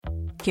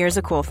Here's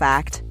a cool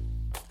fact.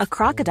 A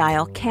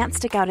crocodile can't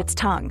stick out its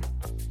tongue.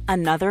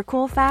 Another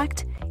cool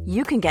fact,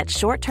 you can get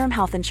short-term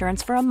health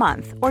insurance for a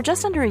month or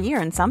just under a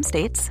year in some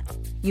states.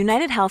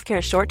 United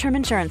Healthcare short-term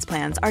insurance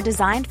plans are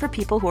designed for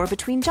people who are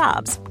between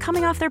jobs,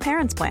 coming off their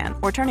parents' plan,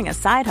 or turning a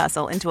side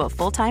hustle into a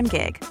full-time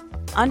gig.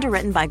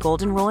 Underwritten by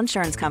Golden Rule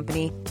Insurance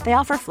Company, they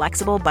offer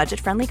flexible,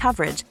 budget-friendly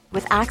coverage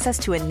with access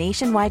to a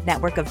nationwide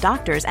network of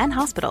doctors and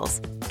hospitals.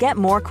 Get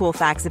more cool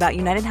facts about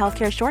United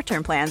Healthcare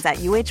short-term plans at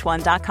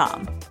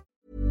uh1.com.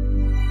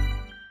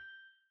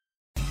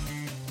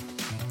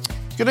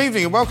 Good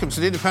evening and welcome to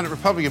the Independent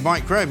Republican.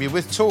 Mike Graham. You're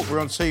with Talk. We're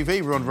on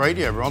TV, we're on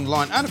radio, we're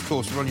online, and of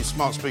course we're on your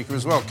smart speaker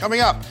as well.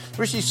 Coming up,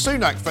 Rishi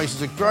Sunak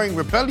faces a growing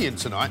rebellion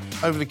tonight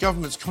over the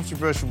government's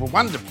controversial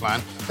Rwanda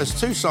plan as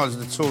two sides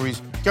of the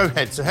Tories go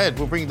head-to-head.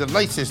 We'll bring you the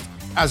latest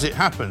as it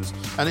happens.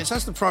 And it's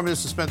as the Prime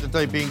Minister spent the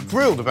day being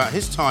grilled about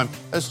his time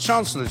as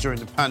Chancellor during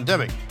the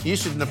pandemic. He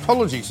issued an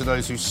apology to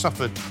those who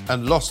suffered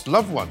and lost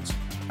loved ones.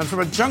 And from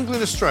a jungle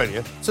in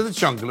Australia to the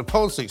jungle of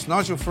politics,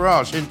 Nigel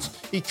Farage hints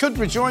he could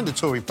rejoin the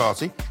Tory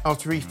party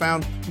after he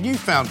found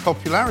newfound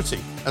popularity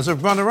as a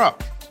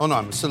runner-up on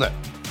I'm a Celeb.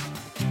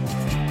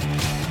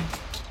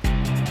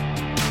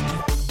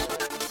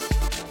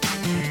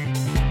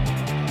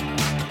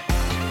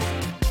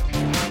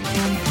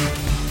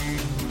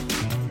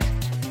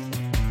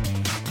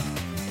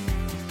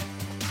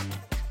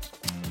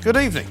 Good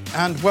evening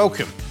and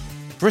welcome.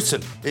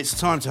 Britain, it's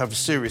time to have a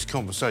serious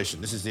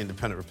conversation. This is the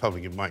Independent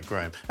Republican, Mike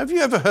Graham. Have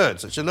you ever heard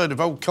such a load of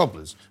old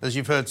cobblers as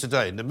you've heard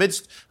today in the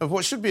midst of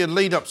what should be a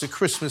lead-up to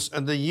Christmas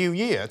and the New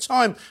Year, a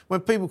time when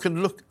people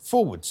can look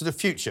forward to the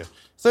future?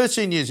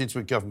 13 years into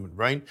a government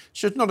reign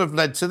should not have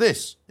led to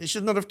this. It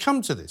should not have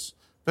come to this.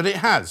 But it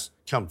has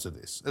come to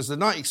this. As the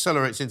night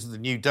accelerates into the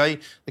new day,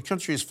 the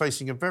country is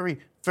facing a very,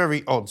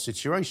 very odd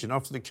situation.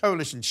 After the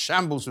coalition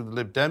shambles with the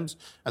Lib Dems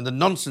and the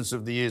nonsense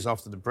of the years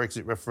after the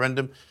Brexit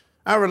referendum,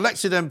 our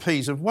elected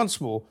MPs have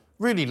once more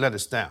really let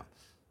us down.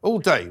 All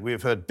day we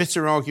have heard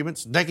bitter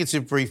arguments,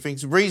 negative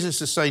briefings, reasons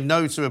to say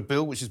no to a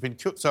bill which has been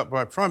cooked up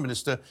by a Prime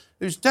Minister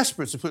who's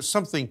desperate to put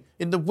something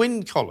in the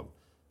win column.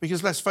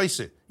 Because let's face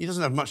it, he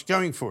doesn't have much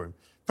going for him.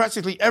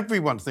 Practically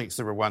everyone thinks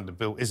the Rwanda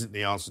bill isn't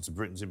the answer to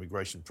Britain's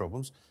immigration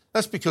problems.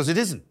 That's because it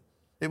isn't.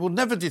 It will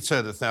never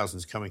deter the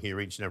thousands coming here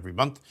each and every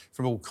month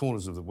from all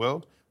corners of the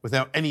world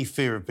without any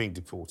fear of being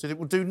deported. It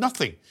will do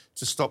nothing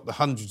to stop the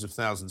hundreds of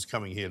thousands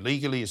coming here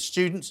legally as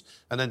students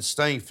and then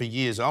staying for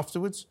years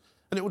afterwards.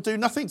 And it will do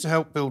nothing to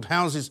help build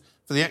houses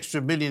for the extra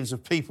millions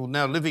of people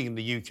now living in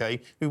the UK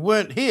who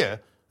weren't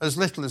here as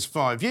little as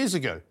 5 years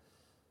ago.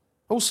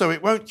 Also,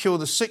 it won't cure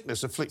the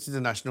sickness afflicting the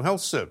National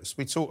Health Service.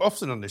 We talk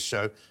often on this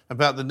show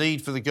about the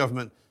need for the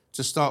government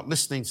to start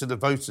listening to the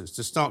voters,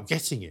 to start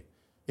getting it.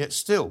 Yet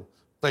still,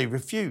 they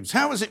refuse.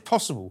 How is it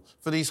possible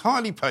for these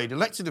highly paid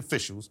elected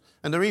officials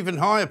and their even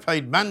higher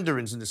paid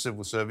mandarins in the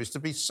civil service to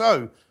be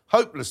so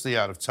hopelessly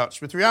out of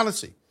touch with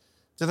reality?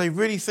 Do they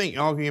really think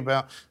arguing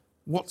about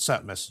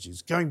WhatsApp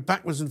messages, going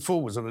backwards and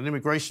forwards on an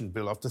immigration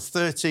bill after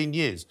 13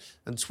 years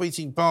and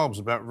tweeting barbs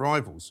about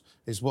rivals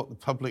is what the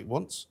public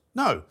wants?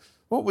 No.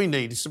 What we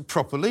need is some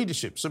proper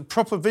leadership, some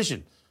proper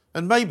vision,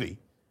 and maybe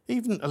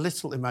even a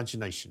little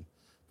imagination.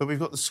 But we've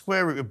got the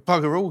square root of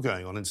bugger all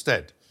going on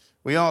instead.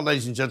 We are,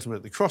 ladies and gentlemen,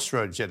 at the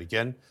crossroads yet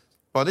again.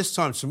 By this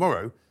time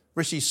tomorrow,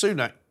 Rishi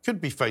Sunak could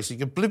be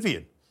facing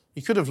oblivion.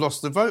 He could have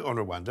lost the vote on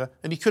Rwanda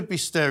and he could be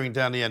staring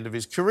down the end of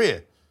his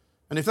career.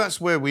 And if that's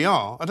where we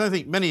are, I don't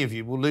think many of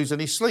you will lose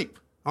any sleep.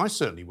 I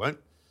certainly won't.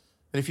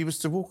 And if he was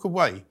to walk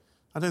away,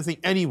 I don't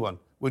think anyone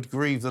would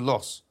grieve the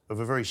loss of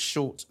a very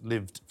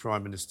short-lived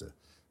Prime Minister.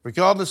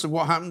 Regardless of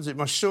what happens, it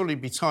must surely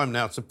be time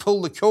now to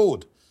pull the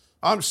cord.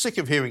 I'm sick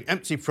of hearing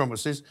empty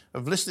promises,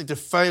 of listening to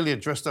failure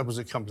dressed up as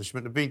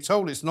accomplishment, of being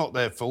told it's not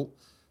their fault,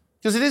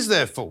 because it is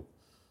their fault.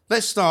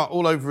 Let's start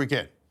all over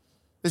again.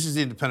 This is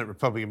the Independent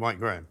Republican, Mike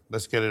Graham.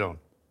 Let's get it on.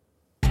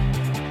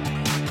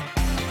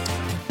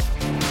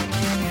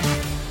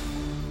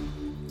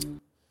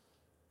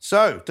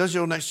 So, does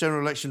your next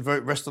general election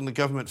vote rest on the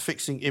government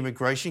fixing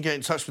immigration? Get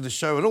in touch with the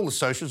show and all the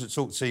socials at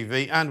Talk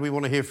TV, and we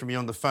want to hear from you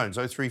on the phones.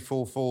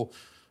 0344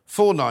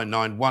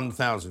 499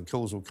 1000.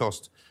 Calls will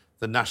cost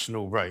the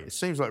national rate. It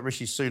seems like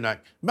Rishi Sunak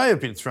may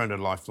have been thrown a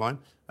lifeline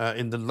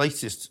in the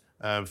latest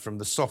from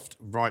the soft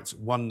right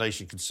One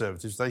Nation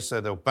Conservatives. They say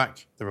they'll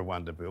back the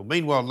Rwanda bill.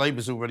 Meanwhile,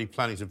 Labour's already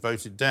planning to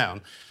vote it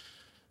down.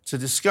 To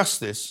discuss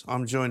this,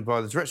 I'm joined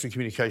by the Director of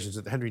Communications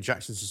at the Henry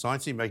Jackson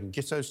Society, Megan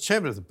Gittos,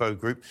 Chairman of the Bow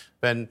Group,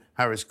 Ben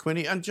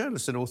Harris-Quinney, and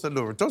journalist and author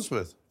Laura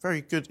Dodsworth.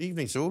 Very good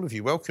evening to all of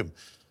you. Welcome.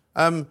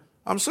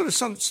 I'm sort of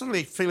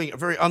suddenly feeling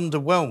very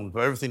underwhelmed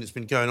by everything that's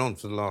been going on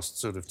for the last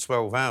sort of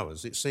 12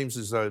 hours. It seems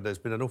as though there's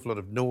been an awful lot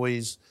of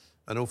noise,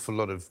 an awful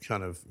lot of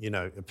kind of,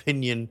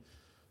 opinion.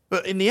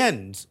 But in the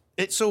end,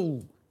 it's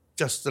all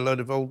just a load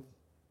of old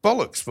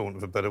bollocks, for want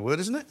of a better word,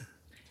 isn't it?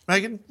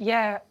 Megan?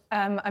 Yeah,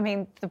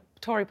 the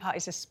Tory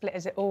party's as split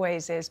as it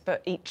always is,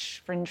 but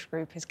each fringe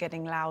group is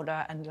getting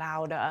louder and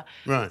louder,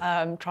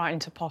 right. Trying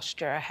to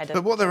posture ahead of...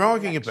 But what they're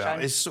arguing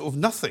about is sort of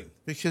nothing,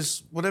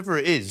 because whatever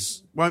it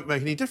is won't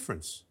make any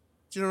difference.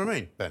 Do you know what I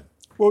mean, Ben?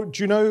 Well,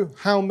 do you know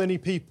how many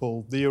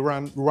people the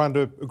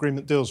Rwanda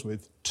agreement deals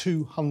with?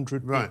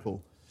 200 people.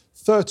 Right.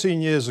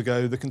 13 years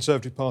ago, the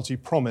Conservative Party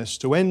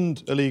promised to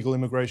end illegal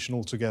immigration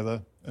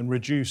altogether and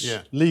reduce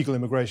legal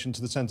immigration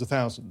to the tens of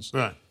thousands.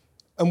 Right.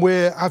 And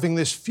we're having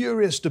this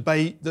furious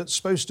debate that's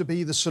supposed to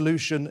be the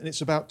solution, and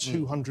it's about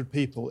 200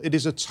 people. It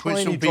is a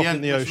tiny drop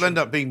in the ocean. Which will end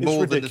up being more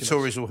than the ridiculous.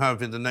 Tories will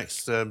have in the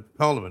next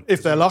Parliament.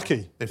 If they're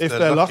lucky. If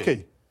they're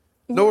lucky.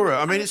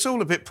 Laura, I mean, it's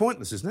all a bit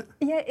pointless, isn't it?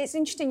 Yeah, it's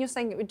interesting you're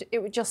saying it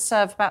would just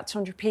serve about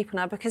 200 people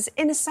now, because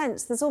in a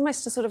sense there's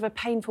almost a sort of a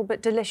painful but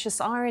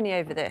delicious irony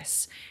over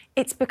this.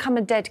 It's become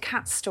a dead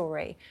cat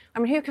story. I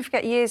mean, who could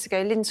forget years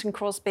ago Linton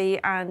Crosby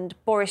and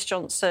Boris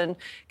Johnson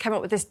came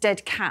up with this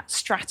dead cat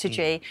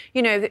strategy.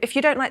 You know, if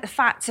you don't like the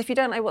facts, if you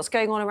don't like what's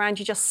going on around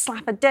you, just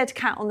slap a dead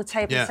cat on the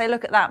table and say,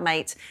 look at that,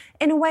 mate.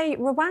 In a way,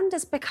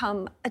 Rwanda's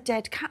become a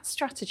dead cat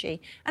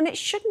strategy, and it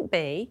shouldn't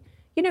be.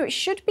 You know, it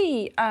should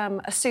be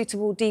a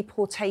suitable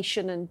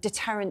deportation and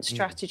deterrent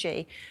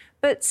strategy,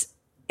 but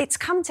it's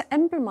come to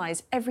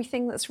emblemise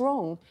everything that's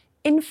wrong.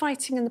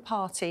 Infighting in the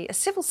party, a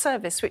civil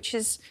service which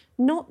is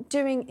not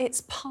doing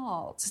its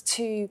part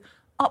to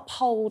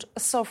uphold a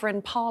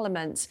sovereign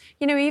parliament.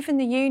 You know, even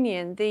the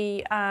union,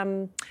 the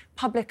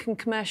Public and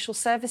Commercial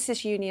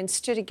Services Union,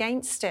 stood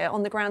against it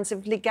on the grounds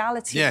of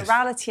legality,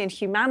 morality and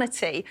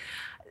humanity.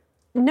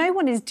 No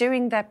one is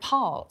doing their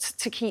part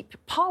to keep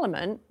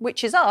Parliament,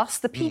 which is us,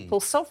 the people,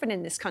 sovereign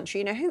in this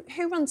country. You know,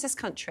 who runs this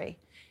country?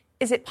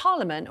 Is it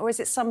Parliament, or is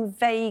it some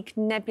vague,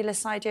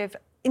 nebulous idea of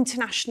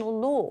international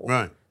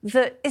law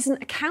that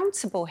isn't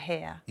accountable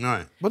here?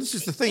 Right. Well, this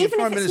is the thing. Even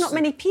if it's not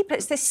many people,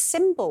 it's this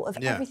symbol of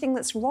everything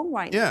that's wrong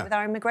right now with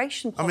our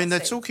immigration policy. I mean,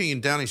 they're talking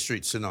in Downing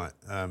Street tonight,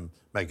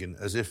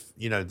 Meghan, as if,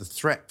 you know, the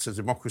threat to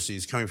democracy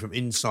is coming from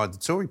inside the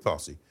Tory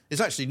party.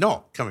 It's actually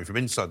not coming from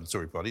inside the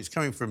Tory party. It's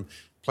coming from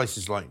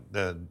places like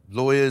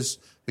lawyers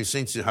who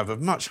seem to have a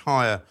much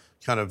higher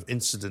kind of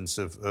incidence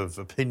of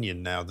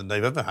opinion now than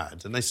they've ever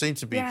had. And they seem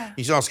to be...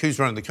 You ask who's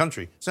running the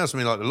country. It sounds to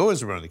me like the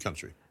lawyers are running the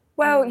country.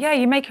 Well, yeah,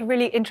 you make a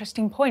really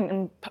interesting point,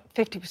 and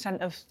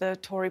 50% of the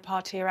Tory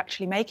party are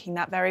actually making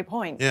that very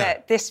point,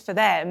 that this for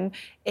them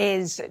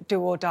is do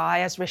or die,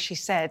 as Rishi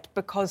said,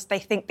 because they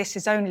think this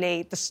is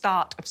only the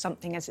start of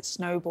something as it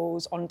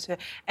snowballs onto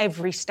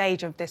every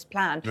stage of this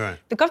plan. Right.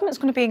 The government's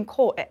going to be in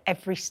court at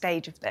every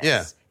stage of this.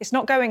 Yeah. It's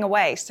not going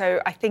away.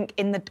 So I think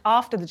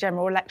after the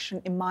general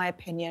election, in my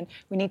opinion,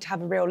 we need to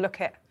have a real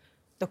look at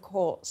the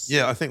courts.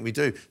 Yeah, I think we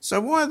do. So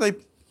why are they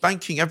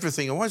banking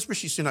everything on? Why is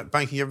Rishi Sunak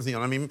banking everything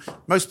on? I mean,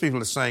 most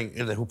people are saying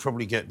he'll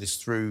probably get this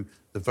through,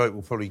 the vote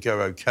will probably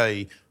go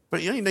OK, but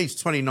he only needs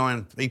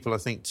 29 people, I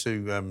think,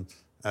 to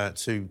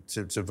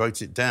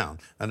vote it down,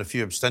 and a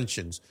few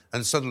abstentions,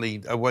 and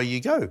suddenly away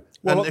you go.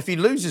 Well, and if he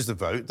loses the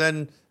vote,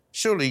 then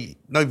surely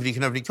nobody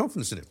can have any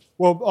confidence in him.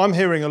 Well, I'm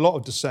hearing a lot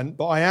of dissent,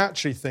 but I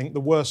actually think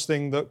the worst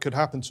thing that could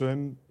happen to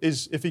him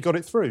is if he got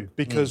it through,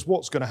 because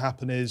what's going to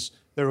happen is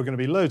there are going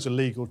to be loads of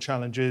legal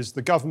challenges.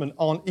 The government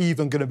aren't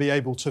even going to be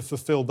able to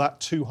fulfil that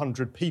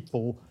 200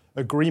 people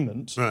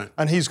agreement,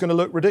 and he's going to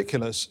look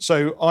ridiculous.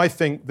 So I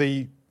think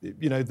the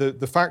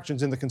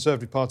factions in the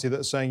Conservative Party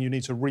that are saying you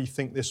need to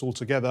rethink this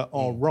altogether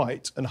are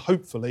right, and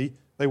hopefully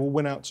they will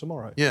win out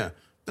tomorrow. Yeah.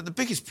 But the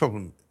biggest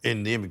problem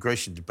in the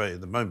immigration debate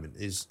at the moment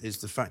is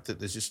the fact that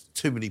there's just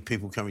too many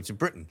people coming to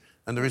Britain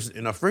and there isn't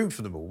enough room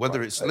for them all,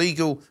 whether it's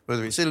legal,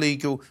 whether it's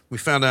illegal. We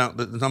found out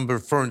that the number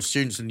of foreign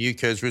students in the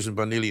UK has risen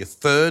by nearly a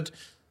third,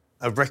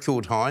 a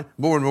record high.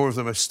 More and more of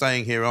them are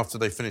staying here after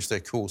they finish their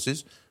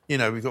courses. You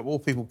know, we've got more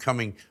people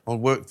coming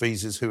on work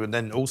visas who are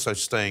then also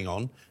staying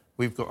on.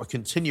 We've got a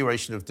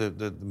continuation of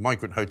the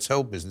migrant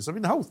hotel business. I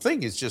mean, the whole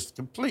thing is just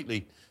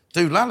completely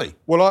doolally.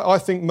 Well, I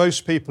think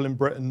most people in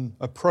Britain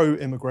are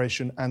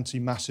pro-immigration,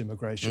 anti-mass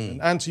immigration.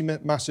 And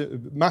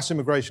anti-mass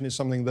immigration is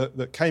something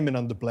that came in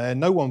under Blair.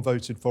 No one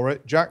voted for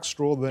it. Jack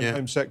Straw, the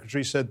Home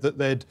Secretary, said that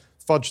they'd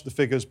fudged the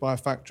figures by a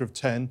factor of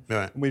 10.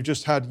 Right. And we've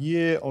just had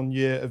year on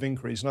year of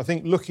increase. And I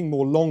think looking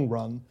more long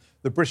run,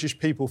 the British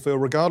people feel,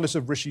 regardless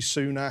of Rishi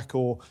Sunak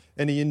or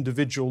any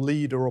individual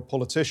leader or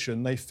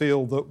politician, they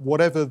feel that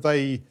whatever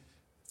they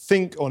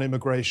think on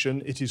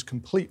immigration, it is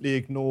completely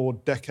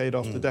ignored decade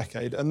after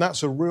decade. And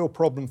that's a real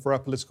problem for our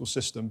political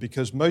system,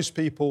 because most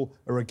people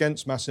are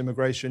against mass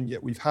immigration,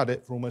 yet we've had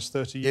it for almost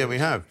 30 years. Yeah, we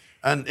have.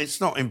 And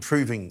it's not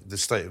improving the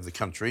state of the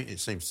country, it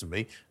seems to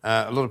me.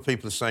 A lot of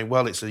people are saying,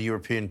 well, it's a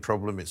European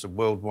problem, it's a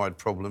worldwide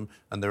problem,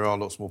 and there are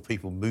lots more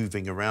people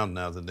moving around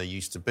now than there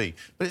used to be.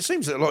 But it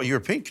seems that a lot of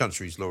European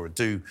countries, Laura,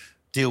 do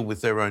deal with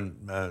their own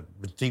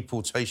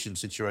deportation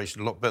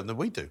situation a lot better than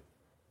we do.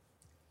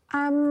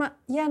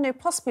 Yeah, no,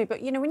 possibly.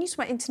 But, you know, when you talk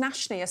about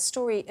internationally, a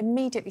story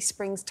immediately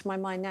springs to my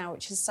mind now,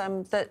 which is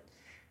that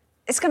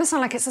it's going to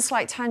sound like it's a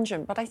slight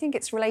tangent, but I think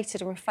it's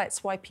related and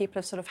reflects why people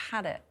have sort of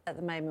had it at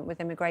the moment with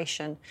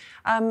immigration.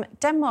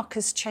 Denmark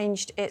has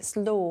changed its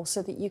law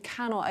so that you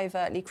cannot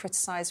overtly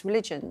criticise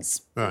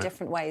religions in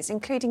different ways,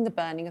 including the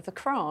burning of the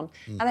Quran.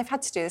 And they've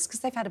had to do this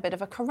because they've had a bit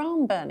of a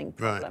Quran burning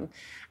problem.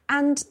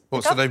 And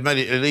so they've made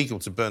it illegal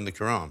to burn the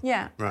Quran?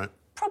 Yeah. Right.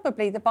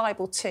 Probably the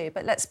Bible too,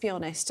 but let's be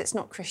honest, it's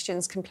not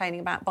Christians complaining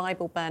about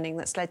Bible burning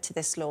that's led to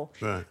this law.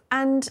 Right.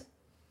 And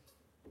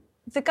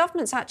the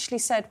government's actually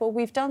said, well,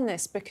 we've done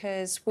this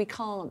because we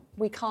can't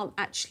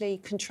actually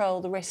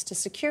control the risk to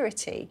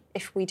security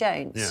if we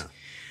don't. Yeah.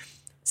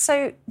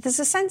 So there's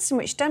a sense in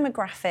which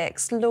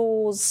demographics,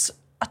 laws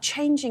are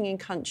changing in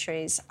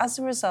countries as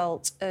a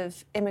result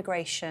of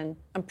immigration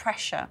and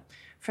pressure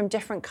from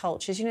different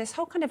cultures. You know, this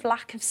whole kind of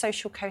lack of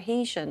social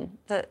cohesion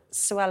that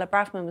Suella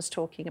Braverman was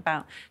talking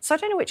about. So I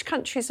don't know which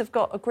countries have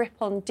got a grip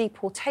on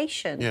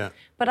deportation,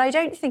 but I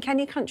don't think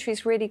any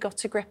country's really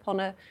got a grip on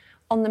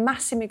the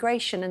mass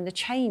immigration and the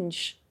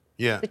change.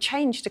 Yeah. The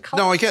change to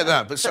culture. No, I get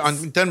that. But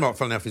Denmark,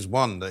 funnily enough, is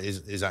one that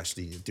is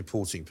actually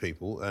deporting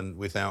people and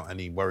without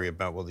any worry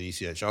about what the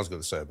ECHR's got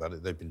to say about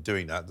it. They've been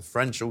doing that. The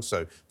French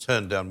also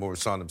turn down more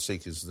asylum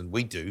seekers than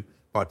we do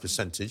by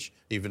percentage,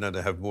 even though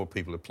they have more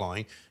people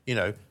applying. You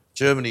know,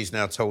 Germany's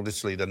now told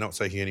Italy they're not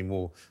taking any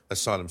more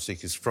asylum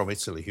seekers from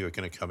Italy who are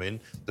going to come in.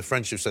 The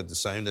French have said the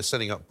same. They're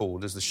setting up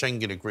borders. The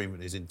Schengen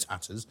Agreement is in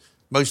tatters.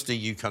 Most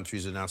EU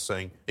countries are now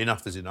saying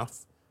enough is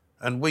enough.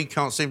 And we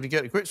can't seem to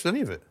get to grips with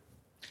any of it.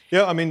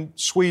 Yeah, I mean,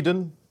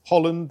 Sweden,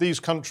 Holland, these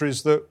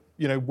countries that,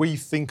 you know, we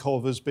think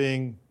of as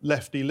being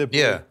lefty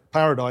liberal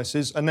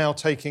paradises are now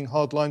taking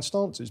hardline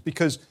stances.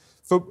 Because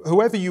for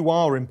whoever you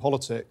are in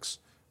politics,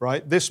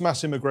 right, this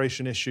mass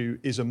immigration issue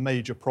is a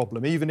major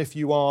problem. Even if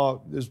you are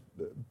a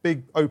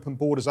big open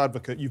borders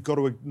advocate, you've got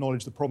to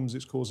acknowledge the problems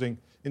it's causing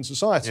in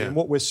society. Yeah. And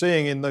what we're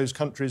seeing in those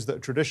countries that are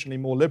traditionally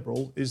more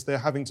liberal is they're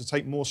having to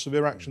take more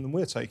severe action than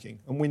we're taking,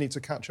 and we need to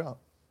catch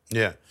up.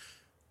 Yeah.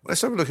 Let's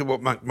have a look at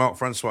what Mark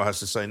Francois has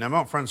to say. Now,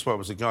 Mark Francois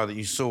was a guy that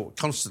you saw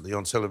constantly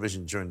on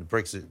television during the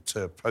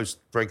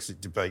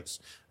post-Brexit debates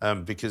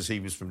because he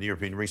was from the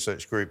European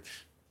Research Group,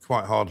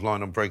 quite hard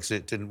line on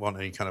Brexit, didn't want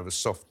any kind of a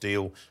soft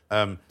deal.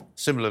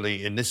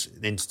 Similarly, in this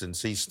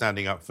instance, he's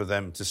standing up for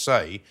them to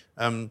say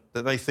that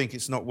they think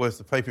it's not worth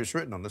the paper it's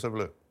written on. Let's have a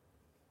look.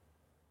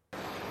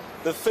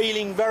 The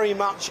feeling very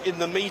much in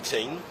the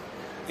meeting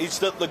is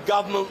that the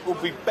government will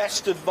be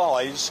best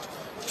advised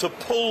to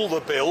pull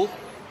the bill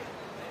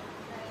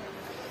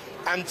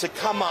and to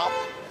come up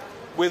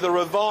with a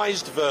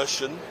revised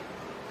version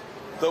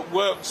that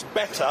works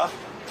better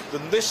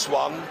than this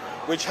one,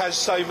 which has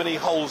so many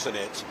holes in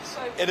it.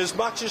 In as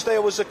much as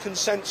there was a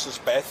consensus,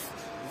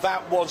 Beth,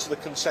 that was the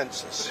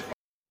consensus.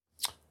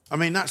 I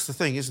mean, that's the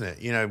thing, isn't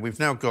it? You know, we've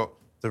now got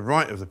the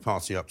right of the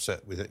party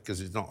upset with it because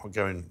it's not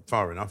going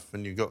far enough,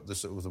 and you've got the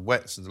sort of the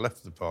wets and the left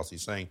of the party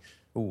saying,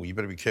 oh, you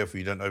better be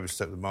careful you don't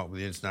overstep the mark with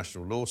the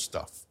international law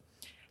stuff.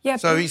 Yeah,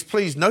 so he's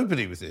pleased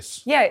nobody with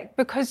this. Yeah,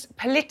 because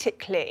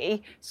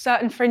politically,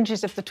 certain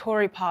fringes of the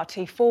Tory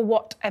party, for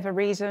whatever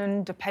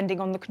reason, depending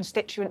on the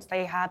constituents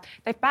they have,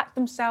 they've backed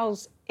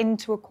themselves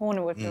into a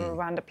corner with the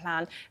Rwanda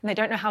plan and they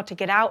don't know how to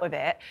get out of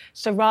it.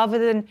 So rather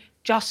than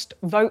just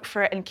vote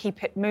for it and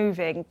keep it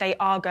moving, they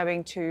are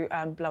going to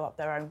blow up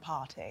their own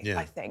party,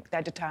 I think.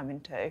 They're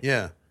determined to.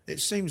 Yeah.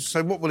 It seems...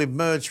 So what will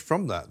emerge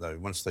from that, though,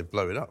 once they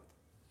blow it up?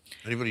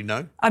 Anybody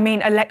know? I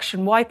mean,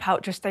 election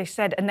wipeout, just they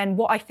said. And then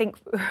what I think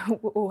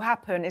will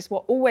happen is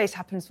what always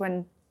happens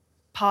when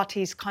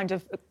parties kind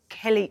of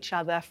kill each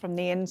other from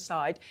the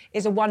inside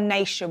is a one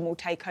nation will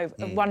take over,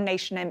 a one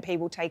nation MP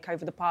will take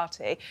over the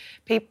party.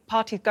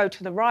 Parties go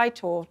to the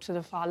right or to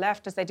the far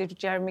left, as they did with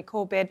Jeremy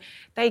Corbyn.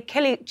 They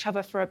kill each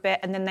other for a bit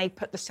and then they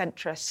put the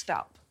centrists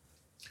up.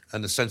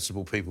 And the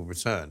sensible people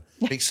return.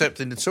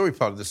 Except in the Tory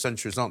party, the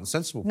centrists aren't the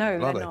sensible people,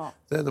 no, are they? Not.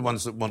 They're the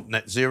ones that want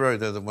net zero.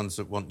 They're the ones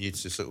that want you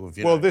to sort of,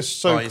 buy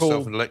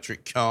yourself an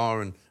electric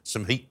car and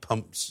some heat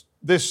pumps.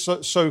 This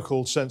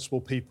so-called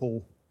sensible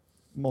people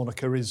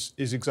moniker is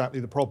exactly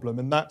the problem.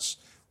 And that's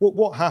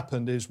what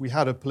happened is we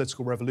had a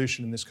political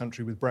revolution in this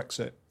country with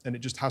Brexit, and it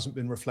just hasn't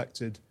been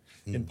reflected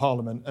in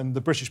Parliament. And the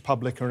British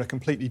public are in a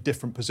completely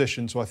different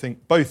position to, I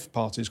think, both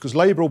parties, because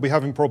Labour will be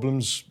having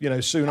problems,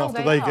 soon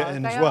after they get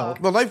in as well.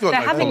 Well, they've got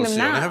no policy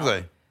on it, have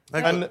they?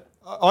 And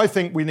I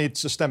think we need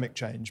systemic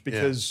change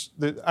because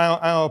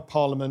our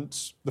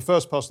Parliament, the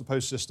first past the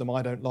post system,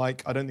 I don't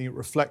like. I don't think it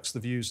reflects the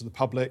views of the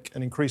public.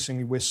 And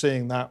increasingly we're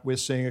seeing that. We're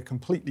seeing a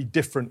completely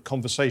different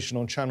conversation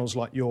on channels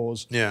like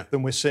yours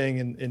than we're seeing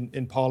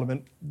in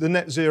Parliament. The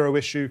net zero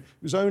issue,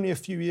 it was only a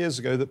few years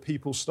ago that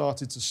people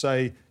started to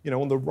say,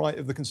 on the right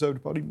of the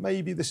Conservative Party,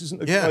 maybe this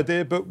isn't a good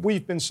idea, but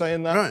we've been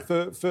saying that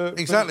for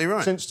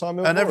since time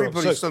immemorial. And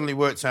everybody suddenly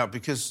worked out,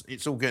 because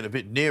it's all getting a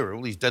bit nearer,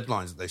 all these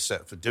deadlines that they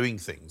set for doing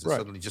things are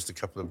suddenly just a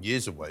couple of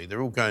years away.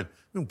 They're all going,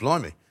 oh,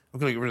 blimey, I've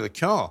got to get rid of the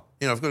car.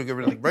 I've got to get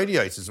rid of the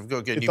radiators. I've got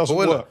to get a new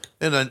boiler. Work.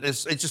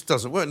 It just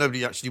doesn't work.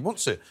 Nobody actually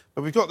wants it.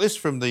 But we've got this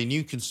from the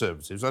New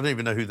Conservatives. I don't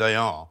even know who they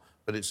are,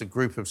 but it's a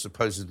group of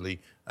supposedly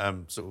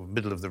sort of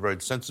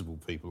middle-of-the-road sensible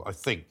people, I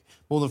think.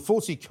 More than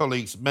 40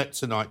 colleagues met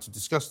tonight to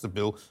discuss the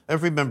bill.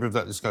 Every member of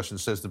that discussion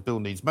says the bill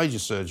needs major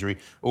surgery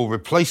or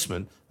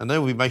replacement, and they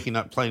will be making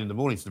that plain in the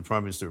morning to the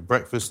Prime Minister at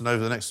breakfast and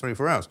over the next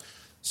 24 hours.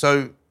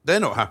 So they're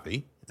not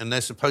happy, and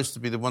they're supposed to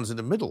be the ones in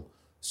the middle.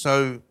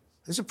 So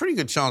there's a pretty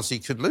good chance he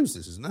could lose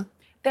this, isn't there?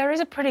 There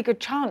is a pretty good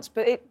chance,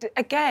 but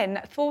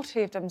again,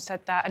 40 of them said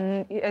that,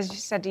 and as you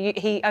said,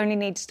 he only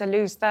needs to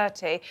lose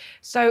 30.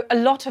 So a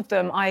lot of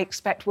them, I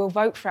expect, will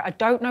vote for it. I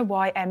don't know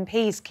why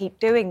MPs keep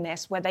doing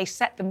this, where they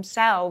set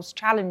themselves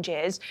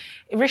challenges.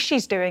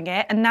 Rishi's doing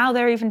it, and now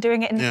they're even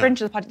doing it in the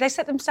fringe of the party. They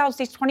set themselves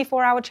these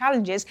 24-hour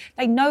challenges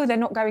they know they're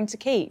not going to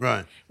keep.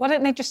 Right. Why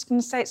don't they just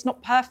say it's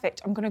not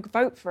perfect, I'm going to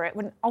vote for it,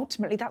 when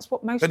ultimately that's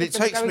what most of them are going to do.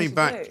 But it takes me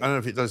back, I don't know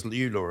if it does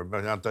you, Laura,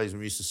 but our days when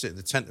we used to sit in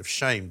the tent of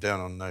shame down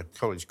on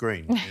College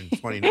Green in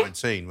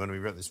 2019 when we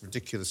were at this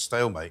ridiculous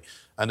stalemate,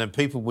 and then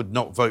people would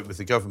not vote with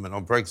the government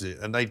on Brexit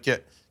and they'd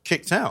get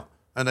kicked out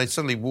and they'd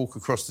suddenly walk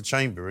across the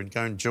chamber and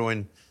go and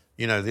join,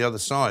 the other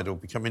side or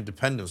become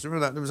independents.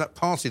 Remember that? There was that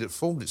party that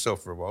formed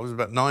itself for a while. There was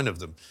about 9 of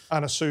them.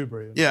 Anna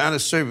Soubry. Yeah, Anna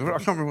Soubry. I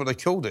can't remember what they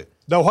called it.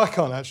 No, I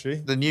can't actually.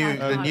 The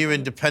new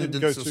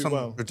independents or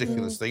some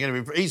ridiculous thing.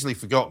 Anyway, easily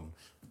forgotten.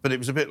 But it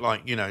was a bit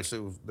like,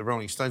 sort of the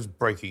Rolling Stones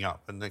breaking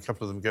up and a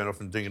couple of them going off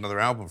and doing another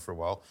album for a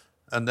while,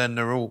 and then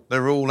they're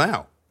all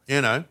out,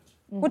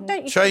 Well,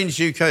 don't you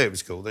Change UK, it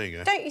was called. There you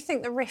go. Don't you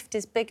think the rift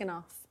is big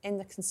enough in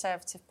the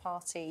Conservative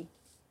Party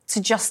to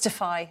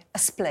justify a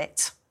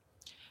split?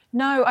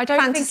 No, I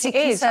don't think it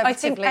is. I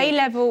think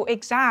A-level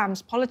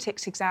exams,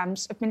 politics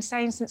exams, I've been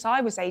saying since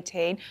I was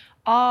 18,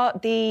 are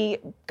the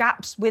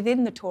gaps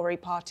within the Tory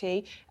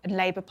party and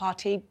Labour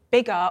Party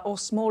bigger or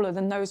smaller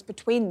than those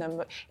between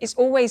them? It's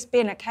always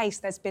been a case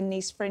there's been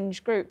these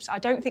fringe groups. I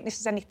don't think this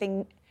is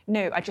anything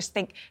new. I just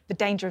think the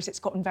danger is it's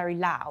gotten very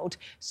loud.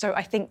 So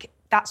I think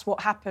that's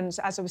what happens,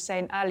 as I was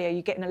saying earlier,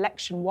 you get an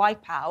election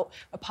wipeout,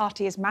 a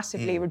party is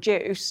massively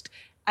reduced,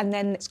 and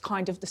then it's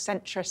kind of the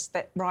centrists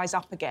that rise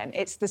up again.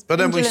 It's this. But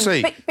then we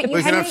see. But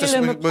we're going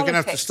to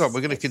have to stop.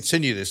 We're going to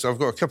continue this. I've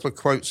got a couple of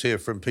quotes here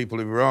from people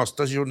who were asked,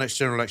 does your next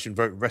general election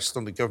vote rest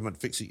on the government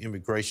fixing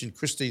immigration?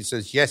 Christine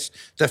says, yes,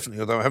 definitely,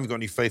 although I haven't got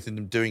any faith in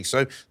them doing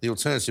so. The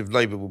alternative,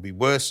 Labour, will be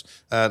worse.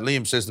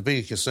 Liam says the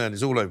bigger concern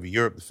is all over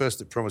Europe. The first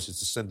that promises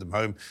to send them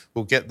home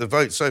will get the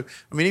vote. So,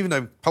 I mean, even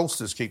though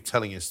pollsters keep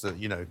telling us that,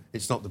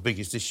 it's not the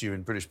biggest issue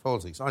in British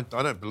politics, I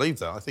don't believe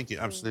that. I think it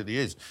absolutely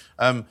is.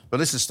 But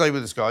listen, stay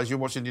with us, guys. You're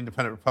watching the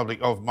Independent Republic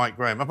of Mike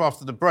Graham. Up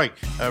after the break,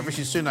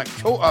 Rishi Sunak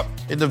caught up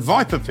in the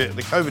viper pit of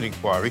the COVID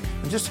inquiry,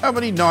 and just how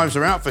many knives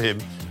are out for him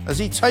as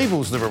he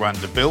tables the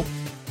Rwanda bill.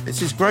 It's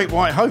his great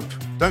white hope.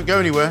 Don't go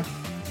anywhere.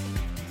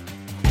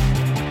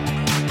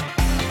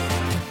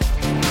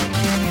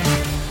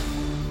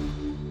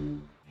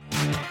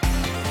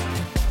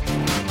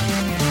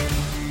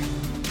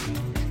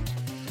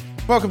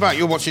 Welcome back.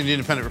 You're watching the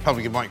Independent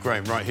Republic of Mike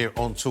Graham right here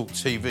on Talk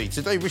TV.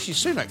 Today, Rishi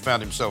Sunak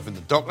found himself in the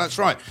dock. That's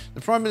right.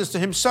 The Prime Minister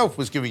himself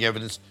was giving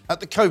evidence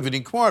at the COVID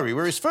inquiry,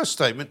 where his first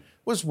statement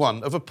was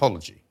one of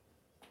apology.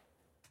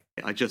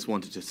 I just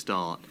wanted to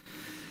start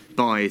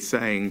by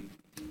saying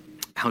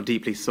how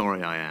deeply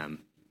sorry I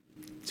am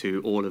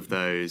to all of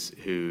those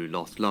who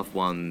lost loved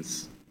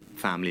ones,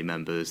 family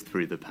members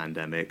through the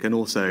pandemic, and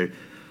also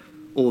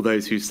all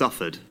those who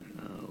suffered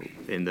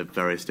in the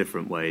various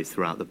different ways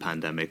throughout the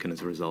pandemic and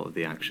as a result of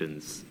the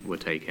actions we're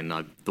taking.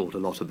 I've thought a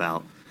lot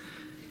about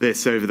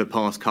this over the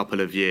past couple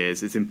of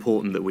years. It's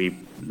important that we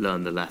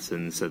learn the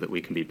lessons so that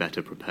we can be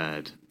better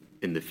prepared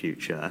in the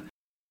future.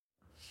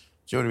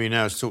 Joining me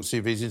now is Talk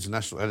TV's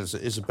international editor,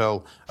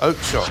 Isabel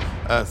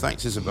Oakeshott.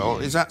 Thanks, Isabel.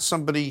 Is that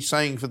somebody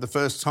saying for the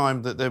first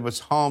time that there was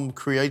harm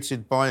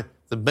created by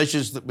the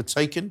measures that were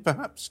taken,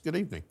 perhaps? Good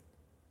evening.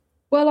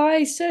 Well,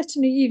 I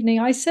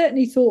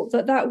certainly thought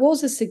that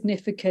was a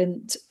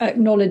significant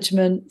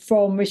acknowledgement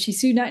from Rishi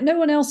Sunak. No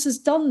one else has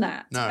done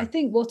that. No. I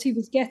think what he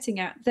was getting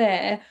at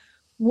there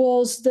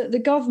was that the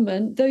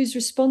government, those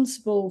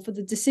responsible for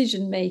the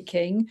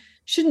decision-making,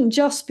 shouldn't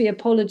just be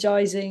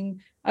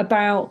apologising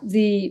about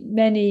the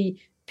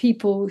many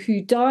people who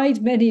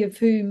died, many of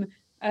whom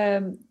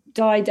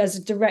died as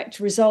a direct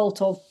result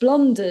of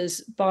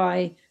blunders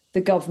by the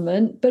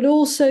government, but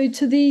also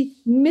to the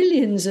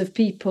millions of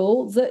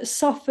people that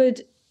suffered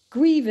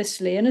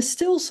grievously and are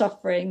still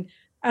suffering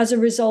as a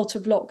result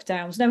of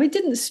lockdowns. Now, he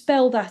didn't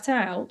spell that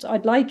out.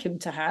 I'd like him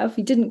to have.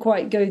 He didn't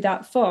quite go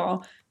that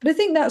far, but I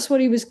think that's what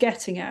he was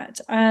getting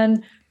at.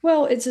 And,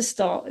 well, it's a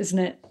start, isn't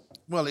it?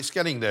 Well, it's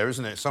getting there,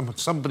 isn't it?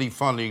 Somebody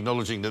finally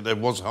acknowledging that there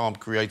was harm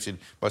created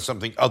by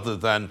something other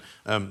than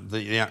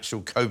the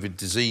actual COVID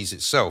disease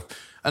itself.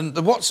 And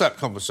the WhatsApp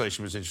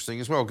conversation was interesting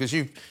as well, because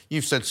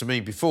you've said to me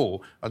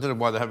before, I don't know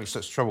why they're having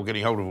such trouble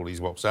getting hold of all these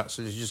WhatsApps,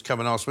 so you just come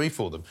and ask me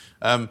for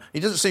them.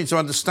 He doesn't seem to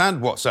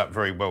understand WhatsApp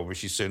very well,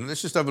 Rishi Sunak.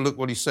 Let's just have a look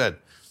what he said.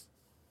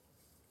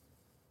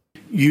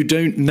 You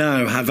don't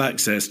now have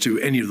access to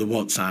any of the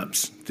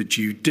WhatsApps that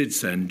you did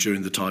send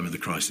during the time of the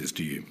crisis,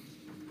 do you?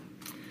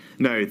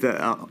 No,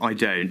 I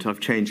don't.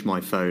 I've changed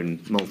my phone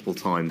multiple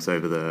times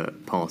over the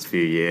past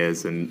few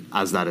years, and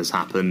as that has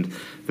happened,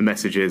 the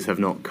messages have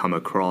not come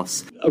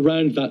across.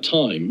 Around that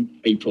time,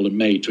 April and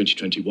May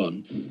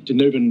 2021, did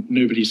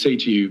nobody say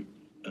to you,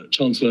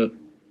 Chancellor,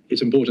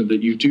 it's important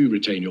that you do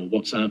retain your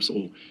WhatsApps,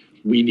 or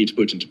we need to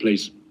put into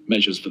place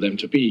measures for them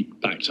to be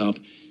backed up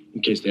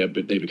in case they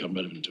become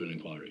relevant to an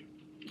inquiry?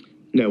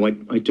 No,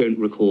 I don't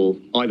recall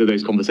either of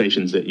those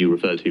conversations that you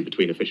referred to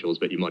between officials,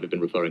 but you might have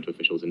been referring to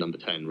officials in number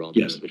 10 rather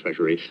than the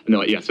Treasury.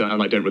 No, yes,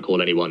 and I don't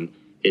recall anyone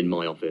in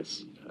my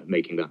office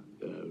making that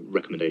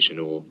recommendation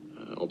or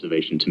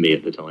observation to me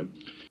at the time.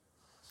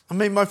 I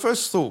mean, my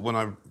first thought when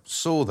I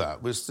saw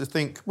that was to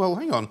think, well,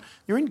 hang on,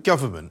 you're in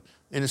government,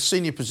 in a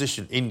senior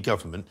position in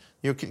government,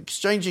 you're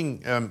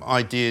exchanging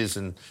ideas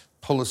and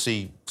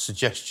policy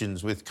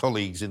suggestions with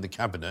colleagues in the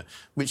cabinet,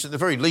 which at the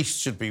very least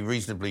should be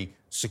reasonably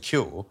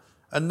secure,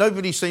 and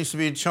nobody seems to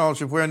be in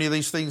charge of where any of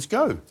these things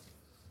go.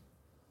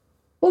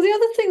 Well, the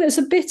other thing that's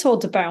a bit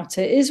odd about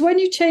it is when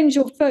you change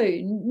your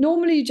phone,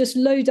 normally you just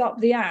load up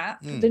the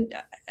app,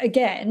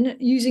 again,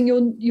 using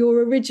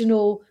your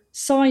original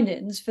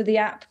sign-ins for the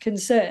app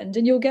concerned,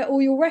 and you'll get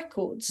all your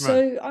records. Right.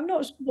 So I'm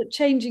not sure that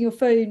changing your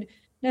phone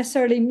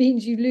necessarily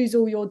means you lose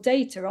all your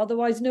data.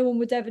 Otherwise, no one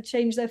would ever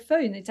change their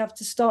phone. They'd have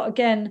to start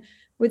again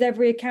with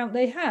every account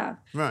they have.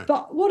 Right.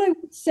 But what I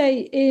would say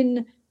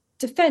in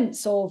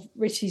defence of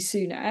Rishi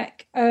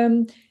Sunak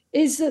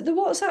is that the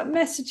WhatsApp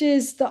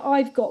messages that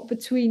I've got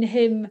between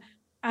him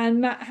and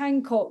Matt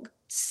Hancock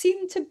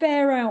seem to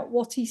bear out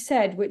what he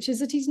said, which is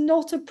that he's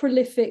not a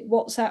prolific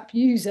WhatsApp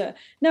user.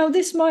 Now,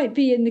 this might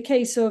be in the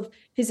case of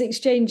his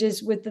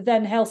exchanges with the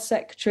then Health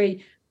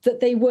Secretary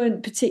that they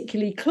weren't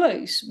particularly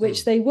close,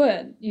 which they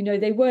weren't. You know,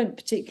 they weren't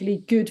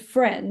particularly good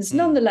friends.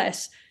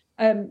 Nonetheless,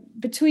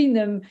 between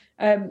them,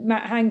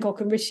 Matt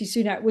Hancock and Rishi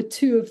Sunak were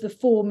two of the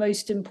four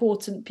most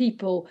important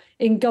people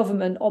in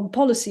government on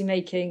policy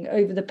making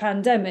over the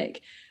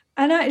pandemic.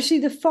 And actually,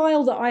 the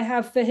file that I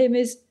have for him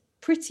is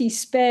pretty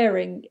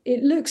sparing.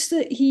 It looks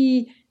that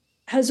he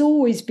has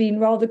always been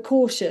rather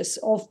cautious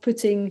of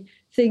putting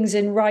things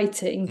in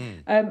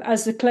writing,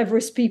 as the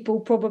cleverest people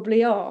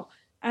probably are.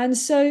 And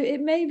so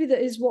it may be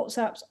that his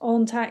WhatsApps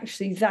aren't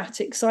actually that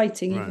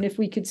exciting, even if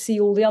we could see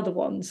all the other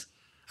ones.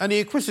 And he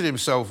acquitted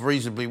himself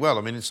reasonably well.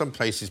 I mean, in some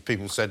places,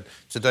 people said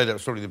today that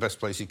was probably the best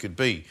place he could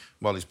be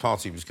while his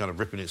party was kind of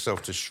ripping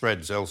itself to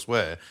shreds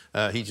elsewhere.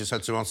 He just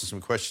had to answer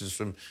some questions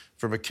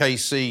from a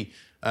KC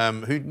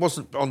who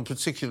wasn't on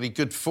particularly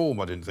good form,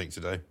 I didn't think,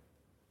 today.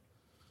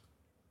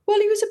 Well,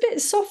 he was a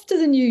bit softer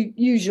than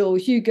usual,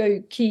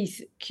 Hugo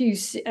Keith,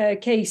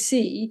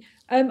 KC.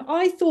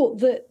 I thought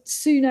that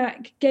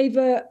Sunak gave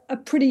a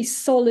pretty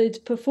solid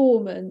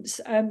performance.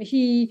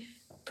 He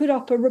put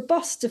up a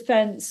robust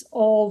defence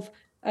of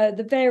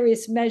the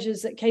various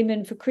measures that came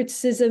in for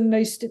criticism,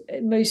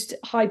 most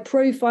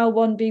high-profile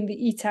one being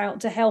the Eat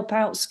Out to Help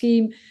Out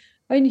scheme.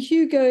 And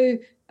Hugo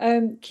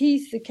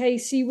Keith, the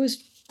KC,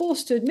 was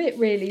forced to admit,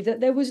 really, that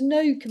there was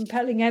no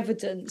compelling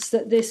evidence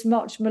that this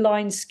much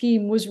maligned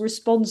scheme was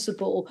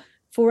responsible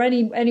for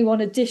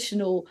anyone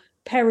additional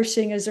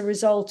perishing as a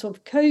result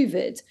of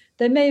COVID.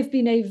 There may have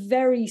been a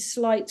very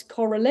slight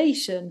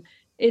correlation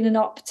in an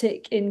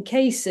uptick in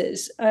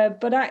cases,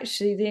 but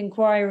actually the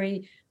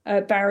inquiry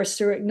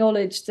barrister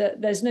acknowledged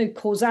that there's no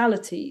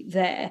causality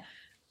there.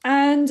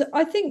 And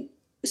I think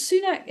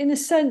Sunak, in a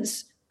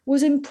sense,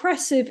 was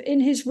impressive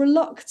in his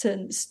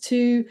reluctance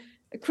to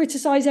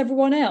criticise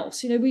everyone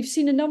else. You know, we've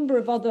seen a number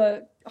of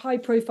other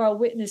high-profile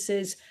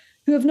witnesses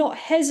who have not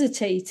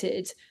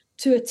hesitated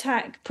to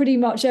attack pretty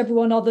much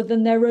everyone other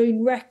than their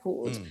own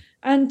record.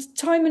 And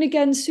time and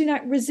again,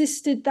 Sunak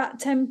resisted that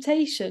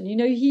temptation. You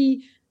know,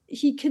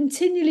 he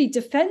continually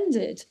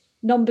defended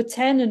Number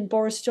 10 and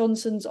Boris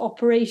Johnson's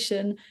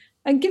operation.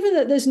 And given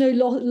that there's no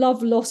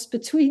love lost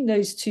between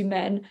those two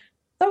men,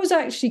 that was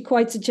actually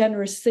quite a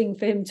generous thing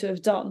for him to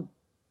have done.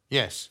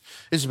 Yes.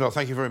 Isabel,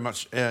 thank you very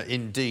much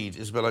indeed.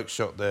 Isabel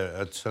Oakeshott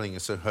there telling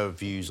us her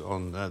views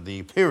on the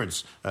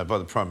appearance by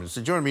the Prime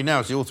Minister. Joining me now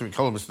is the author and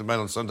columnist of the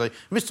Mail on Sunday,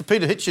 Mr.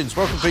 Peter Hitchens.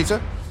 Welcome,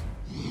 Peter.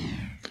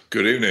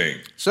 Good evening.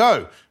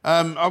 So,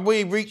 are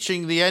we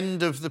reaching the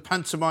end of the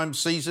pantomime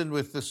season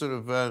with the sort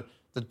of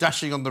the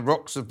dashing on the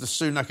rocks of the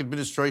Sunak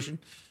administration?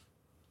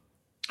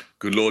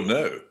 Good Lord,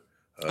 no.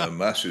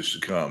 Masses to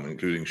come,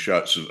 including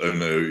shouts of, oh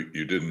no,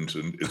 you didn't,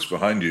 and it's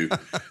behind you.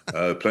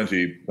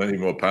 Plenty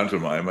more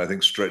pantomime, I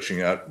think,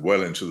 stretching out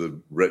well into the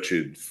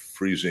wretched,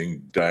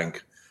 freezing,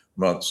 dank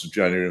months of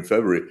January and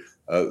February.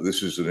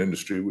 This is an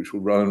industry which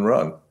will run and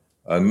run.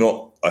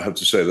 I have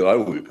to say that I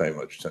will be paying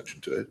much attention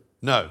to it.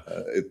 No.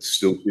 It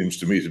still seems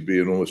to me to be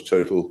an almost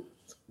total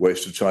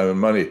waste of time and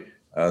money,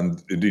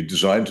 and indeed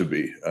designed to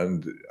be.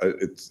 And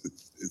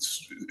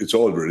it's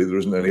odd, really. There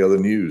isn't any other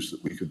news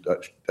that we could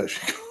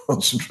actually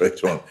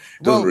concentrate on.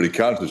 It doesn't really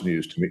count as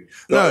news to me.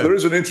 No. There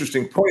is an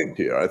interesting point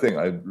here. I think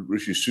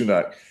Rishi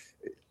Sunak,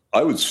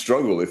 I would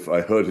struggle if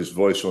I heard his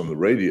voice on the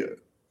radio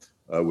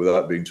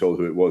without being told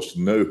who it was,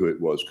 to know who it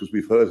was, because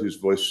we've heard his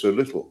voice so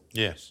little.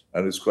 Yes.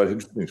 And it's quite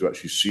interesting to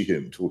actually see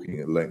him talking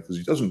at length, because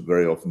he doesn't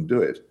very often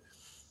do it.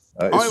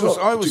 I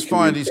always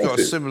find he's got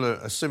a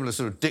similar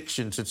sort of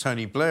diction to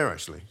Tony Blair,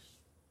 actually.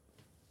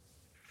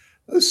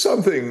 There's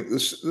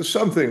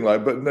something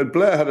like, but no,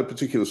 Blair had a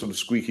particular sort of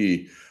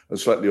squeaky,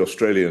 slightly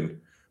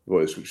Australian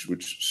voice, which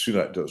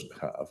Sunak doesn't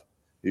have.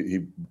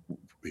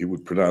 He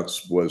would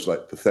pronounce words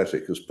like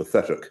pathetic as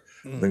pathetic,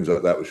 things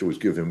like that, which always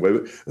give him away.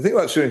 But the thing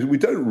about Sunak is we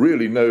don't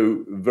really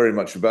know very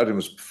much about him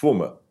as a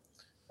performer.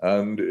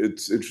 And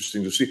it's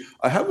interesting to see.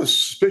 I have a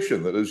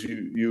suspicion that, as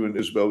you and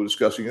Isabel were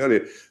discussing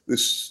earlier,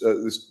 this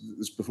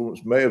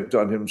performance may have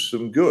done him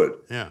some good.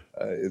 Yeah,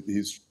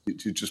 he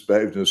just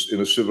behaved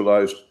in a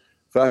civilized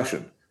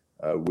fashion,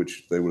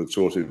 which they would have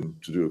taught him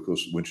to do, of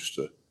course, at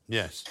Winchester.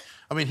 Yes.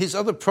 I mean, his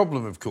other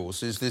problem, of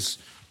course, is this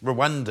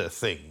Rwanda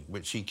thing,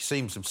 which he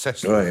seems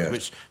obsessed with,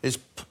 which is,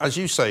 as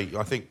you say,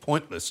 I think,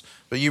 pointless.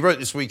 But you wrote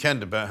this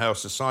weekend about how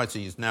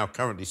society is now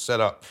currently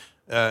set up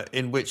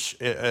in which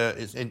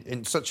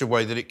in such a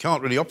way that it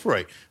can't really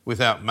operate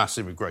without mass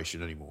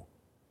immigration anymore.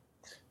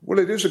 Well,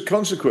 it is a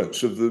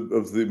consequence of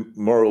the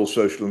moral,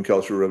 social and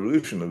cultural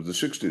revolution of the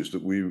 60s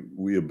that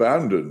we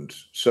abandoned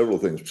several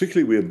things.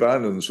 Particularly, we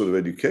abandoned the sort of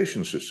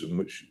education system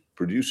which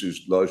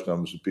produces large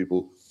numbers of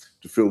people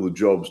to fill the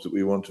jobs that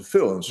we want to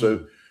fill. And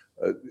so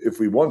if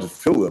we want to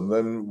fill them,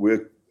 then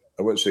we're,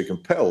 I won't say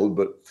compelled,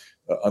 but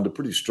under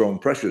pretty strong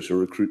pressure to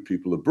recruit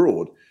people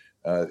abroad,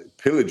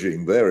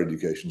 pillaging their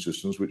education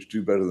systems, which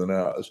do better than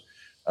ours.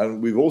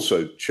 And we've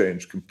also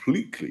changed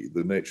completely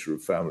the nature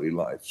of family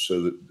life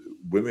so that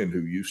women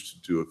who used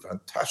to do a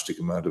fantastic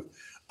amount of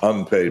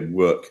unpaid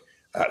work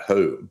at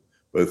home,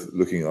 both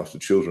looking after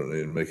children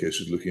and in many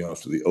cases looking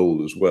after the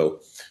old as well,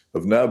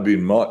 have now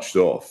been marched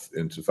off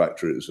into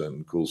factories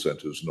and call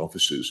centres and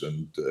offices,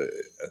 and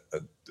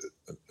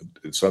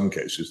in some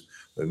cases,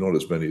 they're not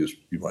as many as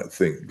you might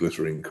think,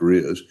 glittering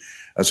careers.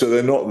 And so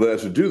they're not there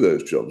to do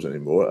those jobs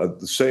anymore at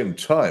the same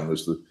time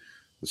as the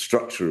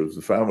structure of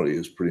the family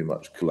has pretty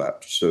much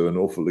collapsed. So an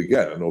awful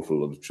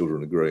lot of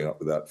children are growing up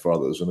without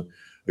fathers and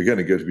again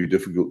are going to be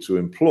difficult to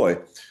employ.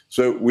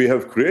 So we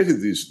have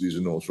created these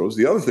enormous roles.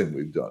 The other thing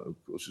we've done, of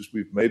course, is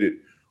we've made it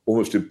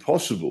almost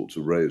impossible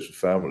to raise a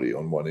family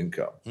on one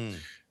income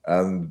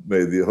and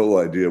made the whole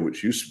idea,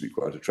 which used to be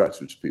quite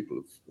attractive to people,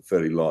 of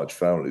fairly large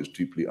families,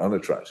 deeply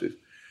unattractive.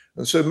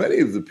 And so many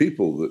of the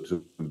people that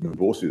have been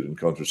aborted and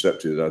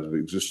contracepted out of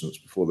existence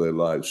before their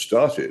lives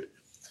started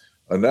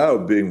are now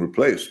being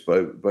replaced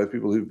by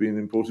people who've been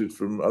imported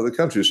from other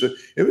countries. So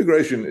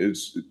immigration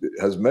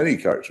has many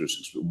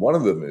characteristics, but one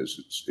of them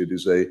is it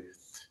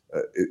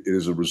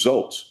is a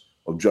result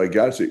of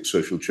gigantic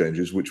social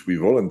changes which we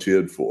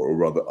volunteered for, or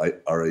rather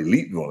our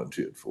elite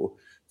volunteered for,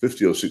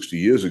 50 or 60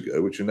 years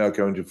ago, which are now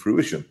coming to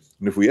fruition.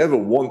 And if we ever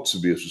want to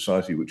be a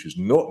society which is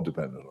not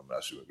dependent on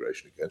mass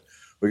immigration again,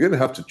 we're going to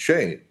have to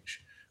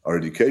change our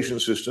education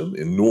system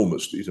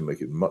enormously to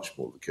make it much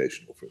more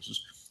vocational, for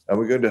instance. And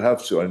we're going to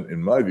have to,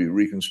 in my view,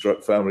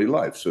 reconstruct family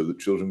life so that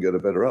children get a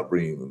better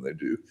upbringing than they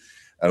do.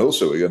 And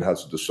also we're going to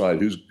have to decide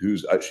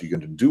who's actually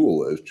going to do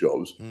all those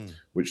jobs,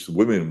 which the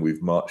women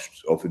we've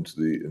marched off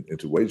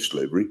into wage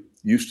slavery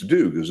used to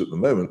do, because at the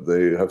moment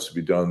they have to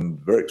be done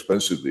very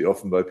expensively,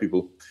 often by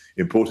people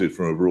imported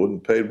from abroad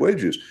and paid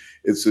wages.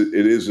 It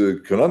is a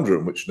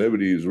conundrum which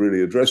nobody is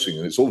really addressing.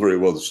 And it's all very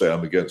well to say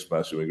I'm against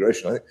mass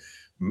immigration. I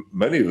think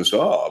many of us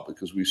are,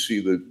 because we see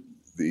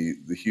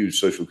the huge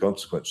social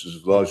consequences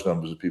of large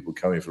numbers of people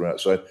coming from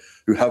outside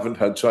who haven't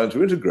had time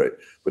to integrate.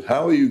 But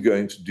how are you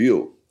going to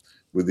deal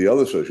with the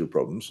other social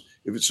problems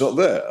if it's not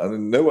there?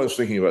 And no one's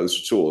thinking about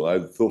this at all.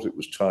 And I thought it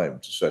was time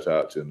to set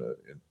out in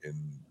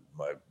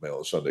my Mail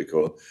on Sunday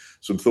column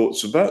some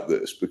thoughts about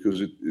this,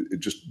 because it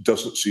just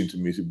doesn't seem to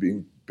me to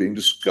be being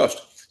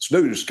discussed. It's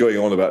no just going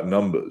on about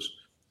numbers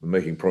and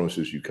making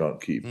promises you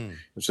can't keep and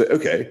say,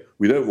 okay,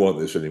 we don't want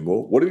this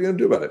anymore. What are we going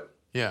to do about it?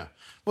 Yeah.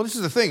 Well, this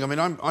is the thing. I mean,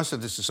 I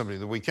said this to somebody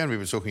the weekend. We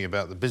were talking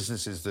about the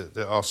businesses that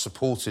are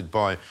supported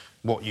by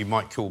what you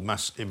might call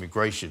mass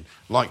immigration,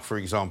 like, for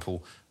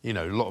example, a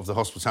lot of the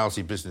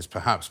hospitality business,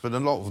 perhaps, but a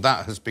lot of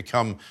that has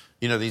become,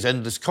 these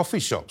endless coffee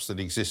shops that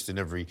exist in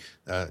every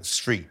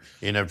street,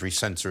 in every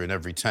centre, in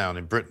every town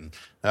in Britain,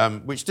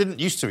 which didn't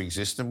used to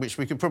exist and which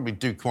we could probably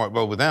do quite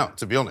well without,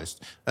 to be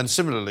honest. And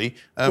similarly...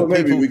 well,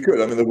 maybe we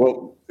could. I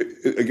mean,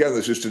 again,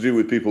 this is to do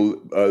with people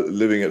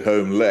living at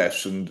home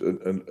less and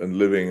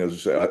living, as I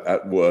say,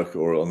 at work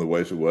or on the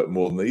way to work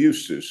more than they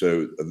used to.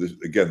 So,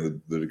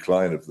 again, the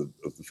decline of the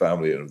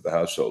family and of the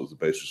household, the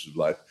basis of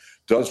life,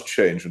 does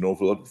change an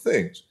awful lot of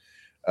things.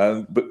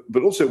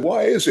 But also,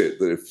 why is it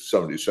that if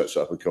somebody sets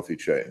up a coffee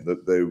chain,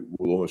 that they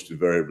will almost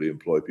invariably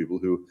employ people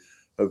who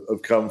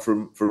have come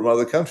from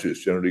other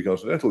countries, generally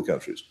continental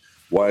countries?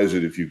 Why is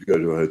it if you go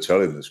to a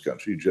hotel in this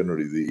country,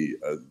 generally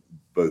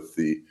both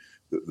the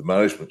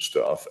management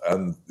staff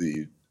and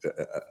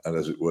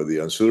as it were, the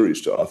ancillary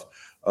staff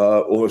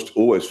are almost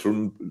always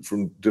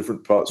from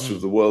different parts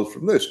of the world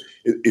from this?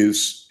 It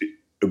is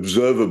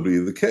observably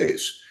the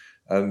case.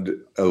 And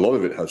a lot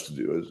of it has to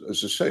do,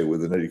 as I say,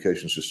 with an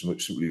education system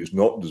which simply is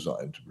not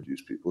designed to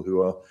produce people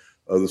who are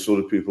the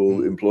sort of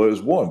people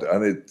employers want.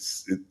 And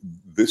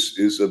this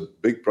is a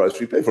big price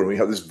we pay for. And we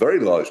have this very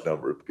large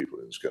number of people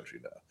in this country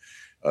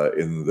now,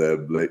 in their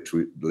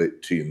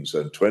late teens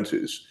and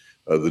 20s.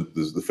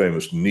 There's the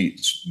famous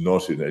NEETs,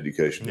 not in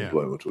education,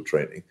 employment or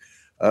training.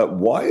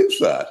 Why is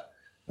that?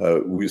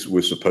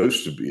 We're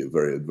supposed to be a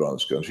very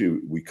advanced country.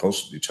 We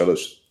constantly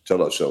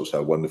tell ourselves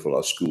how wonderful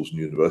our schools and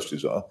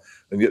universities are,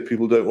 and yet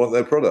people don't want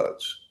their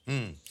products.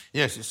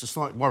 Yes, it's a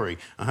slight worry,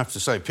 I have to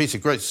say. Peter,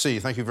 great to see you.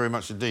 Thank you very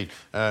much indeed.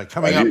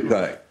 Coming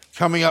up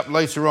Coming up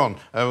later on,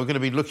 we're going to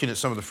be looking at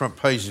some of the front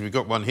pages. We've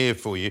got one here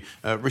for you.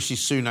 Rishi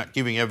Sunak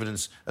giving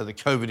evidence at the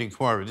COVID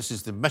inquiry. This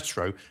is the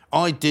Metro.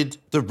 I did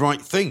the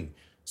right thing,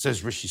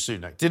 says Rishi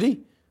Sunak. Did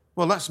he?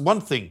 Well, that's one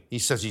thing he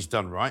says he's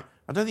done right.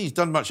 I don't think he's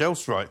done much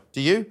else right.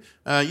 Do you?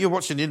 You're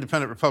watching the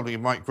Independent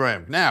Republican, Mike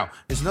Graham. Now,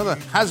 there's another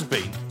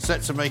has-been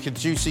set to make a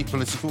juicy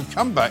political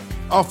comeback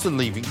after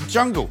leaving the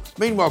jungle.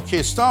 Meanwhile,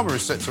 Keir Starmer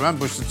is set to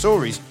ambush the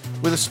Tories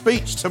with a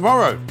speech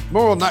tomorrow.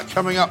 More on that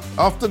coming up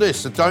after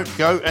this, so don't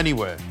go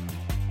anywhere.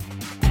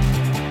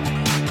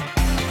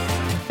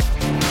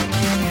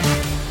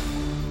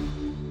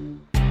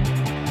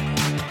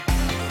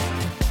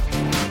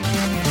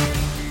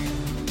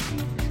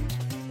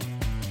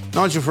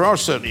 Nigel Farage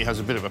certainly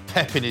has a bit of a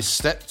pep in his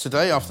step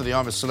today after the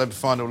I'm a Celeb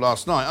final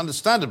last night,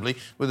 understandably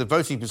with a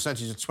voting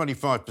percentage of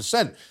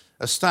 25%,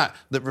 a stat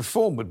that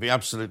Reform would be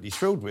absolutely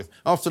thrilled with.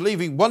 After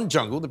leaving one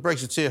jungle, the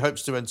Brexiteer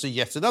hopes to enter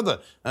yet another,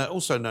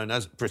 also known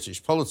as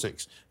British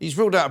politics. He's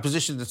ruled out a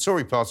position in the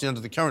Tory party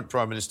under the current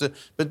Prime Minister,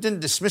 but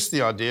didn't dismiss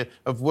the idea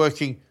of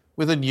working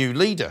with a new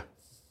leader.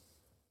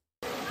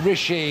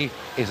 Rishi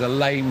is a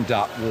lame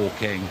duck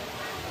walking.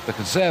 The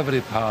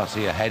Conservative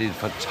Party are headed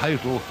for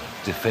total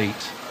defeat.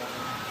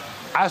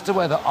 As to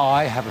whether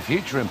I have a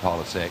future in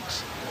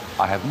politics,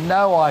 I have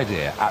no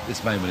idea at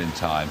this moment in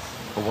time.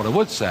 But what I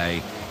would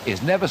say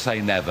is never say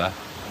never,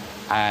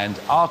 and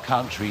our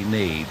country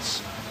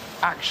needs,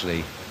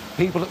 actually,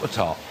 people at the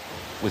top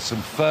with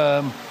some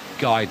firm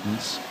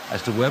guidance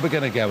as to where we're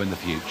going to go in the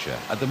future.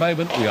 At the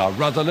moment, we are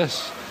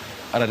rudderless,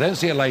 and I don't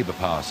see a Labour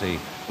Party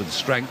with the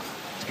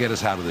strength to get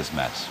us out of this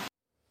mess.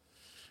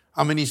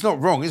 I mean, he's not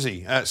wrong, is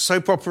he?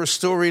 Soap opera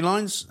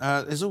storylines.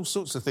 There's all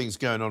sorts of things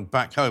going on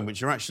back home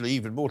which are actually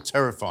even more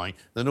terrifying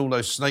than all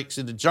those snakes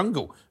in the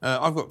jungle.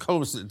 I've got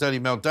columnist at the Daily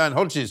Mail, Dan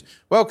Hodges.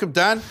 Welcome,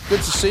 Dan. Good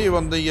to see you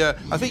on the...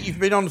 I think you've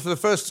been on for the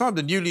first time,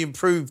 the newly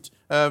improved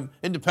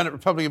Independent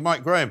Republican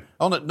Mike Graham,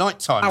 on at night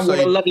time. Oh, so what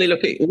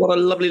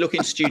a lovely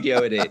looking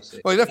studio it is.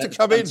 Well, you'd have to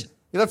come in.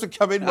 You'll have to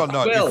come in one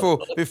night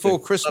before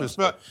Christmas.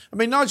 But, I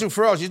mean, Nigel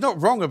Farage, he's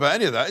not wrong about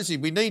any of that, is he?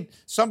 We need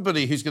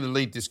somebody who's going to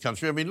lead this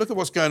country. I mean, look at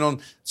what's going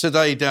on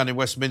today down in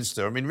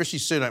Westminster. I mean, Rishi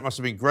Sunak must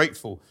have been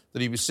grateful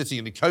that he was sitting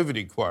in the COVID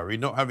inquiry,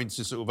 not having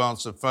to sort of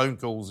answer phone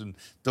calls and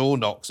door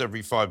knocks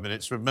every 5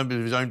 minutes from members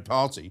of his own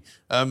party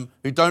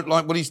who don't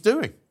like what he's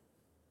doing.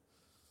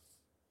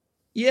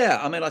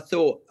 Yeah, I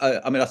thought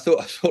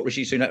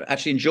Rishi Sunak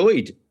actually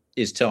enjoyed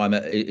his time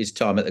at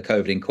the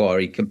COVID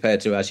inquiry compared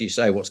to, as you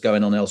say, what's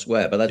going on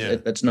elsewhere.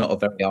 But that's not a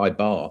very high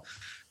bar.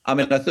 I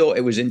mean, I thought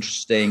it was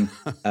interesting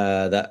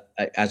that,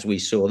 as we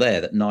saw there,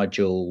 that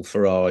Nigel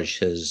Farage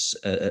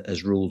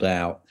has ruled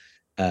out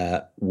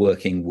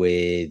working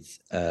with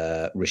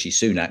Rishi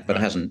Sunak, but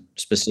hasn't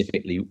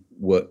specifically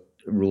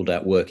ruled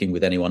out working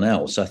with anyone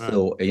else. I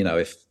thought,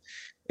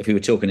 if we were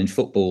talking in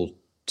football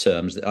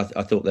terms,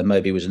 I thought there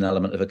maybe was an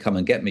element of a come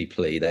and get me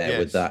plea there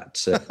with that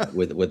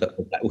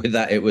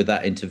with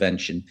that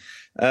intervention.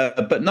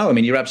 But no, I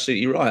mean, you're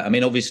absolutely right. I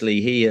mean,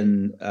 obviously he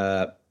and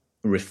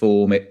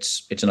Reform,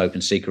 it's an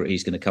open secret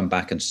he's going to come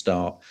back and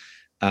start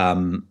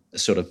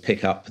sort of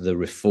pick up the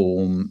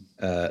Reform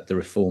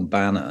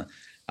banner.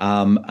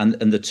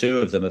 And the two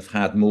of them have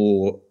had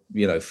more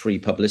free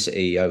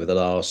publicity over the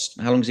last,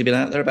 how long has he been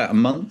out there? About a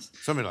month,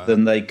 something like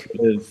than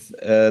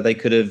that. they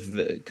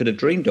could have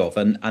dreamed of,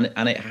 and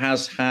it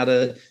has had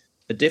a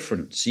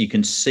difference. You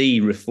can see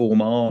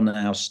Reform are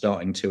now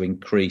starting to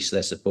increase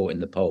their support in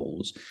the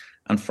polls,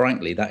 and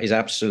frankly, that is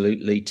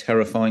absolutely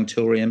terrifying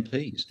Tory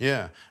MPs.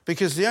 Yeah,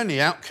 because the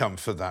only outcome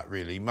for that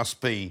really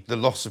must be the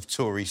loss of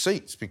Tory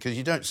seats, because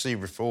you don't see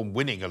Reform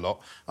winning a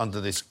lot under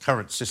this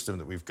current system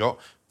that we've got,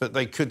 but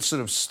they could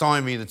sort of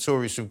stymie the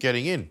Tories from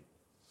getting in.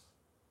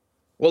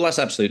 Well, that's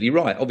absolutely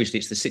right. Obviously,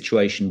 it's the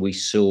situation we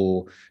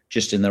saw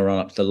just in the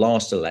run-up to the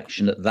last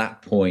election. At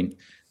that point,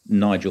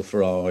 Nigel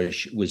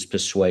Farage was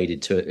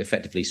persuaded to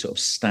effectively sort of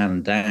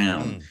stand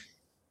down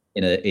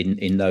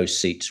in those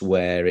seats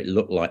where it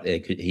looked like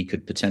he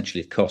could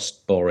potentially have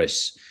cost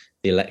Boris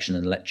the election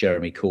and let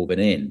Jeremy Corbyn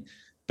in.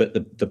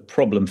 But the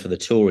problem for the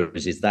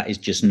Tories is that is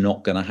just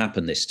not going to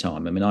happen this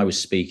time. I mean, I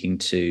was speaking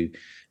to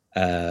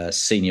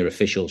senior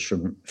officials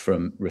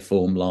from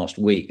Reform last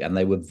week, and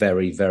they were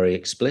very, very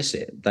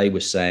explicit. They were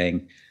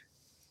saying,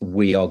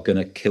 we are going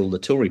to kill the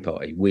Tory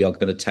party. We are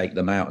going to take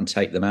them out and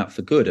take them out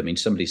for good. I mean,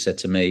 somebody said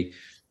to me,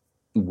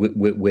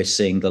 we're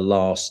seeing the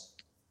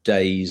last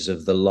days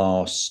of the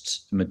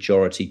last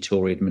majority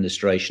Tory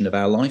administration of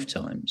our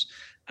lifetimes.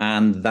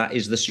 And that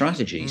is the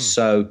strategy.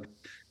 So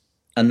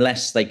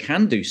unless they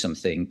can do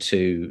something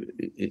to,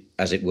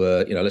 as it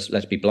were,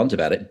 let's be blunt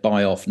about it,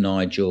 buy off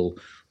Nigel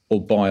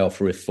or buy off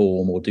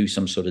Reform or do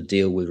some sort of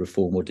deal with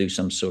Reform or do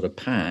some sort of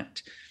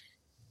pact,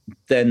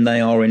 then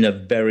they are in a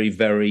very,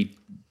 very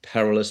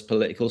perilous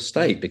political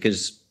state,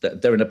 because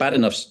they're in a bad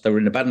enough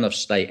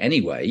state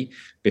anyway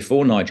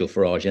before Nigel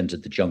Farage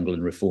entered the jungle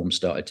and Reform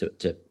started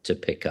to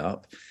pick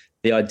up.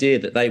 The idea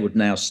that they would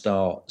now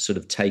start sort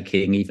of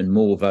taking even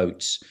more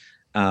votes,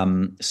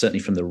 certainly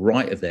from the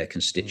right of their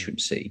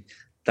constituency,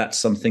 that's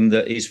something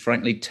that is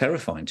frankly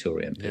terrifying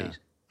Tory MPs. Yeah.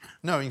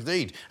 No,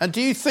 indeed. And do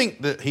you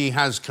think that he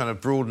has kind of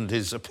broadened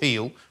his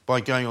appeal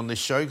by going on this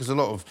show? Because a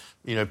lot of,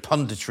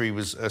 punditry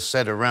was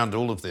said around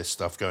all of this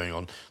stuff going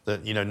on,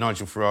 that,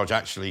 Nigel Farage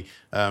actually,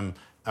 and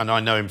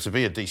I know him to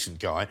be a decent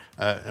guy,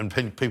 and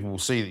people will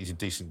see that he's a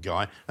decent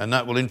guy, and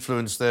that will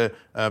influence their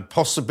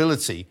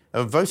possibility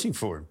of voting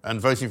for him and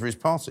voting for his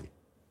party.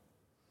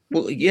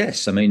 Well,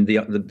 yes. I mean,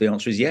 the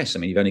answer is yes. I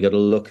mean, you've only got to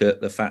look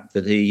at the fact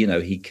that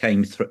he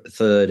came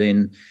third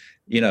in,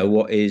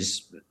 what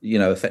is,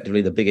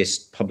 effectively the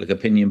biggest public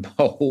opinion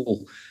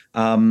poll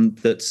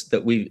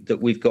that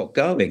we've got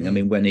going. I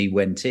mean, when he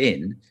went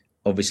in,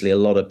 obviously a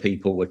lot of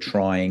people were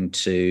trying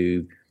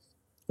to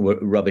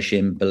rubbish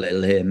him,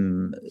 belittle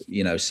him,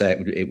 say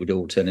it would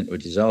all turn into a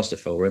disaster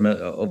for him.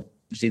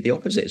 Obviously, the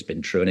opposite has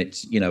been true, and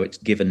it's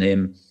given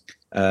him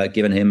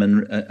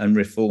and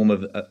Reform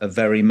a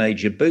very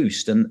major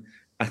boost. And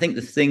I think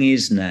the thing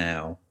is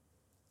now,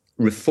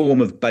 Reform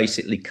have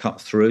basically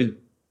cut through.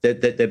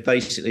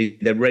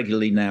 They're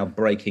regularly now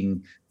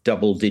breaking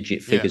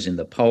double-digit figures in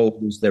the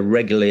polls. They're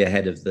regularly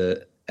ahead of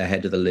the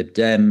Lib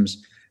Dems.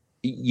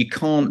 You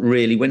can't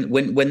really,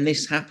 when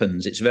this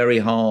happens, it's very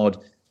hard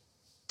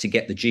to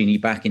get the genie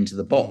back into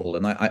the bottle.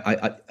 And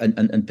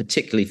and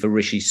particularly for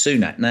Rishi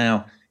Sunak.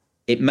 Now,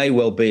 it may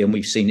well be, and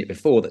we've seen it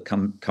before, that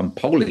come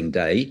polling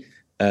day,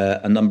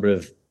 a number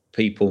of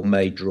people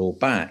may draw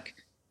back.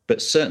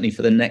 But certainly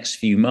for the next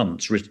few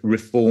months,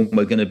 Reform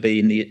are going to be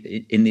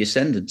in the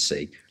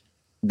ascendancy.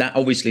 That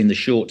obviously in the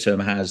short term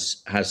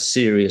has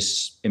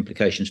serious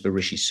implications for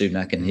Rishi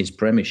Sunak and his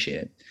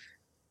premiership.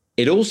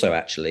 It also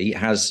actually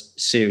has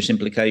serious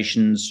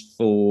implications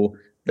for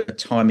the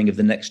timing of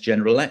the next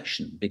general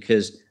election,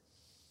 because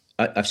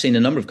I've seen a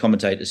number of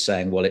commentators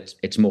saying, well,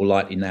 it's more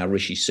likely now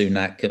Rishi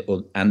Sunak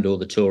or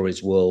the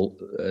Tories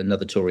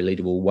another Tory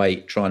leader will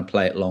try and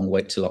play it long,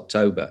 wait till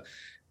October.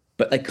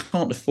 But they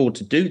can't afford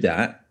to do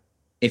that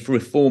if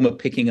Reform are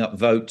picking up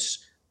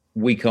votes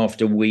week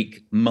after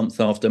week, month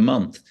after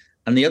month.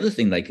 And the other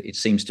thing it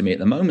seems to me at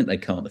the moment they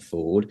can't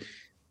afford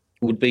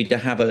would be to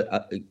have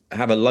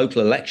a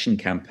local election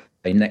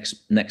campaign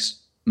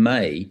next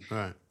May,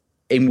 right,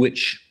 in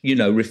which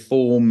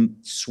Reform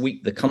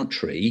sweep the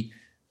country,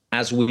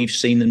 as we've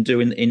seen them do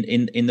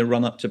in the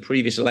run up to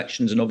previous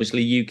elections, and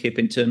obviously UKIP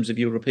in terms of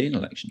European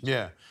elections.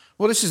 Yeah.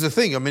 Well, this is the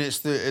thing. I mean,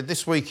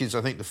 this week is,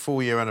 I think, the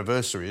 4-year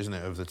anniversary, isn't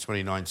it, of the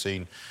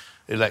 2019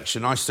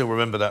 election. I still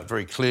remember that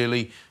very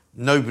clearly.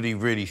 Nobody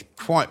really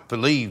quite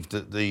believed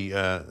that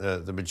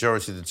the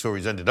majority of the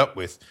Tories ended up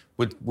with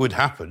would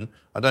happen.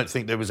 I don't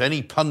think there was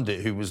any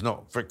pundit who was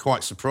not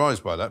quite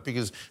surprised by that,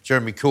 because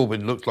Jeremy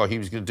Corbyn looked like he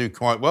was going to do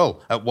quite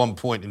well at one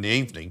point in the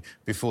evening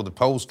before the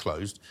polls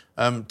closed.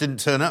 Didn't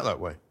turn out that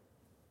way.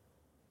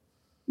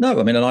 No,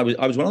 I mean, and I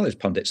was one of those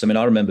pundits. I mean,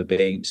 I remember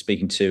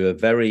speaking to a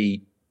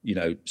very,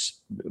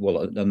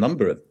 a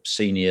number of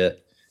senior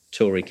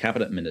Tory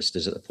cabinet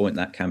ministers at the point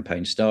that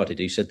campaign started,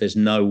 who said there's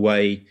no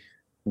way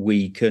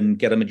we can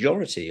get a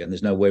majority and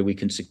there's no way we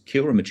can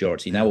secure a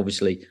majority. Now,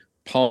 obviously,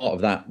 part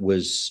of that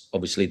was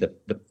obviously the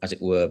as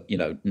it were,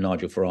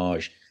 Nigel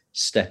Farage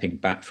stepping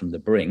back from the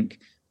brink.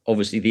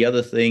 Obviously, the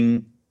other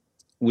thing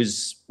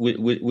was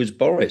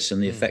Boris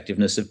and the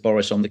effectiveness of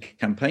Boris on the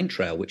campaign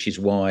trail, which is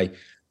why,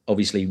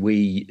 obviously,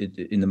 we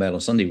in the Mail on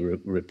Sunday were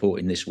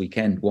reporting this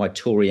weekend why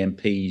Tory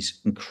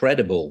MPs,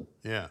 incredible,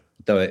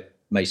 though it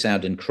may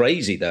sound, and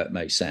crazy though it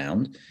may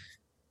sound,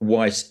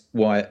 why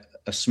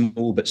a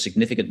small but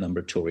significant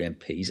number of Tory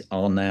MPs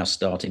are now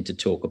starting to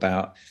talk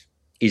about,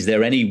 is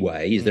there any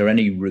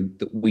route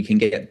that we can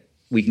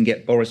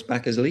get Boris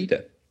back as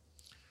leader?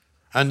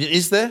 And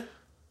is there?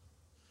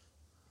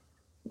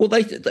 Well,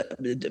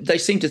 they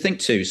seem to think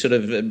too. Sort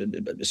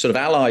of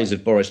allies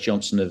of Boris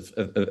Johnson have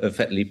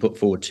effectively put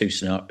forward two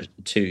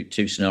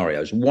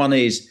scenarios. One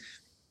is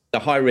the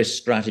high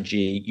risk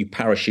strategy: you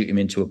parachute him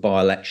into a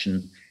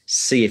by-election,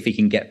 see if he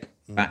can get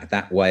back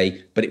that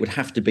way. But it would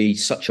have to be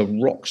such a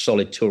rock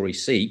solid Tory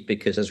seat,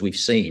 because as we've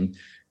seen,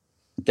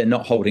 they're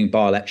not holding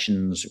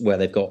by-elections where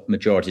they've got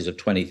majorities of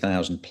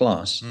 20,000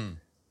 plus.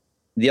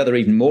 The other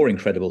even more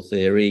incredible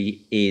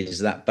theory is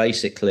that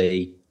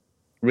basically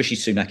Rishi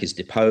Sunak is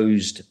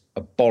deposed,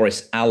 a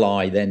Boris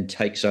ally then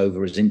takes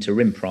over as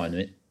interim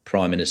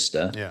prime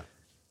minister. Yeah.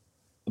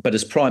 But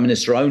as prime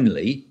minister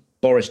only,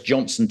 Boris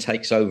Johnson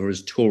takes over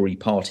as Tory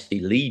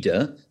party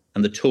leader.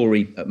 And the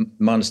Tory,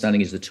 my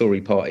understanding is the Tory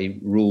party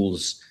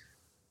rules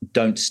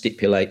don't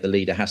stipulate the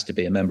leader has to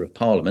be a member of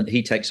parliament.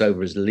 He takes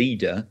over as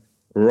leader,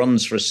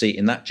 runs for a seat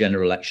in that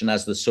general election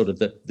as the sort of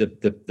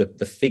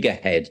the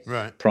figurehead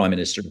prime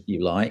minister, if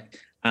you like.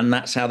 And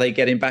that's how they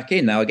get him back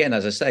in. Now, again,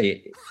 as I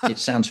say, it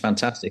sounds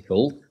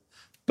fantastical,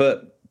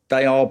 but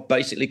they are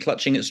basically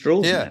clutching at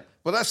straws. Yeah. Now.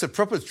 Well, that's a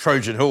proper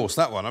Trojan horse,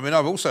 that one. I mean,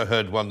 I've also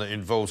heard one that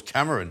involves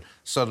Cameron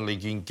suddenly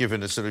being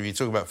given a sort of, you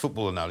talk about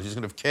football analogies,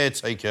 kind of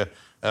caretaker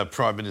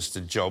prime minister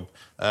job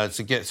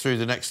to get through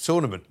the next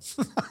tournament.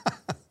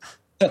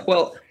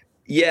 Well,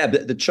 yeah,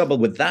 but the trouble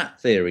with that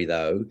theory,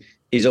 though,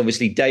 is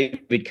obviously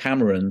David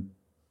Cameron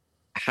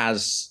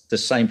has the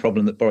same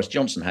problem that Boris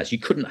Johnson has. You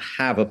couldn't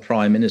have a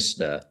prime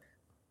minister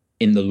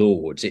in the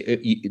Lords.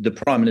 The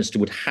Prime Minister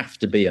would have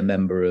to be a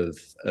member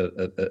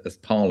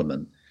of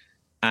Parliament.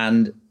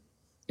 And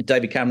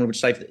David Cameron would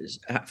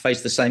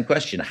face the same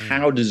question.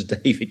 How does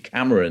David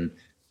Cameron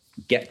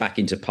get back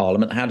into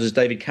Parliament? How does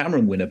David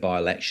Cameron win a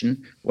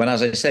by-election when,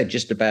 as I said,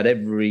 just about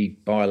every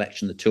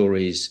by-election the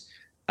Tories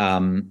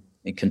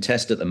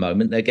contest at the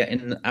moment, they're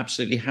getting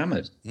absolutely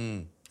hammered?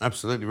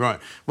 Absolutely right.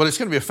 Well, it's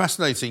going to be a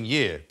fascinating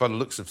year by the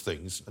looks of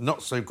things.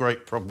 Not so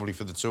great probably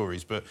for the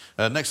Tories, but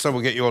next time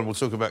we'll get you on, we'll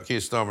talk about Keir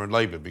Starmer and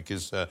Labour,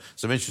 because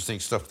some interesting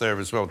stuff there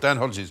as well. Dan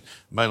Hodges,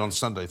 Mail on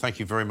Sunday, thank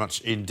you very much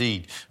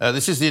indeed.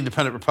 This is the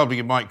Independent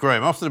Republican, Mike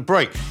Graham. After the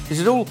break, is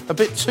it all a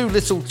bit too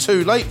little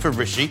too late for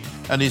Rishi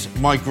and his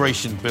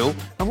migration bill?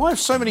 And why have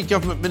so many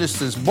government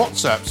ministers'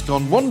 WhatsApps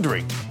gone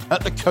wandering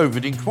at the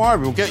COVID inquiry?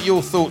 We'll get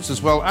your thoughts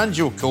as well and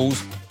your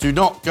calls. Do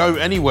not go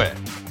anywhere.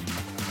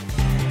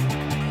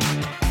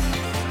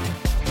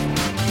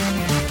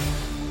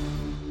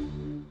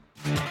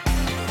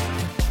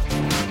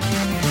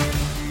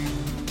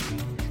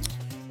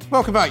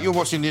 Welcome back. You're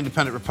watching the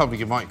Independent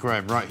Republican, Mike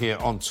Graham, right here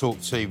on Talk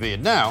TV.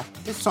 And now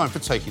it's time for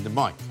Taking the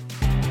Mic.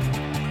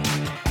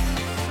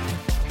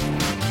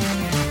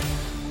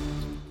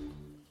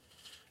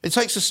 It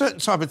takes a certain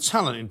type of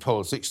talent in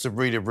politics to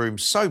read a room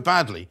so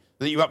badly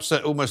that you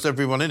upset almost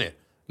everyone in it.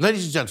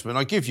 Ladies and gentlemen,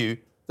 I give you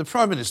the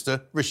Prime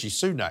Minister, Rishi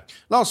Sunak.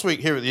 Last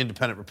week here at the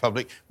Independent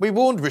Republic, we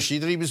warned Rishi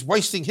that he was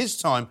wasting his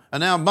time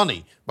and our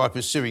money by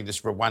pursuing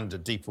this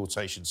Rwanda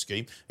deportation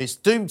scheme. It's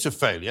doomed to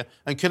failure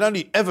and can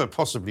only ever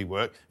possibly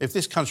work if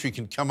this country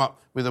can come up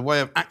with a way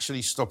of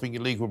actually stopping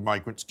illegal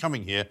migrants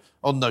coming here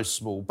on those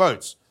small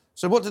boats.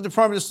 So what did the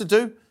Prime Minister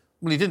do?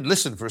 Well, he didn't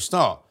listen for a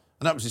start,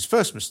 and that was his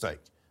first mistake.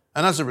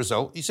 And as a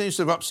result, he seems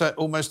to have upset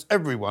almost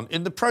everyone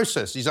in the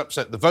process. He's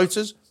upset the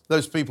voters,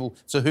 those people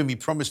to whom he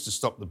promised to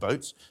stop the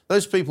boats,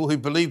 those people who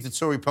believed the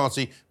Tory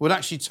party would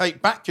actually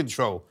take back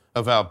control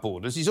of our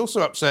borders. He's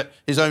also upset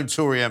his own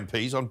Tory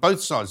MPs on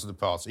both sides of the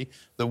party,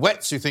 the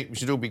wets who think we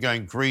should all be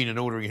going green and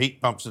ordering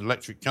heat pumps and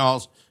electric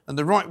cars, and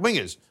the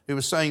right-wingers who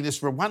are saying this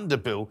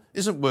Rwanda bill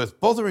isn't worth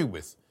bothering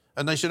with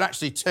and they should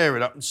actually tear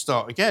it up and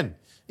start again.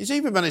 He's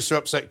even managed to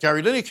upset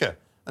Gary Lineker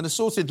and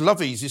assorted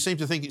lovies who seem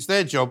to think it's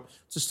their job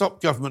to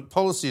stop government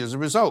policy as a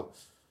result.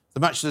 The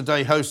Match of the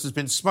Day host has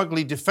been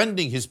smugly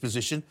defending his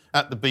position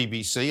at the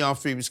BBC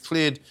after he was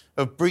cleared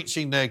of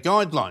breaching their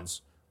guidelines.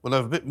 We'll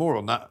have a bit more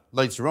on that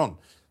later on.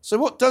 So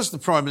what does the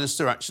Prime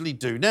Minister actually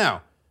do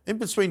now? In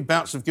between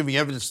bouts of giving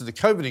evidence to the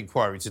COVID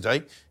inquiry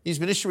today, he's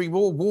been issuing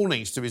more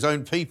warnings to his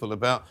own people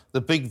about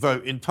the big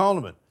vote in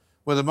Parliament.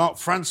 Whether Mark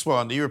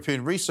Francois and the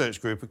European Research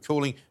Group are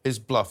calling his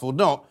bluff or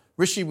not,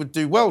 Rishi would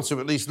do well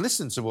to at least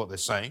listen to what they're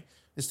saying,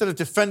 instead of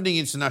defending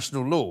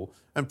international law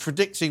and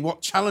predicting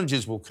what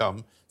challenges will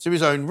come to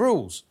his own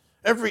rules.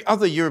 Every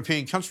other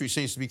European country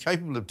seems to be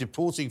capable of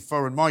deporting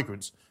foreign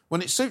migrants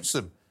when it suits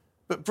them,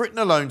 but Britain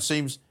alone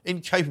seems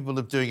incapable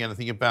of doing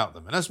anything about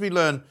them. And as we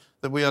learn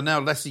that we are now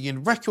letting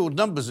in record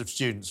numbers of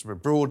students from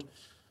abroad,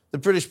 the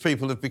British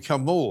people have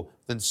become more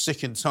than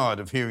sick and tired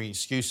of hearing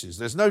excuses.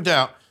 There's no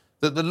doubt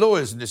that the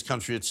lawyers in this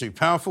country are too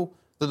powerful,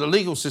 that the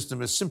legal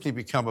system has simply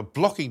become a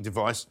blocking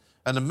device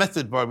and a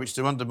method by which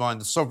to undermine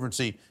the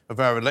sovereignty of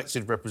our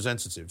elected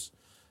representatives.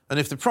 And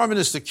if the Prime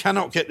Minister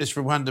cannot get this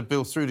Rwanda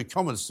bill through to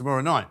Commons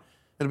tomorrow night,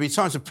 it'll be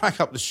time to pack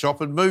up the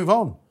shop and move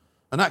on.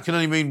 And that can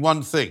only mean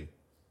one thing: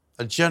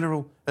 a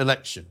general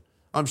election.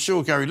 I'm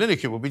sure Gary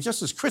Lineker will be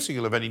just as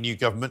critical of any new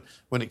government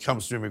when it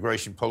comes to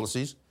immigration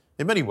policies.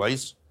 In many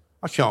ways,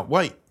 I can't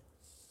wait.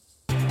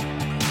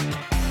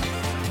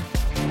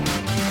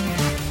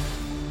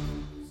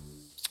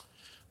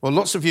 Well,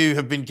 lots of you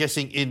have been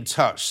getting in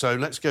touch, so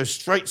let's go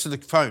straight to the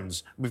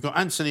phones. We've got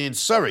Anthony in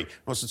Surrey, who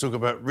wants to talk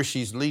about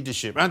Rishi's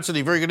leadership.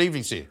 Anthony, very good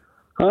evening to you.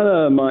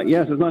 Hello, Mike.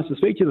 Yes, it's nice to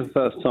speak to you the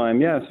first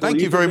time. Yes.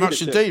 Thank you very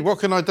much indeed. What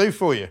can I do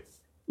for you?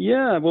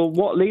 Yeah, well,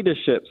 what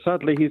leadership?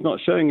 Sadly, he's not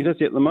showing it, is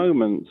he, at the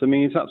moment? I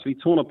mean, he's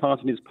absolutely torn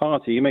apart in his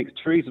party. He makes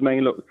Theresa May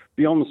look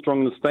beyond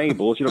strong and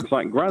stable. She looks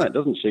like granite,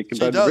 doesn't she,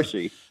 compared to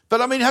Rishi? But,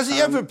 I mean, has he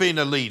ever been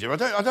a leader?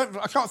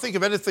 I can't think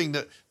of anything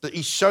that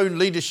he's shown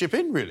leadership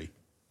in, really.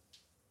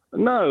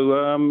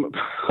 No,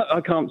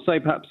 I can't say.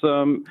 Perhaps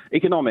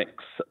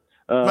economics.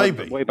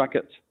 Maybe. Way back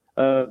at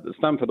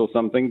Stanford or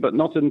something, but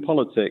not in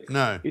politics.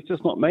 No. He's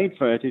just not made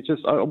for it.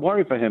 I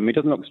worry for him. He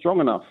doesn't look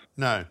strong enough.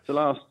 No. To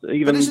last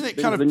even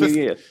the new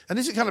year. And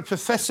is it kind of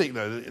pathetic,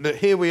 though, that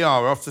here we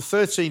are after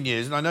 13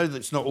 years, and I know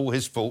that's not all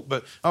his fault,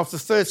 but after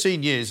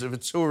 13 years of a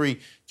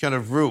Tory kind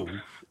of rule,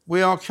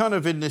 we are kind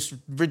of in this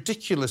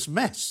ridiculous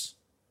mess.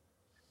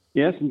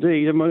 Yes,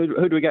 indeed. And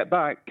who do we get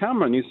back?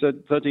 Cameron, you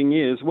said 13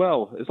 years.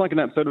 Well, it's like an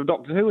episode of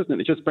Doctor Who, isn't it?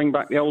 They just bring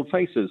back the old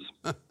faces.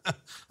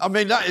 I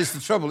mean, that is the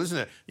trouble, isn't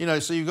it? You know,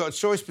 so you've got a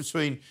choice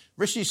between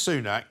Rishi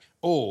Sunak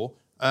or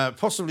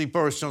possibly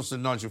Boris Johnson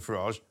and Nigel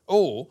Farage,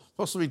 or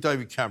possibly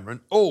David Cameron,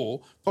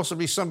 or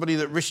possibly somebody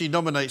that Rishi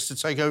nominates to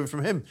take over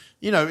from him.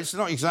 You know, it's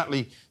not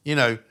exactly,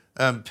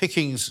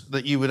 pickings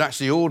that you would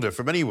actually order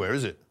from anywhere,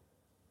 is it?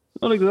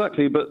 Not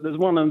exactly, but there's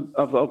one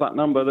of that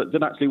number that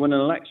did actually win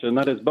an election.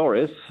 That is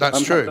Boris.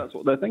 That's true. That's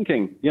what they're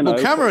thinking. Well,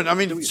 Cameron. I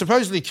mean,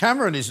 supposedly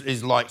Cameron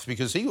is liked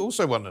because he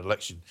also won an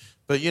election.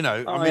 But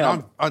I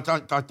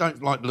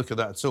don't like the look of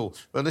that at all.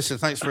 But listen,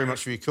 thanks very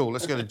much for your call.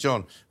 Let's go to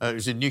John,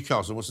 who's in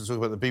Newcastle, wants to talk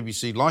about the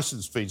BBC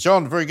licence fee.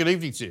 John, very good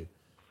evening to you.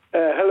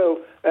 Hello.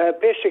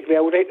 Basically, I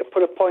would like to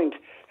put a point.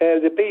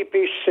 The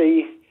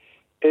BBC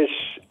is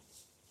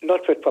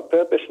not fit for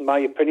purpose, in my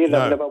opinion. No.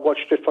 I've never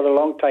watched it for a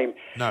long time.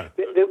 No.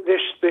 They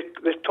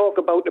talk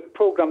about a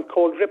programme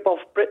called Rip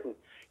Off Britain.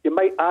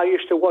 I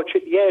used to watch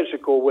it years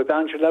ago with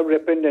Angela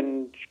Rippon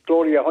and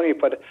Gloria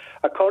Honeyford.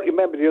 I can't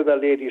remember the other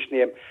lady's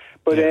name.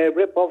 But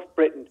Rip Off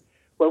Britain.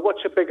 Well,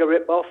 what's a bigger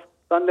rip-off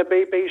than the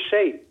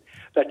BBC?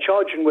 They're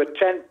charging with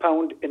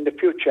 £10 in the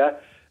future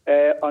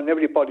on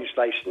everybody's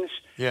licence.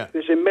 Yeah.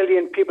 There's 1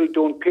 million people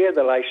don't pay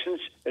the licence.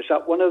 Is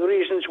that one of the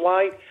reasons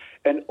why?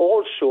 And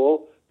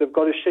also, they've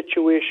got a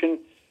situation,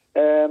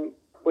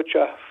 which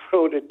I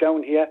wrote it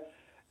down here.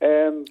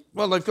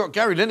 Well, they've got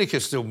Gary Lineker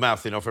still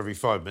mouthing off every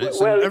 5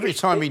 minutes. And every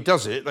time he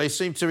does it, they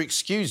seem to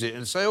excuse it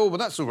and say, oh, well,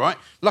 that's all right.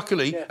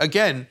 Luckily,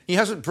 again, he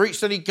hasn't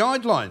breached any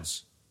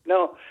guidelines.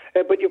 No,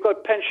 but you've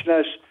got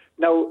pensioners.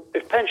 Now,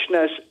 if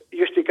pensioners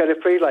used to get a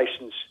free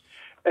licence,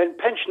 and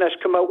pensioners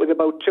come out with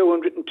about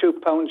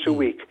 £202 a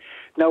week.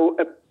 Now,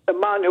 a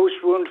man who's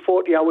run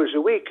 40 hours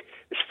a week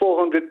is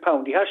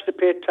 £400. He has to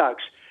pay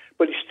tax,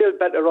 but he's still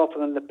better off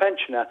than the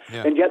pensioner.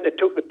 Yeah. And yet they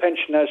took the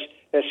pensioners'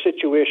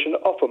 situation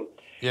off him.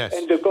 Yes.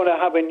 And they're going to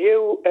have a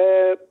new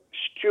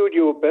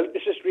studio built.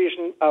 This is the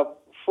reason I've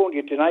phoned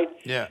you tonight.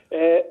 Yeah.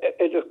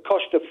 At a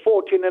cost of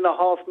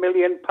 £14.5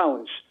 million.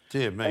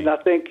 Dear me. And I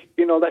think,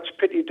 that's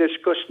pretty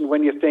disgusting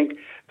when you think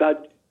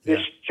that this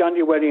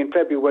January and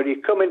February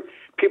coming,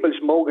 people's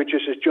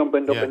mortgages is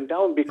jumping up and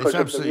down because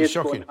of the rates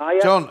going higher.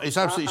 John, it's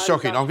absolutely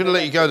shocking. I'm going to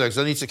let you go, though, because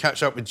I need to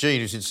catch up with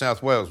Jean, who's in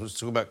South Wales. We're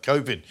talking about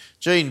COVID.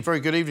 Jean, very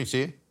good evening to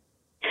you.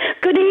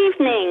 Good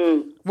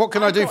evening. What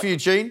can I do for you,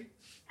 Jean?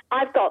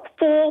 I've got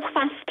 4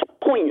 fast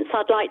points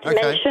I'd like to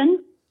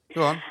mention.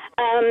 Go on.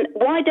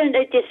 Why don't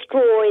they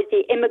destroy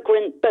the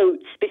immigrant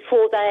boats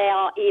before they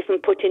are even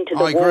put into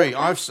the water? I agree.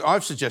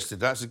 I've suggested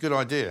that. It's a good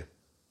idea.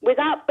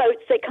 Without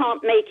boats, they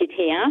can't make it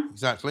here.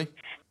 Exactly.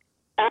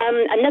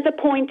 Another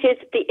point is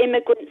the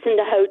immigrants in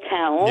the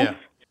hotels. Yeah.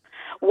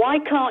 Why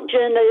can't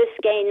journalists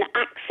gain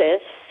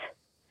access?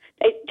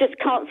 They just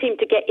can't seem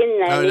to get in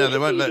there. No, they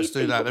won't let us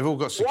do that. They've all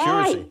got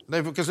security.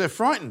 Because they're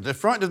frightened. They're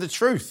frightened of the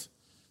truth.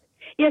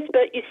 Yes,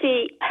 but you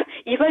see,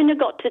 you've only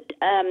got to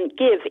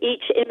give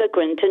each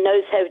immigrant in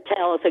those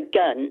hotels a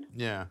gun.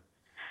 Yeah.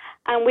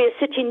 And we're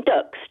sitting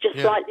ducks, just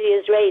like the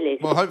Israelis.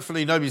 Well,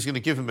 hopefully nobody's going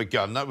to give them a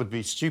gun. That would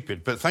be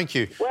stupid. But thank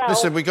you. Well,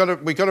 listen, we got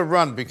to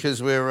run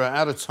because we're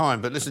out of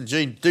time. But listen,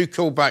 Jean, do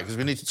call back because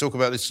we need to talk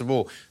about this some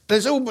more.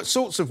 There's all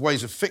sorts of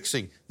ways of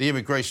fixing the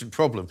immigration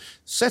problem.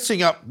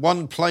 Setting up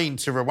one plane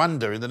to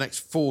Rwanda in the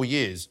next 4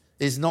 years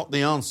is not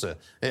the answer.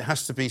 It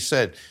has to be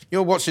said.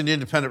 You're watching The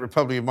Independent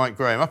Republic of Mike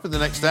Graham. Up in the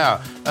next hour,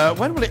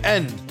 when will it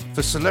end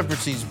for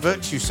celebrities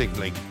virtue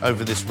signalling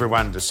over this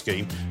Rwanda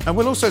scheme? And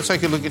we'll also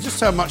take a look at just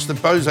how much the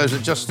bozos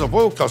at Just Stop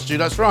Oil cost you.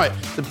 That's right,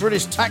 the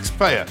British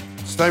taxpayer.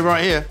 Stay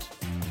right here.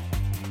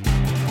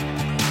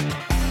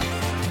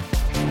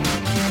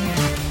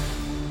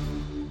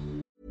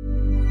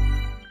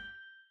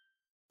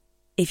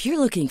 If you're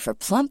looking for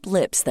plump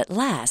lips that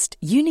last,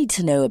 you need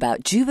to know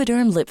about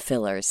Juvederm lip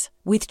fillers.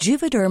 With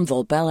Juvederm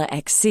Volbella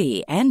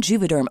XC and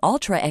Juvederm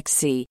Ultra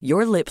XC,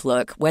 your lip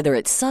look, whether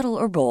it's subtle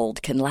or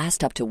bold, can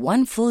last up to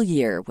 1 full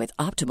year with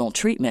optimal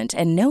treatment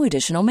and no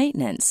additional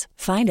maintenance.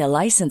 Find a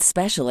licensed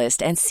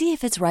specialist and see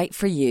if it's right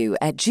for you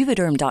at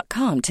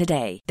Juvederm.com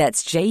today.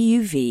 That's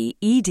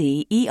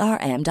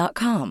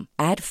JUVEDERM.com.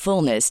 Add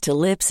fullness to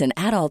lips in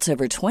adults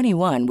over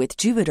 21 with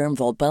Juvederm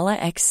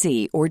Volbella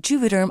XC or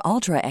Juvederm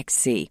Ultra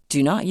XC.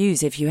 Do not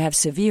use if you have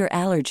severe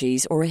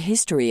allergies or a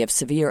history of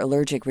severe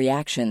allergic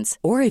reactions,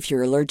 or if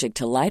you're allergic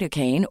to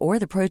lidocaine or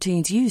the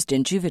proteins used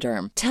in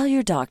Juvederm. Tell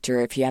your doctor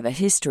if you have a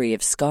history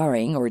of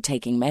scarring or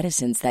taking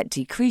medicines that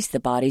decrease the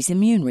body's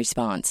immune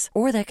response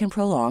or that can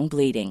prolong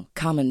bleeding.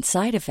 Common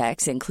side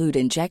effects include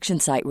injection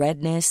site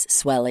redness,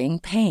 swelling,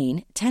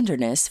 pain,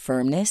 tenderness,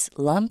 firmness,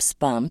 lumps,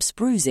 bumps,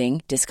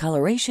 bruising,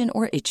 discoloration,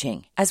 or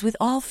itching. As with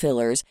all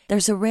fillers,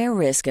 there's a rare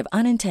risk of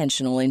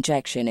unintentional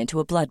injection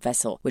into a blood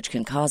vessel, which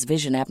can cause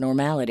vision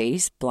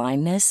abnormalities,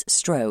 blindness,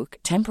 stroke,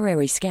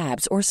 temporary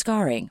scabs, or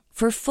scarring.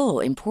 For full,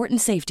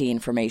 important safety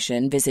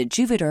information, visit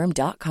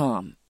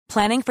Juvederm.com.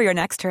 Planning for your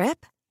next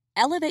trip?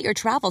 Elevate your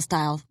travel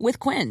style with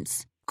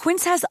Quince.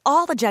 Quince has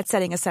all the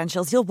jet-setting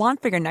essentials you'll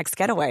want for your next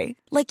getaway,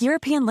 like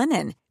European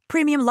linen,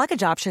 premium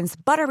luggage options,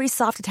 buttery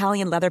soft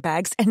Italian leather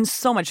bags, and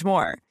so much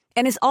more.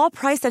 And is all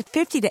priced at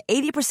 50 to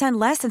 80%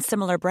 less than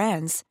similar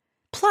brands.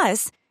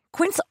 Plus,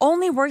 Quince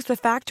only works with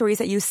factories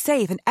that use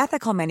safe and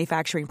ethical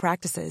manufacturing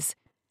practices.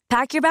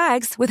 Pack your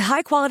bags with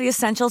high-quality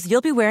essentials you'll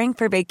be wearing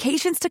for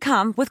vacations to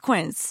come with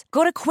Quince.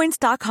 Go to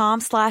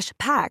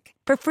quince.com/pack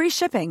for free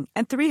shipping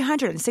and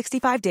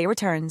 365-day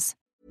returns.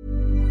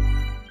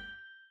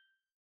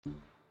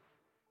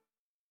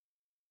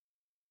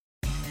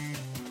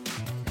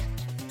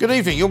 Good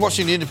evening. You're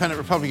watching The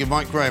Independent Republican,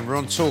 Mike Graham. We're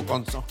on Talk,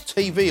 on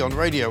TV, on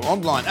radio,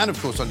 online, and, of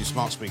course, on your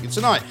smart speaker.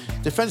 Tonight,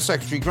 Defence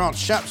Secretary Grant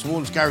Shapps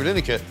warns Gary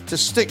Lineker to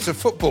stick to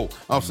football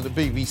after the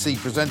BBC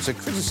presenter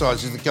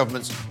criticises the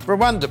government's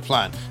Rwanda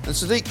plan. And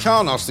Sadiq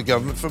Khan asked the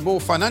government for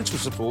more financial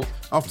support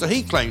after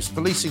he claims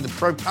policing the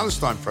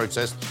pro-Palestine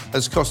protest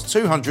has cost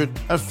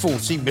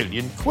 240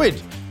 million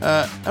quid.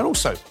 And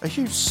also, a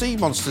huge sea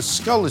monster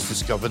skull is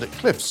discovered at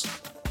cliffs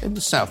in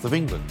the south of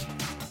England.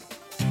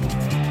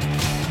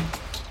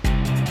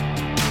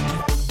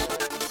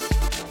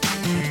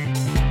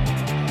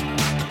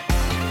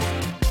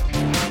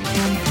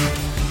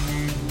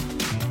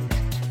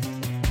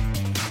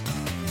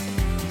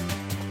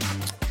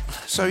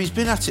 So he's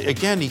been at it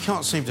again. He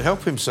can't seem to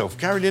help himself.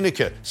 Gary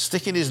Lineker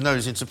sticking his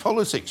nose into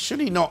politics. Should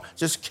he not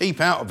just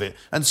keep out of it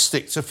and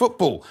stick to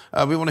football?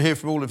 We want to hear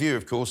from all of you,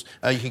 of course.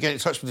 You can get in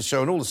touch with the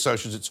show on all the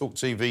socials at Talk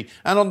TV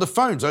and on the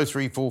phones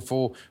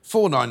 0344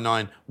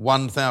 499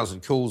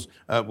 1000. Calls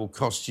will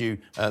cost you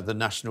the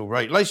national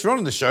rate. Later on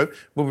in the show,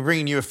 we'll be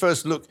bringing you a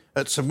first look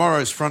at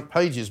tomorrow's front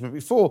pages. But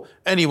before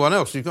anyone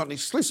else, we've got an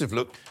exclusive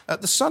look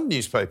at the Sun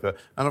newspaper.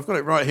 And I've got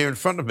it right here in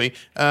front of me.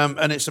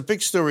 And it's a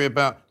big story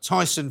about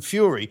Tyson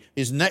Fury.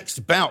 His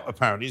next bout,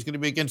 apparently, is going to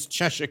be against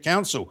Cheshire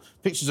Council.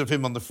 Pictures of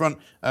him on the front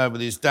with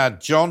his dad,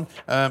 John.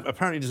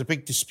 Apparently, there's a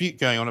big dispute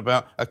going on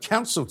about a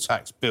council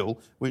tax bill,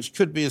 which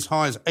could be as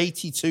high as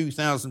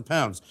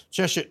 £82,000.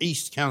 Cheshire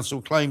East Council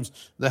claims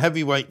the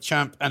heavyweight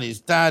champ and his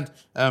dad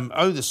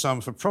owe the sum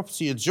for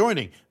property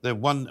adjoining their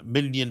 £1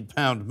 million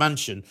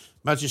mansion.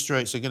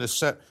 Magistrates are going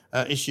to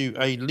issue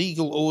a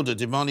legal order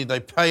demanding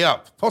they pay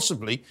up,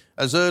 possibly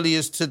as early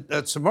as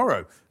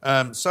tomorrow.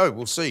 So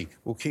we'll see.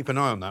 We'll keep an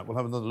eye on that. We'll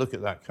have another look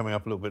at that coming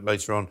up a little bit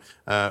later on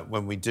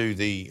when we do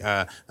the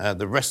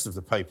rest of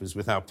the papers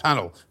with our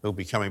panel. They'll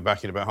be coming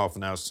back in about half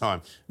an hour's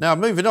time. Now,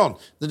 moving on,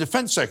 the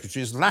Defence Secretary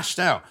has lashed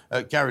out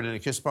at Gary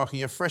Lineker,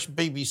 sparking a fresh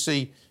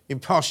BBC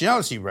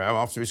impartiality row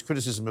after his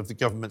criticism of the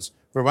government's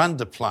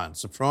Rwanda plan.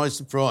 Surprise,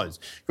 surprise.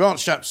 Grant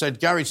Shapps said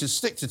Gary should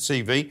stick to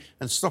TV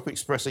and stop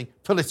expressing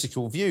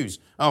political views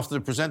after the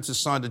presenters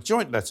signed a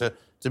joint letter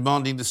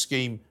demanding the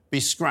scheme be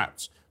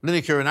scrapped.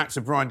 Lineker and actor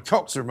Brian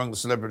Cox are among the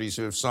celebrities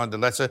who have signed the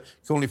letter,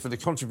 calling for the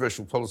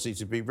controversial policy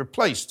to be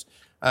replaced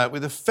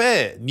with a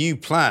fair new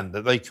plan,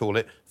 that they call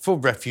it, for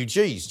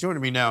refugees.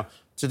 Joining me now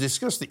to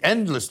discuss the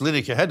endless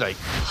Lineker headache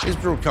is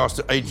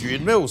broadcaster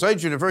Adrian Mills.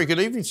 Adrian, a very good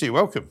evening to you.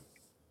 Welcome.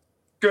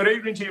 Good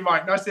evening to you,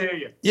 Mike. Nice to hear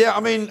you. Yeah, I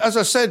mean, as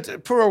I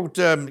said, poor old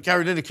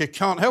Gary Lineker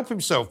can't help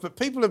himself, but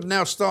people have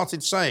now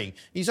started saying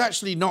he's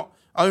actually not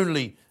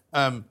only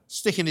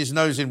sticking his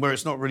nose in where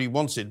it's not really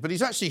wanted, but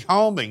he's actually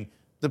harming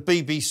the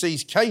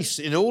BBC's case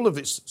in all of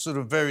its sort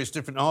of various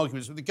different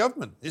arguments with the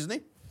government, isn't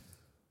he?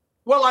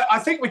 Well, I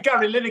think with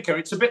Gary Lineker,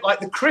 it's a bit like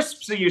the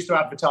crisps he used to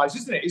advertise,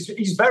 isn't it?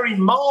 He's very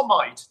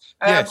Marmite.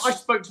 Yes. I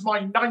spoke to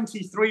my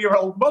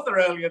 93-year-old mother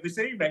earlier this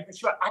evening, and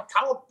she went, I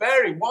can't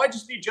bear him. Why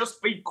doesn't he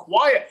just be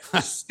quiet?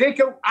 Stick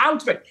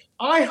out of it.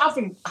 I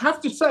have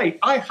to say,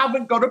 I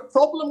haven't got a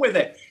problem with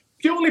it,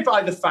 purely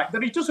by the fact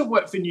that he doesn't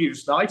work for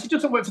Newsnight, he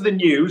doesn't work for the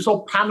News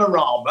or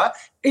Panorama.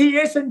 He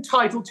is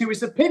entitled to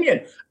his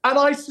opinion. And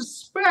I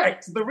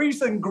suspect the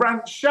reason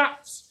Grant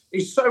Shapps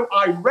is so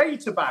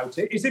irate about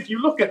it is if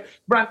you look at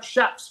Grant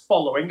Shapps'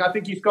 following, I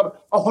think he's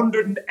got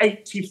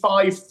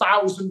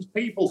 185,000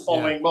 people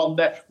following him on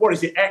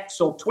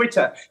X or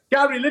Twitter.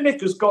 Gary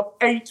Lineker's got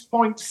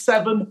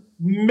 8.7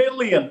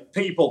 million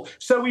people.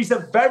 So he's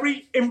a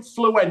very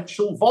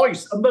influential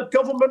voice, and the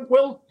government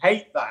will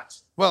hate that.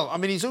 Well, I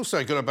mean, he's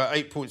also got about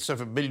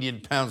 £8.7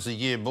 million a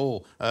year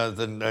more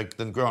than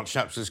Grant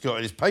Shapps has got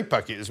in his pay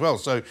packet as well.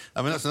 So,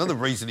 I mean, that's another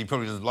reason he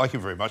probably doesn't like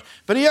him very much.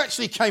 But he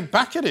actually came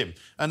back at him.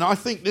 And I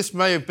think this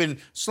may have been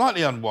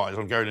slightly unwise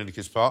on Gary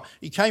Lineker's part.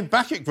 He came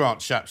back at Grant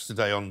Shapps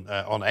today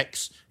on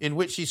X, in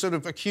which he sort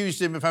of accused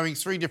him of having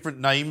 3 different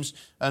names.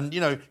 And,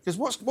 you know, because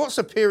what's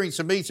appearing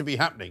to me to be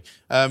happening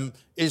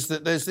is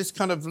that there's this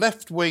kind of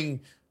left-wing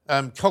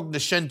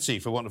cognoscenti,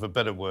 for want of a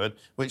better word,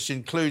 which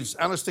includes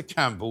Alistair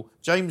Campbell,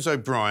 James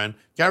O'Brien,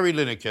 Gary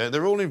Lineker.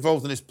 They're all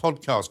involved in this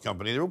podcast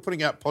company. They're all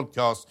putting out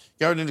podcasts.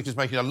 Gary Lineker's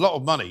making a lot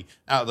of money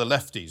out of the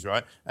lefties,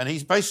 right? And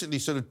he's basically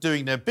sort of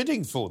doing their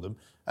bidding for them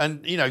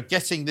and, you know,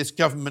 getting this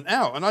government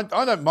out. And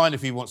I don't mind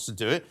if he wants to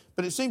do it,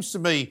 but it seems to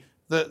me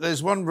that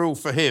there's one rule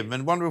for him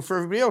and one rule for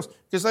everybody else,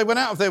 because they went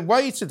out of their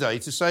way today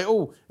to say,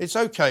 oh, it's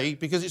OK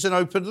because it's an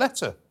open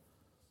letter.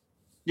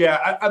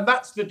 Yeah, and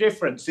that's the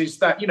difference, is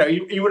that, you know,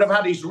 he would have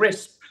had his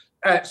wrist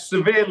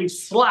severely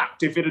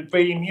slapped if it had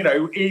been, you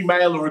know,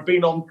 email or had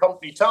been on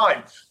company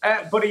time.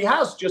 But he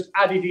has just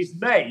added his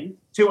name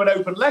to an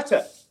open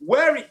letter.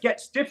 Where it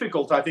gets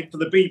difficult, I think, for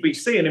the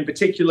BBC, and in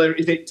particular,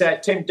 is it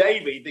Tim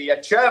Davie,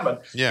 the chairman,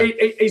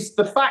 is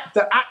the fact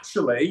that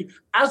actually,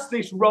 as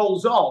this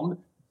rolls on,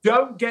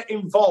 don't get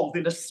involved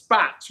in a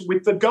spat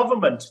with the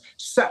government.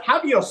 So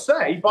have your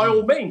say, by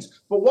all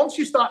means. But once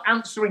you start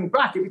answering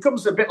back, it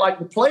becomes a bit like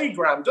the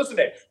playground, doesn't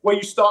it? Where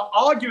you start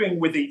arguing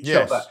with each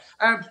other.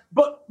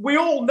 But we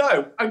all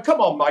know, and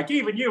come on, Mike,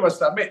 even you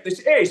must admit, this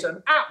is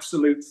an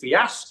absolute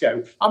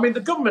fiasco. I mean, the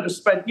government has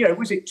spent,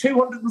 was it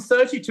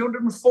 230,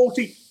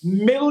 240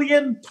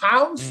 million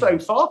pounds so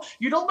far?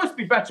 You'd almost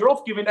be better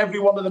off giving every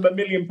one of them £1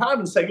 million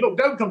and saying, look,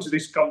 don't come to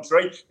this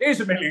country. Here's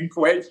 £1 million.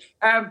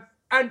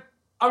 And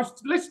I was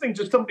listening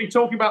to somebody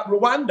talking about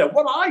Rwanda.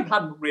 What I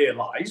hadn't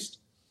realised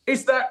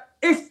is that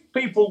if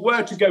people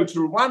were to go to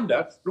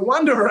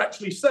Rwanda are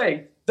actually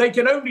saying they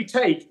can only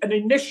take an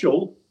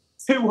initial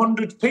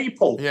 200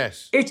 people.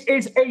 Yes. It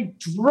is a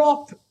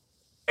drop,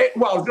 I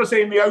was going to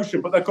say in the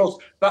ocean, but of course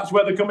that's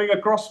where they're coming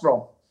across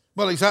from.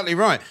 Well, exactly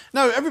right.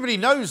 No, everybody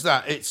knows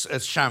that it's a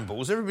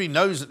shambles. Everybody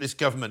knows that this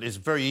government is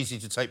very easy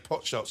to take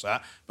pot shots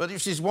at. But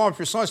this is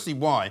precisely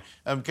why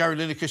Gary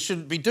Lineker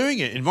shouldn't be doing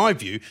it, in my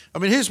view. I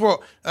mean, here's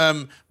what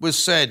was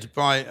said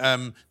by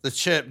the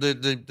chair,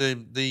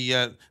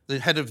 the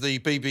head of the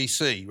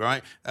BBC,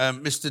 right,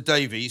 Mr.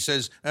 Davey. He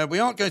says, "We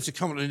aren't going to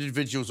comment on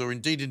individuals or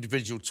indeed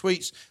individual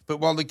tweets. But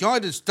while the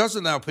guidance does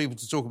allow people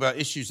to talk about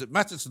issues that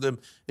matter to them,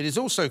 it is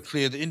also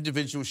clear that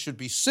individuals should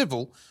be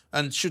civil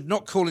and should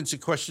not call into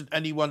question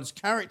anyone's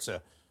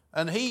character."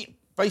 And he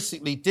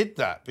basically did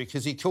that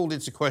because he called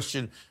into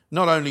question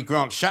not only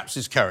Grant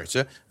Shapps'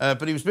 character,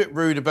 but he was a bit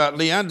rude about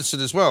Lee Anderson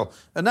as well.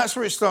 And that's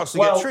where it starts to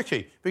get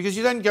tricky, because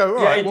you then go,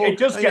 all right,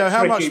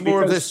 how much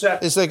more of this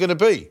is there going to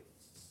be?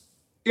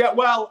 Yeah,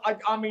 well,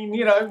 I mean,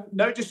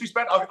 no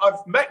disrespect.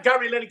 I've met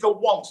Gary Lineker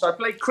once. I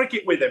played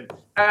cricket with him.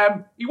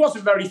 He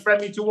wasn't very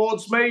friendly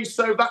towards me,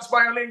 so that's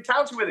my only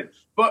encounter with him.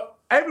 But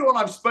everyone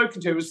I've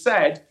spoken to has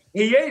said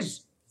he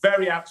is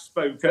very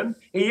outspoken.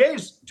 He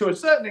is, to a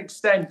certain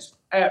extent,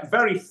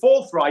 very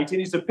forthright in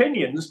his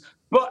opinions.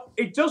 But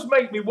it does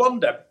make me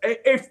wonder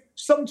if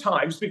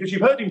sometimes, because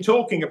you've heard him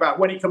talking about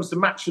when it comes to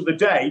match of the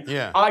day,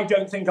 I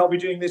don't think I'll be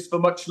doing this for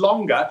much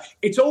longer.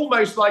 It's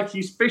almost like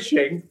he's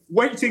fishing,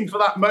 waiting for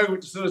that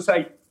moment to sort of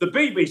say, the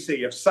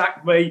BBC have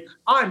sacked me,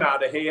 I'm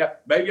out of here,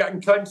 maybe I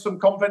can claim some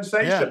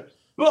compensation. Yeah.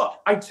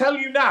 But I tell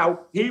you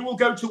now, he will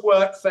go to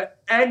work for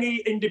any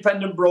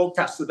independent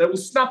broadcaster. They will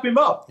snap him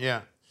up.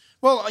 Yeah.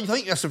 Well, I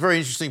think that's a very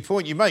interesting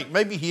point you make.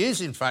 Maybe he is,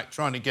 in fact,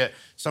 trying to get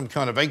some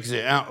kind of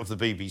exit out of the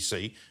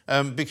BBC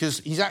because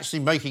he's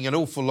actually making an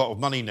awful lot of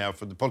money now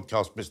from the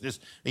podcast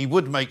business. He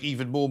would make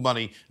even more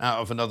money out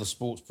of another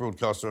sports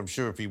broadcaster, I'm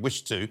sure, if he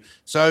wished to.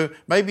 So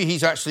maybe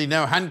he's actually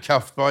now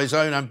handcuffed by his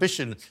own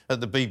ambition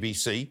at the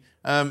BBC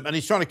and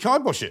he's trying to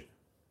kibosh it.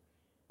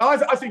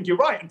 I think you're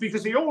right,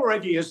 because he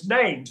already has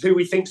named who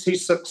he thinks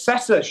his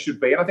successor should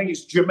be. And I think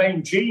it's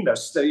Jermaine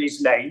Genius that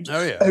he's named,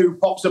 who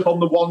pops up on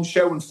the One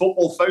Show and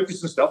Football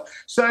Focus and stuff.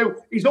 So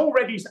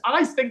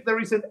I think there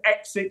is an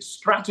exit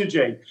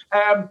strategy.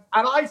 And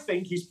I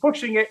think he's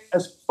pushing it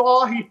as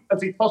far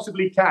as he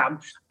possibly can.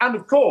 And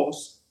of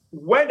course,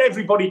 when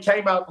everybody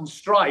came out on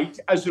strike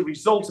as a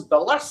result of the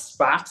last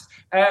spat,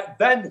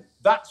 then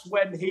that's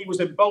when he was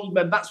emboldened,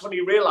 and that's when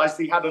he realised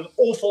he had an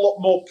awful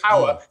lot more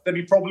power than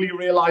he probably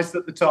realised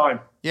at the time.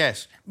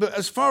 Yes, but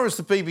as far as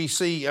the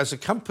BBC as a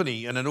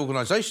company and an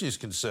organisation is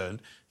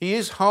concerned, he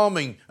is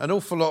harming an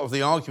awful lot of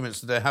the arguments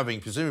that they're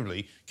having,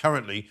 presumably,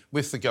 currently,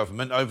 with the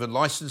government over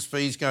licence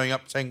fees going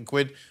up 10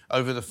 quid,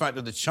 over the fact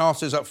that the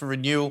charter's up for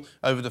renewal,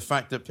 over the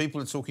fact that people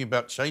are talking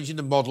about changing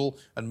the model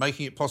and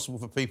making it possible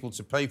for people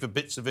to pay for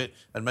bits of it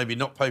and maybe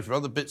not pay for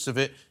other bits of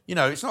it.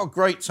 It's not a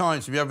great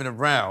time to be having a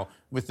row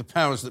with the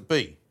powers that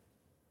be.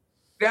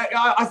 Yeah,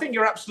 I think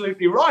you're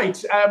absolutely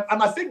right.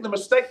 And I think the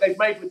mistake they've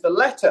made with the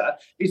letter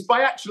is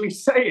by actually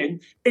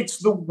saying it's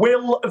the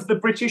will of the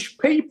British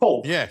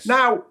people. Yes.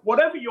 Now,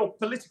 whatever your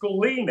political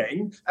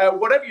leaning,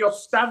 whatever your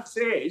stance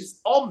is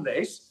on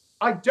this,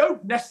 I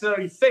don't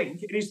necessarily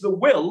think it is the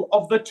will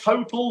of the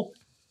total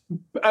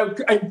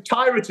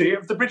entirety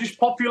of the British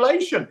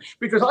population,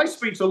 because I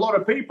speak to a lot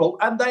of people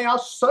and they are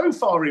so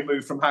far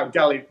removed from how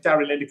Gary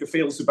Lineker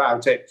feels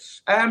about it.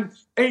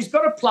 He's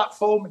got a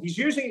platform, he's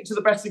using it to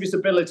the best of his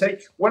ability.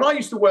 When I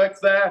used to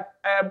work there,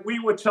 we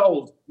were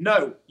told,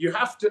 no, you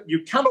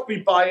cannot be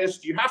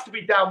biased, you have to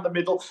be down the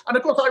middle. And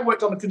of course, I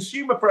worked on a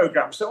consumer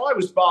programme, so I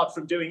was barred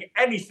from doing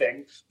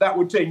anything that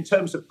would, in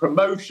terms of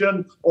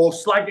promotion or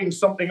slagging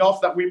something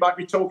off that we might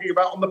be talking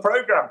about on the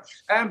programme.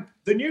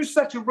 The new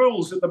set of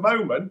rules at the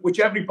moment, which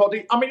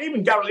everybody,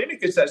 even Gary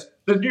Lineker says,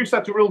 the new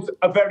set of rules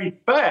are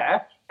very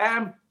fair.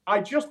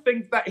 I just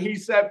think that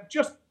he's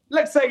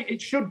let's say it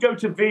should go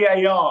to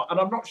VAR, and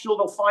I'm not sure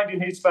they'll find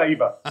in his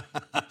favour.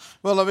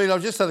 Well,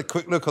 I've just had a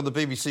quick look on the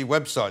BBC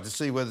website to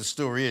see where the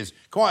story is.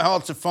 Quite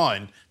hard to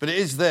find, but it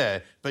is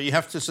there. But you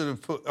have to sort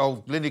of put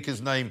old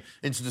Lineker's name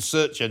into the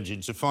search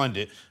engine to find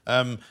it.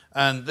 And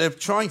they're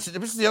trying to...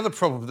 This is the other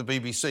problem with the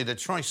BBC. They're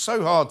trying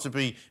so hard to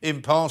be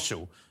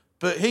impartial,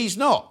 but he's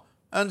not.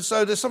 And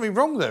so there's something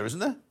wrong there, isn't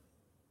there?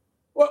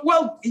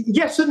 Well,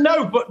 yes and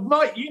no, but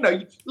Mike,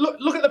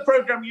 look at the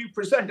programme you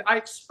present. I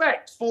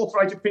expect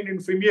forthright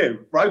opinion from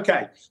you,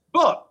 okay?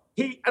 But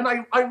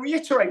I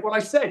reiterate what I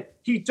said,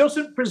 he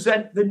doesn't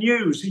present the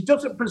news. He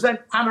doesn't present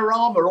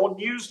Panorama or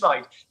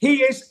Newsnight.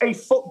 He is a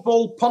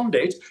football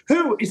pundit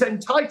who is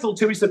entitled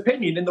to his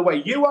opinion in the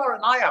way you are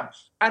and I am.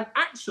 And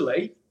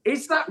actually,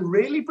 is that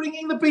really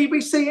bringing the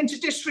BBC into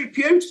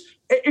disrepute?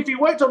 If he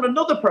worked on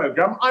another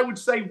programme, I would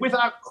say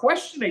without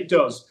question it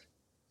does.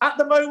 At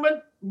the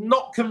moment,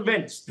 not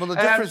convinced. Well, the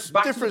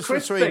difference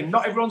between thing,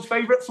 not everyone's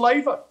favourite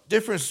flavour.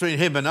 Difference between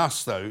him and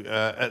us, though,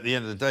 at the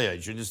end of the day,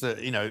 Adrian, is that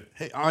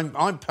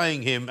I'm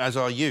paying him, as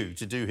are you,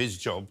 to do his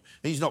job.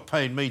 He's not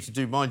paying me to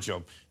do my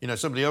job.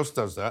 Somebody else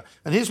does that.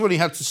 And here's what he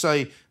had to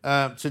say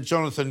to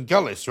Jonathan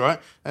Gullis, right?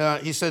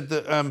 He said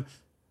that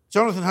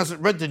Jonathan hasn't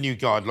read the new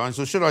guidelines,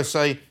 or should I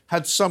say,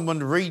 had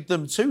someone read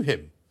them to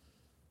him.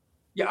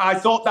 Yeah, I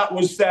thought that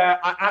was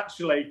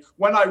actually,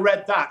 when I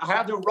read that, I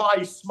had a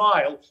wry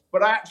smile,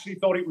 but I actually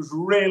thought it was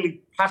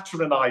really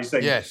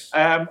patronising. Yes.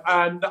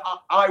 And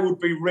I would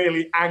be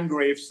really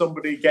angry if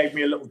somebody gave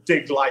me a little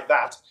dig like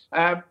that.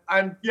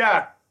 And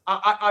yeah,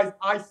 I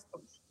a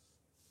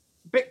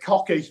bit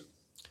cocky.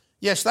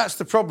 Yes, that's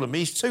the problem.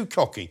 He's too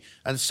cocky.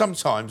 And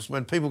sometimes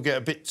when people get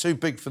a bit too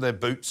big for their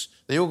boots,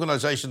 the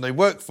organisation they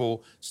work for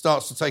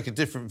starts to take a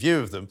different view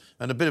of them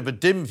and a bit of a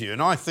dim view.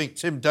 And I think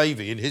Tim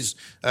Davie, in his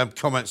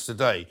comments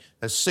today,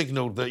 has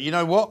signalled that, you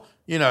know what?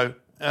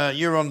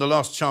 You're on the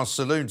Last Chance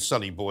Saloon,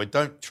 sonny boy.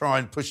 Don't try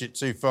and push it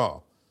too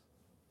far.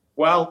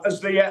 Well, as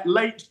the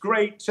late,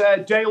 great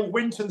Dale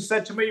Winton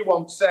said to me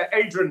once,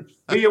 Adrian,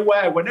 be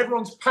aware, when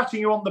everyone's patting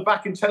you on the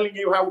back and telling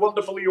you how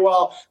wonderful you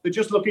are, they're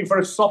just looking for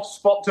a soft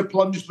spot to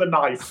plunge the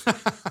knife.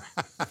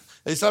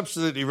 It's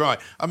absolutely right.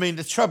 I mean,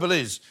 the trouble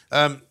is,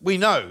 we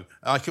know,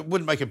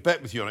 wouldn't make a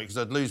bet with you on it because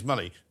I'd lose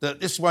money, that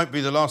this won't be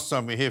the last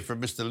time we hear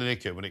from Mr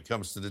Lineker when it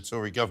comes to the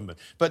Tory government.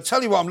 But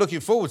tell you what I'm looking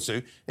forward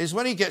to is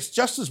when he gets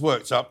just as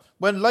worked up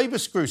when Labour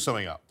screw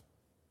something up.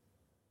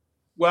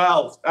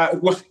 Well,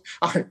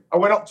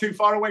 we're not too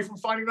far away from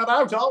finding that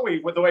out, are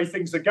we, with the way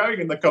things are going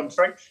in the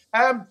country?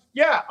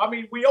 Yeah, I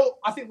mean,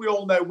 I think we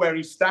all know where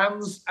he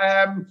stands.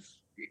 I'm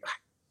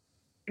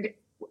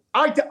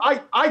not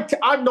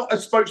a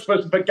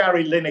spokesperson for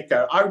Gary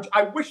Lineker.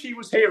 I wish he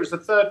was here as a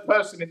third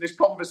person in this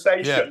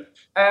conversation.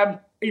 Yeah.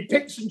 He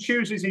picks and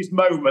chooses his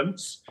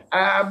moments,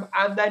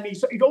 and then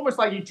he's almost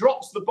like he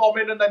drops the bomb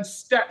in and then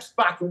steps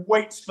back and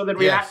waits for the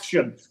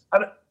reaction. Yes.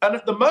 And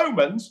at the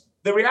moment,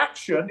 the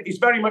reaction is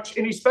very much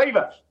in his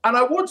favour. And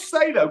I would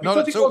say, though,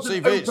 because it was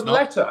an open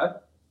letter...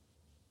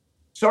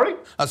 Sorry?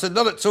 I said,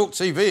 not at Talk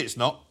TV, it's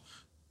not.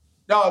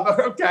 No,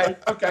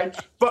 OK.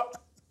 But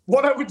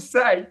what I would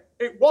say,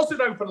 it was an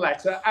open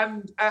letter.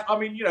 And, I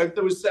mean,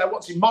 there was,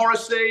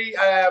 Morrissey,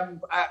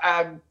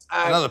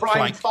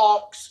 Brian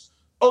Fox...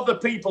 Other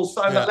people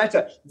signed that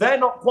letter. They're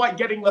not quite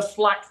getting the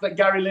flack that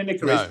Gary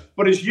Lineker is.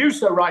 But as you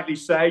so rightly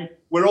say,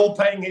 we're all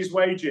paying his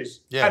wages.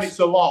 Yes. And it's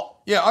a lot.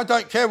 Yeah, I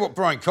don't care what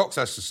Brian Cox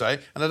has to say,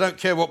 and I don't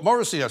care what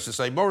Morrissey has to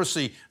say.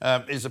 Morrissey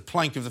is a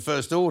plank of the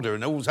First Order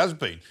and always has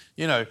been,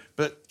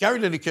 But Gary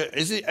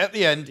Lineker, at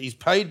the end, he's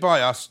paid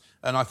by us,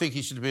 and I think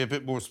he should be a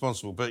bit more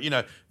responsible. But,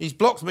 he's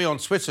blocked me on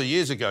Twitter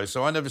years ago,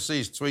 so I never see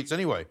his tweets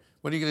anyway.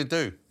 What are you going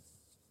to do?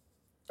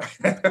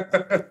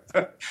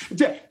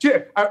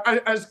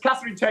 As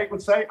Catherine Tate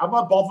would say, am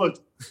I bothered?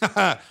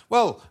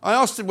 Well, I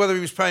asked him whether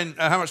he was paying,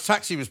 how much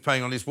tax he was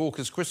paying on his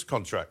Walker's Chris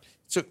contract.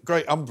 He took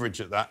great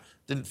umbrage at that.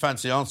 Didn't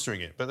fancy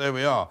answering it, but there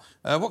we are.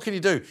 What can you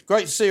do?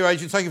 Great to see you,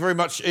 Adrian. Thank you very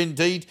much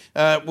indeed.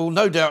 We'll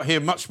no doubt hear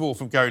much more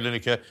from Gary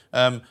Lineker,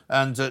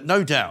 and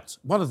no doubt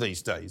one of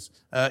these days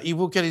he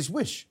will get his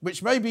wish,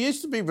 which maybe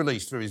is to be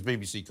released through his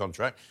BBC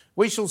contract.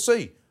 We shall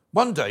see.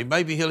 One day,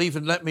 maybe he'll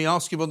even let me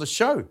ask him on the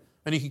show,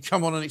 and he can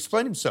come on and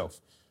explain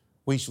himself.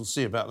 We shall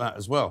see about that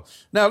as well.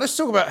 Now, let's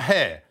talk about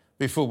hair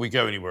before we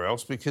go anywhere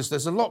else, because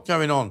there's a lot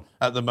going on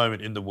at the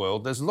moment in the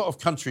world. There's a lot of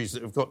countries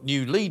that have got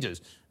new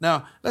leaders.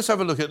 Now, let's have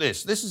a look at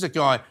this. This is a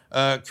guy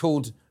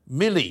called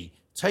Milei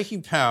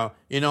taking power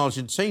in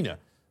Argentina.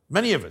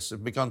 Many of us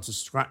have begun to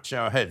scratch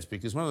our heads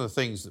because one of the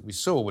things that we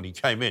saw when he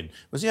came in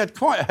was he had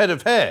quite a head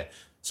of hair.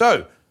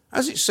 So,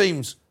 as it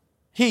seems,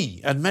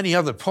 he and many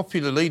other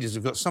popular leaders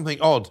have got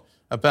something odd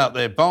about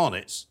their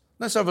barnets.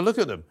 Let's have a look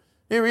at them.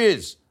 Here he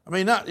is. I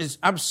mean, that is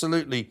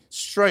absolutely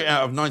straight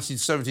out of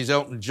 1970s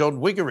Elton John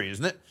wiggery,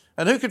 isn't it?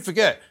 And who could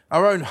forget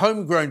our own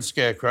homegrown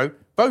scarecrow,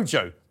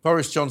 Bojo,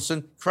 Boris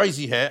Johnson,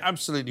 crazy hair,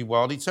 absolutely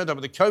wild. He turned up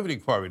at the COVID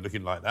inquiry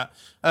looking like that.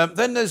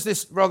 Then there's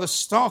this rather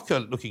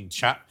starker-looking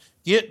chap,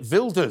 Geert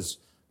Wilders,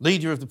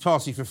 leader of the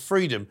Party for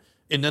Freedom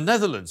in the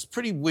Netherlands.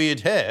 Pretty weird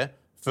hair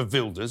for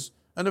Wilders.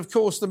 And, of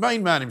course, the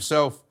main man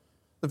himself,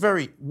 the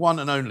very one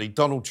and only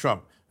Donald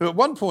Trump, who at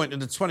one point in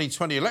the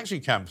 2020 election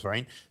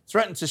campaign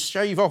threatened to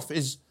shave off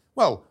his,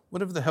 well,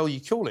 whatever the hell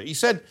you call it. He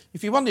said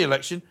if he won the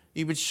election,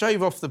 he would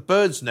shave off the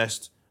bird's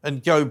nest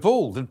and go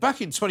bald. And back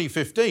in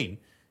 2015,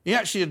 he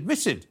actually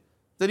admitted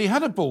that he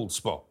had a bald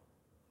spot.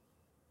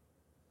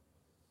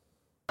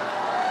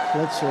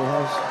 Let's see,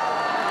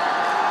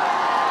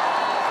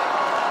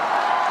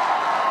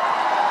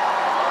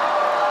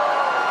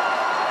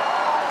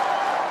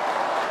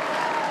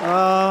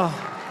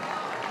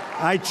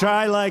 I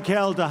try like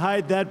hell to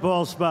hide that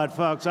bald spot,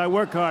 folks. I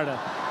work harder.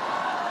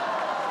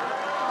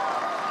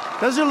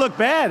 Doesn't look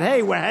bad.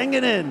 Hey, we're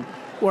hanging in.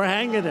 We're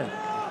hanging in.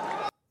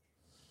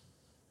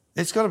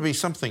 It's got to be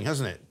something,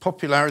 hasn't it?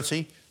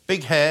 Popularity,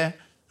 big hair,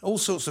 all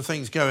sorts of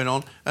things going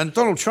on. And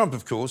Donald Trump,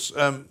 of course,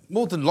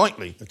 more than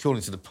likely,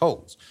 according to the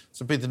polls,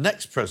 to be the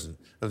next president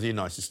of the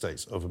United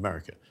States of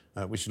America.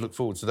 We should look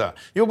forward to that.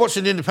 You're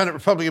watching The Independent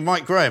Republican,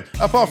 Mike Graham.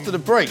 Up after the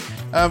break,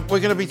 we're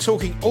going to be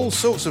talking all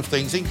sorts of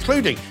things,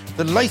 including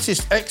the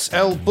latest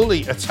XL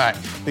bully attack,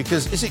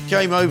 because is it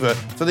game over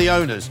for the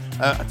owners?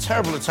 A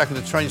terrible attack at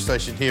the train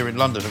station here in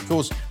London. Of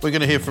course, we're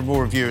going to hear from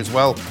more of you as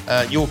well.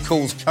 Your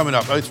calls coming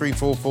up,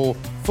 0344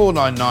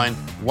 499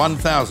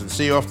 1000.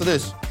 See you after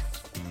this.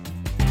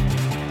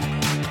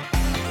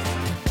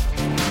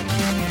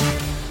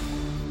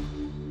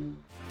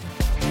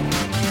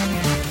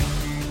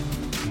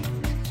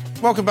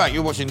 Welcome back.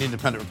 You're watching The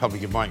Independent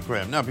Republican, Mike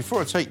Graham. Now, before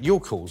I take your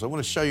calls, I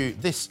want to show you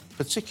this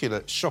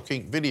particular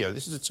shocking video.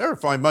 This is a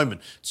terrifying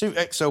moment. 2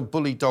 XL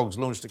bully dogs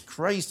launched a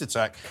crazed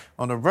attack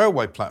on a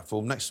railway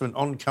platform next to an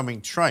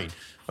oncoming train.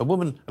 A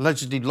woman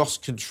allegedly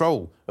lost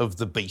control of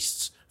the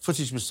beasts.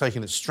 Footage was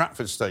taken at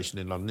Stratford Station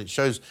in London. It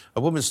shows a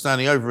woman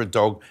standing over a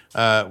dog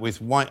with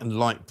white and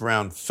light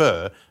brown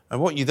fur. And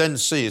what you then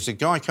see is a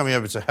guy coming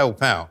over to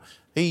help out.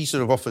 He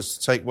sort of offers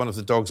to take one of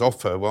the dogs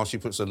off her while she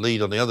puts a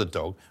lead on the other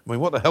dog. I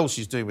mean, what the hell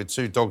she's doing with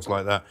 2 dogs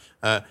like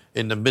that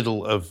in the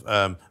middle of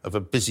a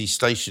busy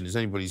station is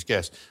anybody's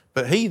guess.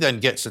 But he then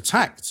gets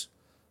attacked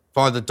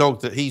by the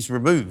dog that he's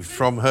removed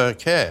from her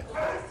care.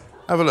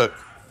 Have a look.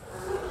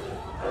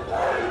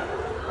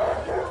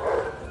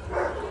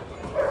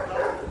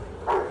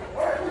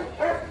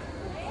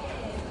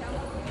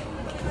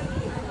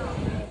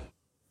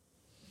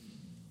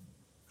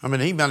 I mean,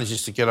 he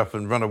manages to get up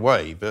and run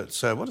away, but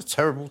what a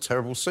terrible,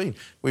 terrible scene.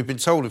 We've been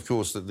told, of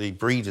course, that the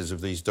breeders of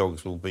these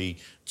dogs will be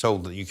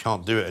told that you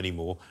can't do it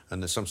anymore,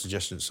 and there's some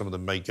suggestion that some of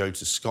them may go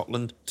to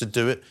Scotland to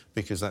do it,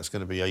 because that's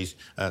going to be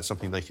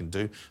something they can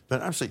do.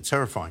 But absolutely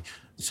terrifying.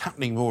 It's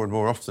happening more and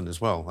more often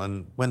as well,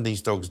 and when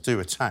these dogs do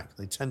attack,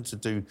 they tend to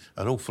do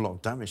an awful lot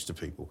of damage to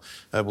people.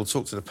 We'll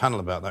talk to the panel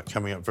about that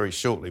coming up very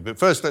shortly. But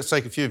first, let's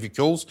take a few of your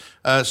calls.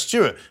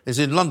 Stuart is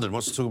in London,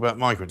 wants to talk about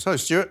migrants. Hello,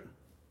 Stuart.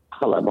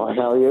 Hello, Mike.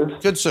 How are you?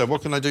 Good, sir.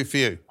 What can I do for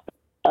you?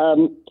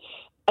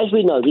 As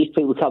we know, these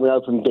people coming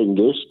over from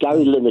dinghies,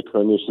 Gary Lineker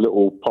and his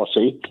little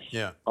posse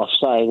are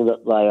saying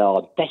that they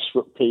are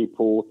desperate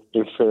people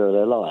in fear of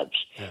their lives.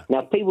 Yeah. Now,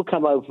 people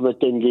come over from a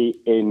dinghy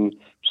in,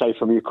 say,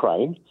 from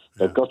Ukraine.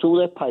 They've got all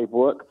their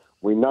paperwork.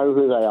 We know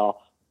who they are.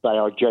 They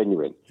are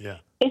genuine. Yeah.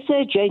 If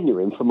they're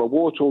genuine from a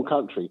war-torn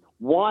country,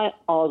 why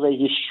are they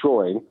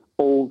destroying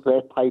all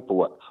their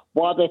paperwork?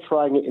 Why are they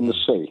throwing it in the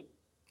sea?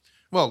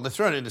 Well, they're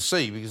throwing it in the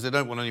sea because they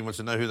don't want anyone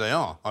to know who they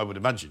are, I would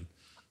imagine.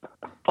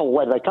 Oh,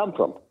 where they come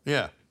from.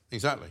 Yeah,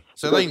 exactly.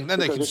 So they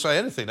can say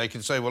anything. They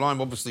can say, well,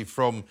 I'm obviously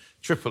from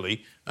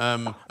Tripoli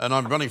and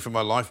I'm running for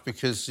my life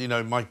because, you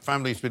know, my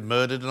family's been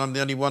murdered and I'm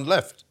the only one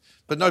left.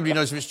 But nobody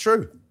knows if it's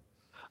true.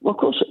 Well,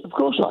 of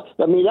course not.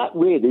 I mean, that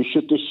really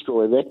should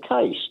destroy their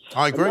case.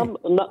 I agree.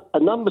 And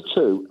number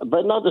two,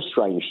 but another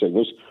strange thing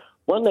is,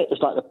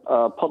 it's like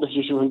a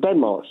politician from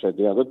Denmark said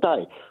the other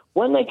day,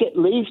 when they get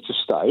leave to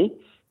stay,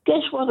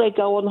 guess where they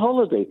go on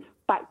holiday?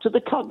 Back to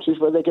the countries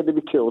where they're going to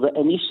be killed at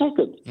any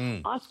second.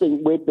 I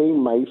think we're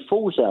being made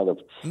fools out of.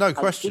 No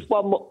question. Just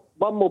one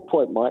more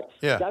point, Mike.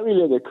 Yeah. Gary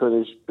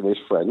Lineker and his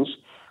friends,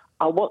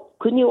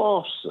 can you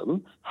ask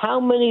them how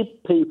many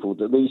people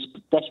that these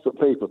desperate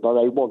people that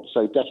they want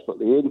so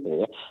desperately in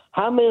here,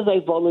 how many have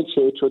they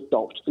volunteered to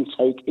adopt and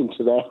take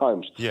into their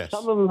homes? Yes.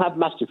 Some of them have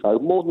massive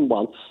homes, more than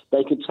one.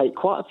 They can take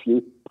quite a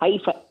few, pay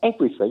for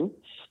everything,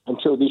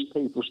 until these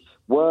people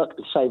work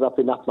and save up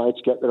enough money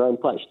to get their own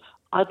place.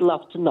 I'd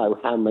love to know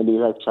how many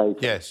they've taken.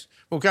 Yes.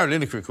 Well, Gary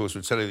Lineker, of course,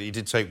 would tell you that he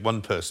did take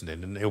one person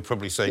in, and he'll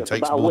probably say it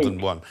takes more than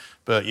one.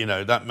 But, you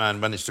know, that man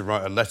managed to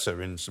write a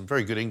letter in some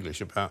very good English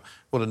about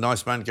what a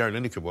nice man Gary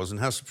Lineker was and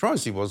how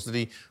surprised he was that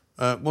he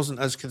wasn't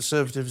as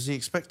conservative as he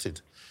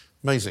expected.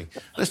 Amazing.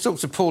 Let's talk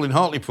to Paul in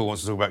Hartlepool,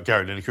 wants to talk about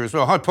Gary Lineker as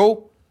well. Hi,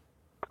 Paul.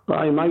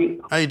 Hi,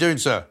 mate. How you doing,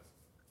 sir?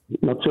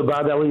 Not too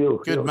bad, how are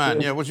you? Good man,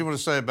 yeah. What do you want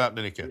to say about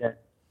Lineker? Yeah.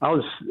 I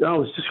was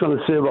just going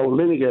to say about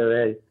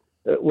Lineker.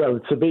 Well,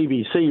 it's the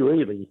BBC,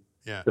 really.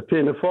 Yeah. They're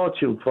paying a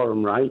fortune for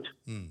him, right?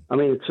 I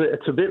mean,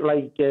 it's a bit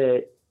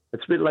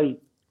like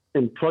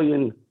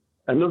employing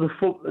another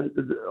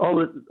all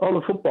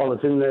the footballers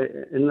in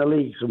the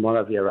leagues and what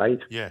have you, right?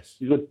 Yes.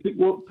 You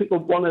could pick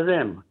up one of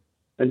them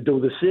and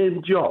do the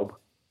same job,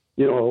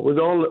 you know, with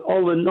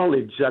all the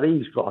knowledge that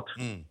he's got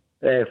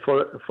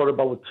for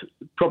about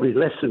probably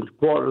less than a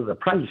quarter of the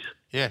price.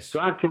 Yes. So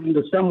I can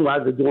understand why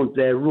they don't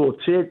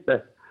rotate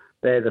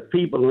the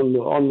people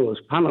on those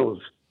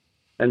panels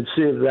and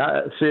save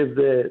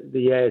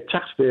the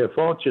taxpayer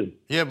fortune.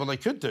 Yeah, well, they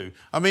could do.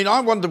 I mean,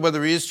 I wonder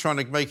whether he is trying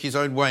to make his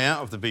own way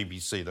out of the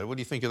BBC, though. What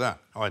do you think of that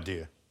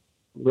idea?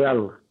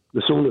 Well,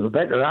 the sooner the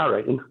better, I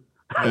reckon.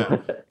 Yeah.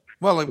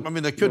 Well, I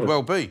mean, there could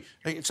well be.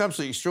 It's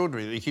absolutely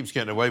extraordinary that he keeps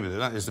getting away with it.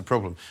 That is the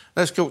problem.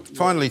 Let's go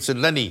finally to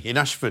Lenny in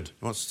Ashford,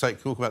 who wants to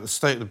talk about the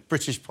state of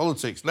British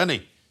politics.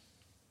 Lenny.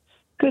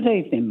 Good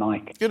evening,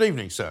 Mike. Good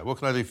evening, sir. What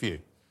can I do for you?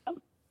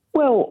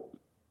 Well,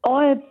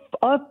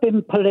 I've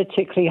been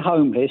politically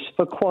homeless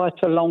for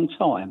quite a long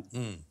time.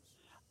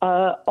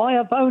 I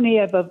have only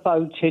ever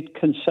voted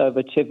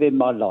Conservative in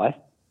my life,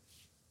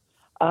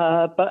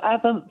 but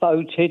haven't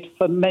voted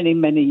for many,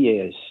 many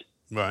years.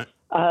 Right.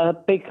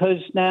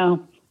 Because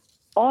now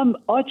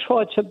I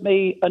try to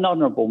be an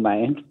honourable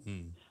man,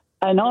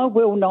 and I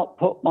will not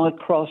put my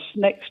cross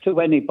next to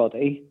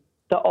anybody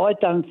that I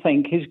don't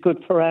think is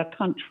good for our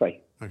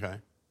country. Okay.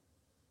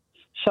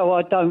 So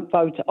I don't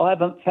vote. I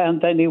haven't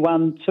found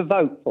anyone to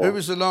vote for. Who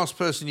was the last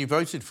person you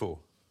voted for?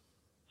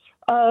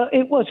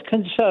 It was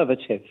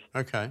Conservative.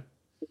 Okay.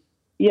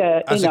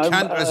 Yeah, as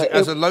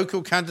a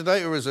local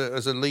candidate or as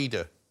a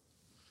leader?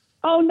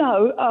 Oh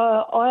no,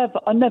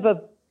 I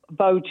never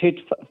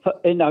voted for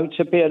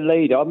to be a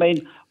leader. I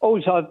mean,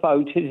 all I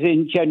vote is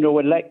in general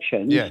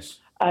elections. Yes.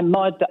 And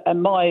my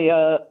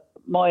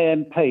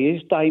MP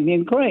is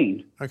Damien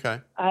Green. Okay.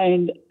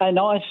 And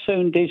I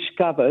soon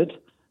discovered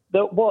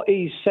that what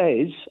he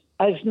says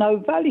has no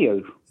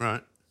value.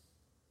 Right.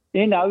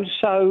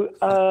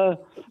 So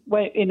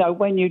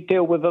when you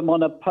deal with them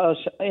on a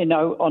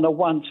on a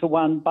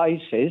one-to-one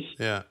basis,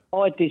 yeah.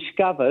 I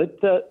discovered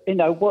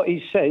that what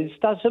he says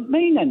doesn't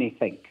mean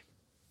anything.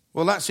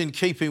 Well, that's in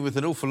keeping with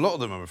an awful lot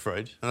of them, I'm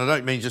afraid, and I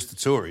don't mean just the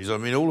Tories. I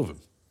mean all of them.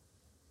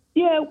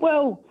 Yeah,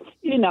 well,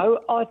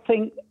 I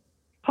think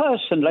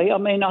personally,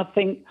 I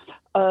think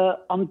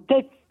I'm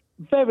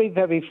very,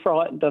 very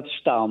frightened of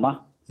Starmer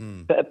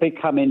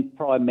becoming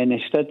Prime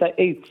Minister. That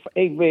he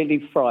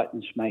really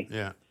frightens me.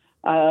 Yeah.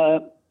 I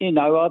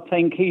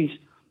think he's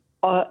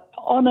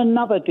on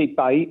another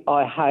debate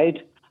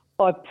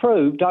I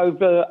proved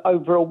over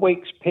a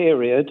week's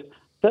period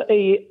that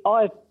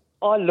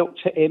I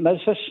looked at him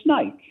as a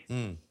snake,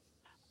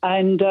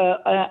 and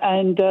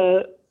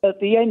at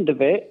the end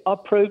of it, I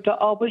proved that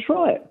I was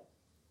right.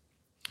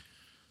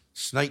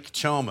 Snake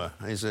Charmer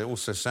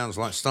also sounds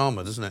like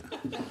Starmer, doesn't it?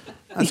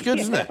 That's good,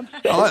 isn't it?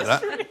 I like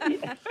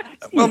that.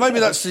 Well, maybe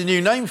that's the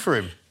new name for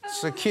him.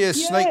 Sir Keir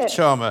Snake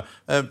Charmer.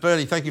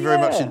 Bernie, thank you very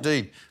much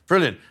indeed.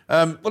 Brilliant.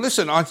 Well,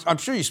 listen, I'm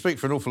sure you speak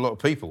for an awful lot of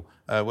people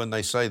when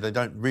they say they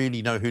don't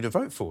really know who to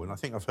vote for. And I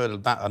think I've heard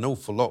of that an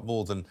awful lot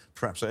more than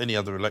perhaps at any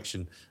other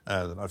election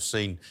that I've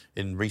seen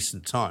in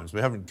recent times.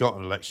 We haven't got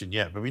an election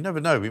yet, but we never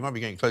know. We might be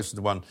getting closer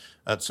to one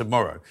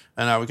tomorrow.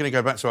 And we're going to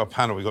go back to our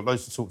panel. We've got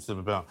loads to talk to them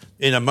about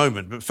in a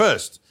moment. But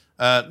first,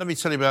 let me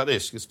tell you about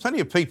this, because plenty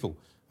of people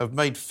have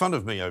made fun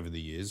of me over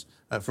the years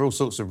for all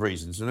sorts of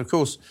reasons. And, of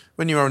course,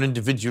 when you are an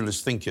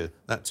individualist thinker,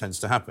 that tends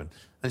to happen.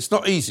 And it's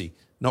not easy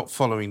not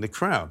following the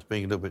crowd,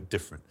 being a little bit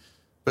different.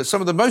 But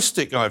some of the most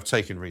stick I've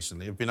taken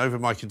recently have been over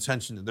my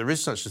contention that there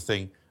is such a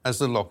thing as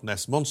the Loch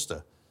Ness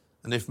Monster.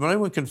 And if no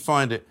one can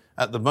find it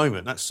at the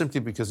moment, that's simply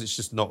because it's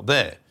just not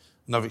there.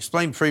 And I've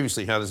explained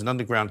previously how there's an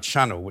underground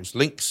channel which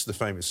links the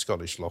famous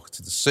Scottish Loch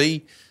to the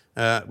sea,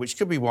 which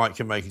could be why it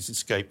can make its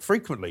escape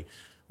frequently.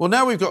 Well,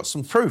 now we've got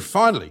some proof,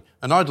 finally,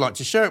 and I'd like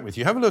to share it with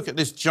you. Have a look at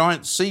this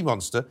giant sea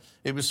monster.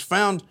 It was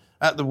found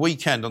at the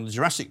weekend on the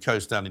Jurassic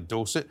Coast down in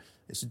Dorset.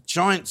 It's a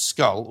giant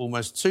skull,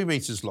 almost 2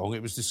 metres long.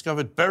 It was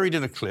discovered buried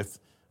in a cliff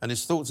and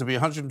is thought to be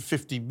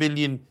 150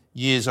 million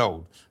years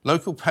old.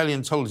 Local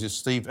paleontologist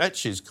Steve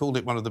Etches called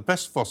it one of the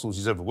best fossils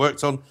he's ever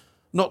worked on,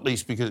 not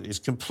least because it is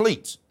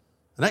complete.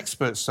 And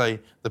experts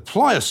say the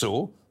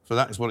pliosaur, for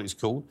that is what it's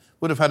called,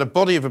 would have had a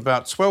body of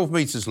about 12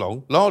 metres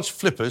long, large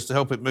flippers to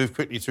help it move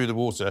quickly through the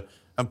water,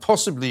 and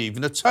possibly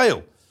even a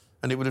tail.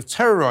 And it would have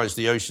terrorised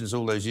the oceans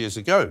all those years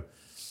ago.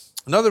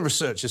 Another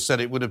researcher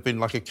said it would have been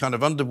like a kind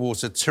of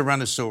underwater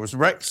Tyrannosaurus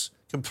Rex,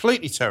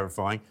 completely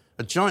terrifying,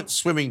 a giant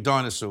swimming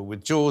dinosaur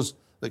with jaws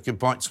that could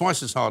bite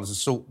twice as hard as a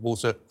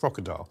saltwater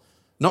crocodile.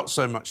 Not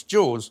so much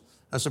jaws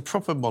as a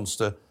proper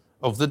monster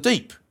of the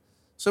deep.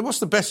 So what's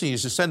the betting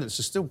his descendants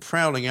are still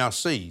prowling our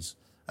seas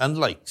and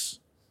lakes,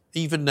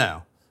 even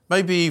now,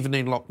 maybe even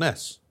in Loch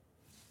Ness?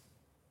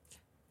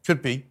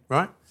 Could be,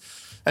 right?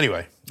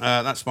 Anyway,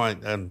 that's my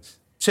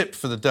tip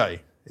for the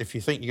day. If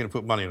you think you're going to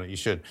put money on it, you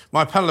should.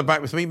 My panel are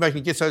back with me,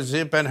 making gittos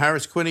here, Ben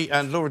Harris, Quinny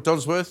and Laura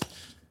Dodsworth.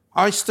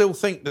 I still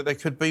think that there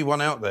could be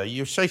one out there.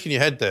 You're shaking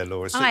your head there,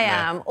 Laura. I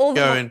am.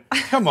 Going,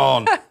 come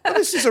on. Well,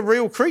 this is a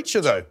real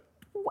creature, though.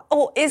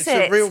 Or is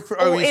it? You're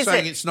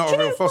saying it's not a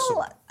real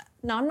fossil.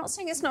 No, I'm not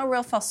saying it's not a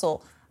real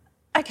fossil.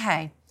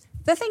 OK.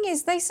 The thing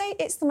is, they say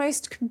it's the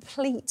most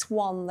complete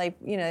one.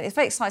 It's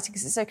very exciting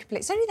because it's so complete.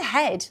 It's only the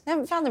head. They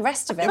haven't found the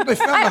rest of it. Yeah, they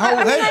found the whole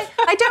head.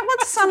 I don't want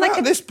to sound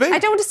like this big. I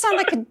don't want to sound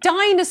like a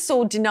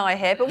dinosaur denier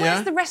here, but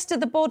where's the rest of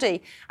the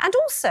body? And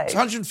also, it's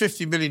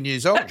 150 million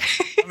years old.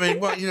 I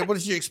mean, what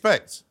did you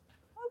expect?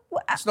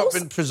 It's not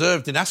been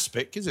preserved in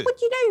aspic, is it? But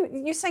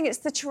you're saying it's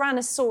the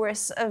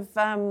Tyrannosaurus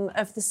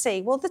of the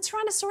sea. Well, the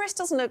Tyrannosaurus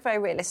doesn't look very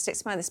realistic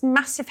to me. This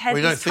massive head,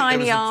 these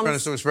tiny arms. We don't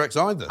think there was a Tyrannosaurus Rex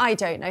either. I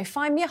don't know.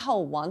 Find me a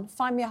whole one.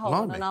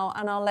 And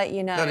I'll let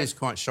you know. That is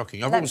quite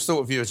shocking. I've always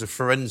thought of you as a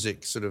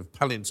forensic sort of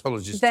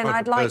paleontologist. Then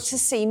I'd like to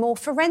see more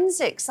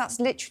forensics. That's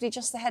literally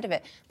just the head of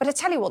it. But I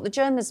tell you what, the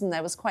journalism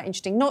there was quite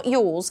interesting. Not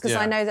yours, because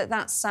I know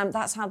that's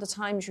how the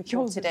Times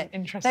reported it.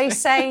 Interesting.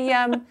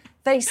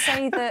 They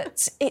say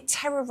that it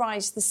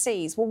terrorised the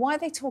seas. Well, why are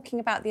they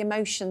talking about the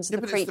emotions of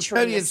the creature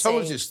in the sea? It's the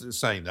paleontologists that are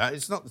saying that.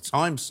 It's not the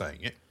Times saying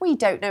it. We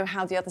don't know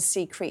how the other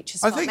sea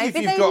creatures felt. I think Maybe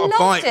if you've got a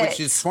bite which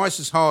is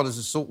twice as hard as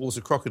a saltwater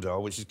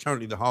crocodile, which is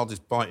currently the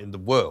hardest bite in the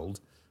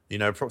world,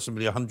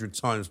 approximately 100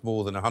 times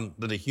more than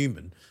a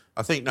human,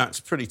 I think that's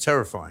pretty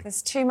terrifying.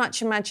 There's too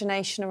much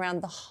imagination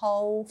around the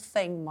whole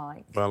thing,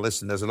 Mike. Well,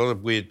 listen, there's a lot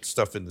of weird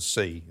stuff in the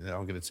sea that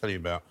I'm going to tell you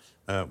about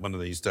one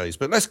of these days.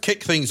 But let's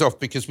kick things off,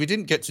 because we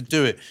didn't get to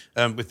do it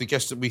with the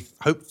guest that we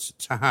hoped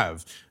to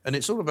have. And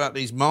it's all about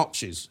these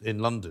marches in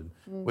London,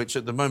 which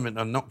at the moment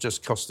are not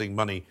just costing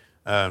money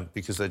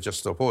because they just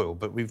stop oil,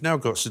 but we've now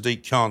got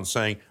Sadiq Khan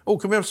saying,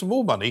 can we have some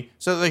more money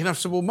so that they can have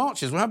some more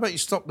marches? Well, how about you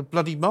stop the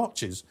bloody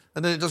marches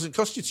and then it doesn't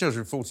cost you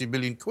 240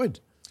 million quid?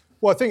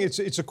 Well, I think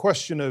it's a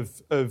question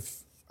of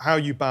how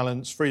you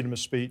balance freedom of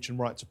speech and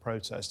right to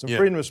protest. And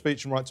freedom of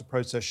speech and right to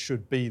protest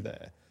should be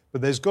there.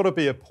 But there's got to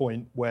be a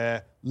point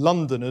where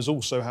Londoners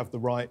also have the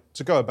right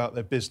to go about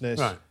their business,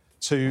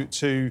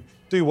 to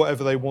do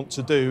whatever they want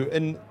to do.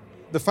 And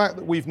the fact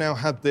that we've now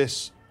had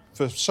this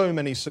for so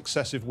many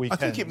successive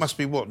weekends... I think it must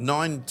be,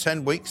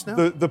 9-10 weeks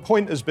now? The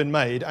point has been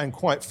made, and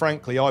quite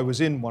frankly, I was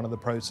in one of the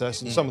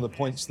protests, and some of the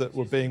points that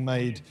were being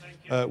made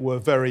were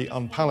very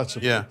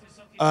unpalatable. Yeah.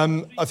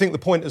 I think the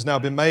point has now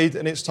been made,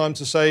 and it's time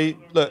to say,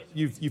 look,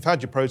 you've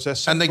had your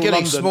protests. And they're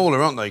getting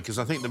smaller, aren't they? Because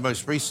I think the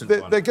most recent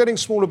one... They're getting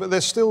smaller, but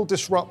they're still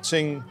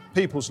disrupting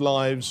people's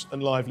lives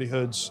and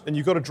livelihoods, and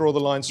you've got to draw the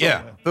line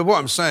somewhere. Yeah, but what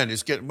I'm saying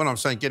is,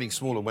 getting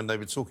smaller, when they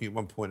were talking at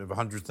one point of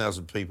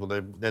 100,000 people,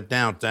 they're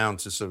now down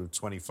to sort of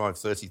 25,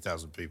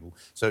 30,000 people.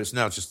 So it's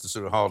now just the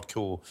sort of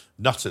hardcore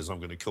nutters, I'm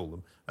going to call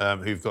them,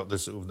 who've got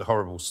the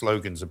horrible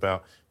slogans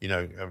about,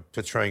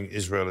 portraying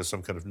Israel as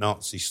some kind of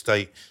Nazi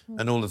state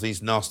and all of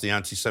these nasty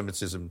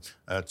anti-Semitism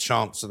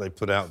chants that they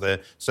put out there.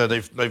 So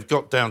they've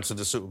got down to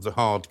the sort of the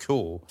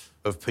hardcore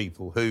of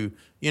people who,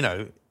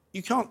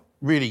 you can't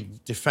really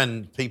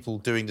defend people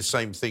doing the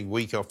same thing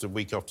week after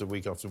week after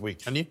week after week,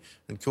 can you?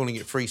 And calling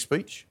it free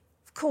speech?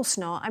 Of course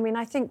not. I mean,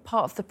 I think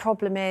part of the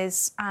problem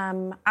is,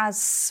 as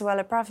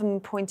Suella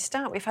Braverman pointed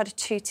out, we've had a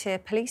two-tier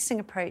policing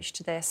approach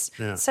to this.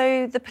 Yeah.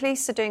 So the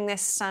police are doing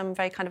this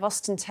very kind of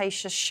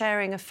ostentatious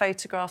sharing of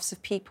photographs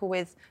of people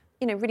with,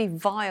 really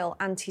vile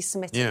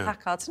anti-Semitic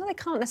placards. Now, they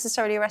can't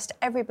necessarily arrest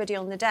everybody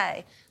on the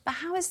day, but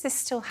how is this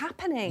still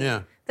happening?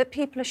 Yeah. That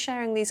people are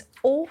sharing these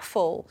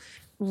awful,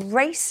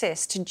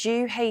 racist,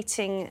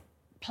 Jew-hating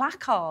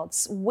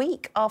placards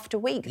week after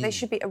week. They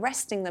should be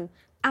arresting them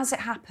as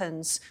it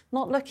happens,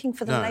 not looking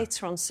for them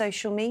later on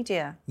social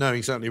media. No,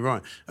 exactly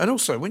right. And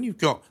also, when you've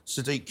got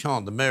Sadiq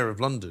Khan, the Mayor of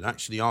London,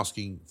 actually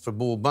asking for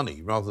more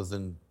money rather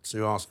than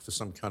to ask for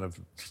some kind of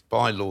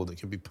bylaw that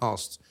can be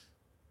passed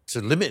to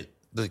limit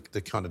the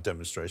kind of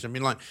demonstration. I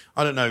mean,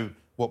 I don't know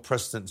what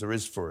precedent there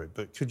is for it,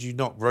 but could you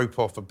not rope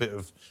off a bit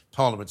of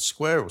Parliament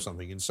Square or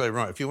something and say,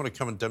 right, if you want to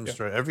come and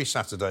demonstrate every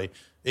Saturday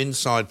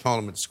inside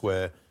Parliament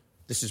Square,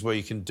 this is where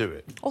you can do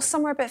it. Or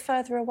somewhere a bit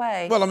further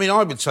away. Well, I mean,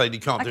 I would say you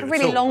can't do it at all. Like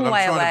a really long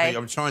way away.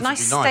 I'm trying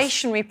nice to be nice.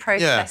 Stationary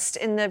protest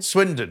in the...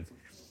 Swindon.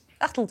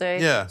 That'll do.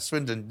 Yeah,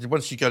 Swindon.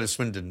 Once you go to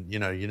Swindon, you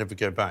never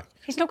go back.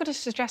 He's not going to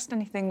suggest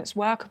anything that's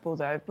workable,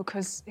 though,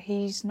 because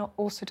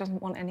also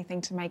doesn't want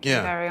anything to make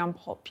him very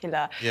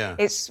unpopular. Yeah.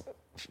 It's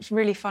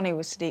really funny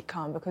with Sadiq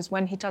Khan, because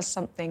when he does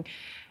something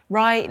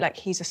right, like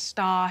he's a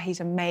star, he's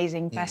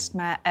amazing, best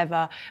mayor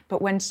ever,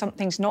 but when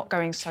something's not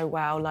going so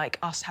well, like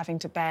us having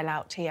to bail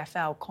out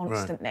TfL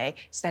constantly,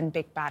 it's then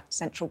big bad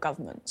central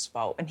government's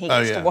fault, and he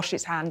gets to wash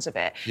his hands of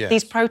it. Yes.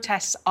 These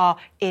protests are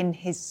in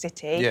his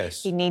city.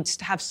 Yes. He needs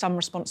to have some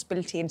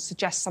responsibility and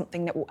suggest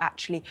something that will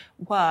actually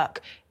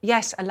work.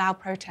 Yes, allow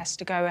protests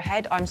to go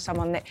ahead. I'm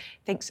someone that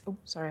thinks,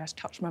 I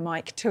touched my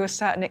mic, to a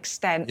certain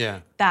extent,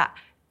 that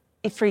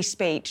free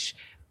speech,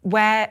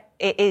 where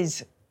it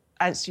is,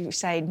 as you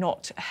say,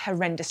 not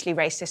horrendously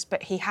racist,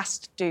 but he has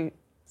to do.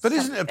 But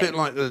isn't it a bit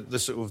like the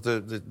sort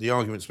of the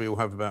arguments we all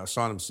have about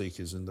asylum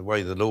seekers and the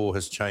way the law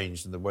has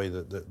changed and the way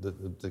that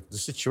the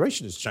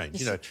situation has changed?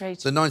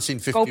 The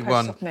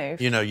 1951,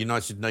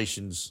 United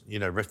Nations,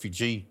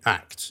 Refugee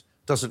Act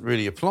doesn't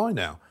really apply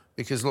now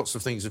because lots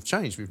of things have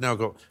changed. We've now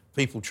got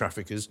people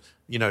traffickers,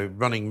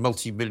 running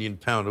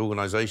multi-million-pound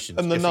organisations,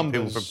 and the getting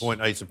numbers people from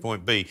point A to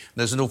point B. And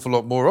there's an awful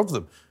lot more of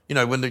them.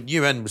 When the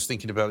UN was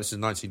thinking about this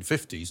in the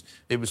 1950s,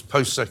 it was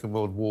post-Second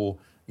World War.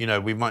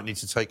 We might need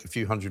to take a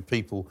few hundred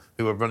people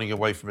who are running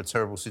away from a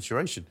terrible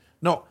situation,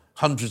 not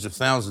hundreds of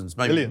thousands,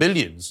 maybe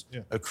millions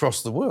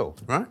across the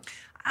world, right?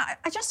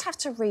 I just have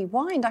to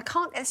rewind. I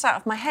can't get this out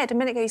of my head. A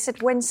minute ago you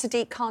said when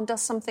Sadiq Khan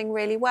does something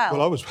really well.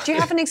 Well, Do you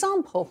have an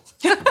example?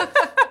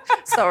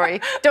 Sorry,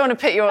 don't want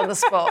to put you on the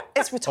spot.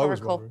 It's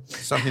rhetorical.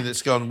 Something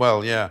that's gone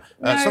well, yeah.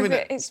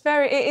 It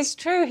is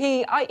true.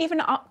 I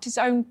even upped his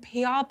own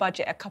PR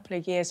budget a couple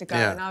of years ago,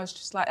 and I was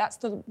just like, that's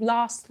the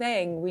last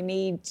thing we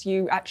need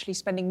you actually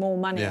spending more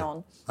money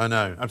on. I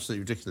know,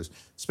 absolutely ridiculous.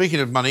 Speaking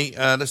of money,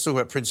 let's talk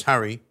about Prince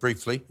Harry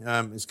briefly.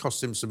 It's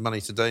cost him some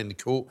money today in the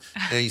court.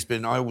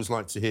 I always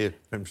like to hear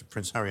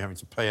Prince Harry having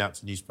to pay out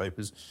to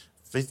newspapers.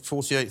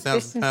 £48,000.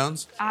 This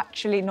is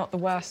actually not the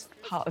worst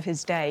part of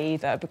his day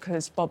either,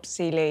 because Bob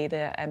Seeley,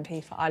 the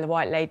MP for Isle of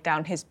Wight, laid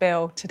down his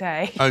bill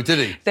today. Oh, did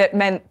he? That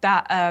meant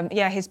that,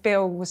 his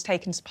bill was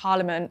taken to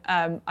Parliament.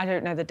 I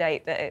don't know the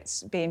date that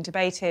it's being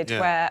debated,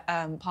 where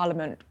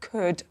Parliament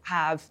could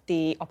have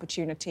the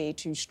opportunity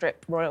to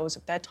strip royals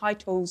of their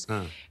titles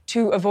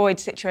to avoid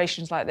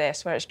situations like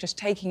this, where it's just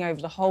taking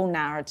over the whole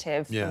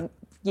narrative for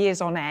years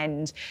on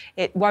end.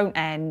 It won't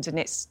end,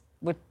 and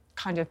we're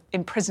kind of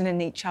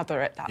imprisoning each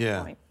other at that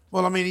point.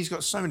 Well, I mean, he's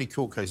got so many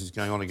court cases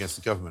going on against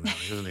the government,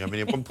 hasn't he? I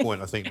mean, at one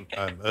point, I think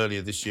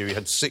earlier this year, he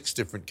had 6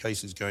 different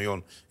cases going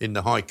on in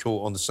the High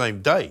Court on the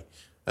same day.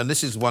 And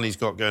this is one he's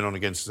got going on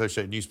against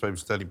Associated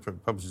Newspapers, Daily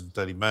Publishers, and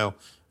Daily Mail.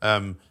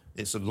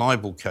 It's a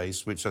libel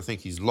case, which I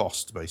think he's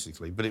lost,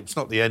 basically. But it's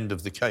not the end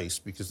of the case,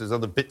 because there's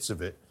other bits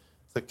of it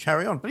that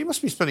carry on. But he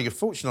must be spending a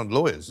fortune on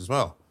lawyers as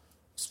well.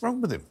 What's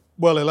wrong with him?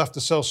 Well, he'll have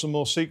to sell some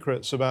more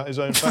secrets about his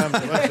own family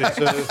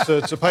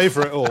to pay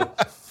for it all.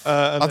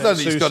 I don't think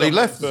he's got any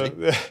left. I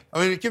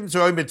mean, give them to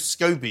Omid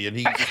Scobie and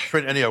he can just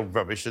print any old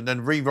rubbish and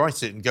then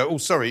rewrite it and go, oh,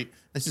 sorry,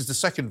 this is the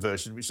second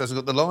version, which hasn't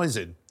got the lies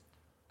in.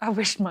 I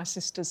wish my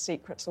sister's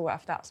secrets were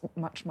worth that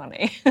much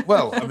money.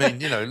 Well, I mean,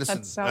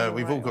 listen,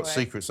 we've all got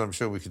secrets I'm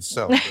sure we could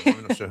sell, but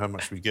we're not sure how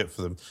much we get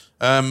for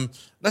them.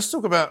 Let's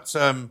talk about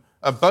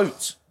a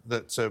boat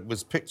that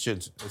was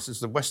pictured. This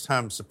is the West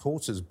Ham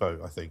supporters' boat,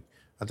 I think.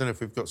 I don't know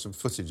if we've got some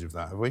footage of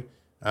that, have we?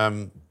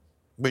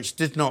 Which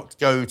did not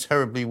go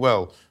terribly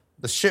well.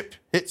 The ship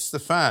hits the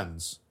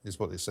fans, is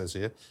what it says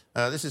here.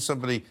 This is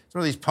some of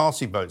these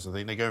party boats, I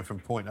think. They're going from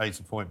point A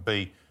to point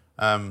B,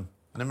 and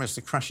they managed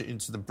to crash it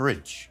into the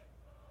bridge,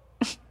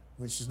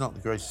 which is not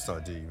the greatest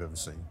idea you've ever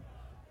seen.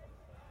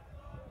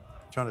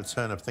 Trying to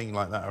turn a thing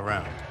like that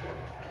around.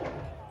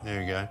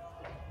 There we go.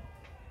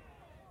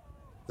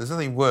 There's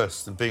nothing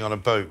worse than being on a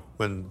boat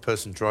when the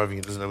person driving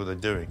it doesn't know what they're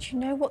doing. Do you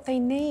know what they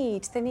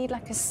need? They need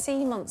like a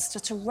sea monster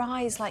to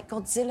rise like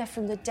Godzilla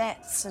from the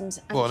depths and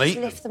just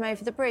lift them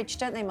over the bridge,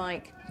 don't they,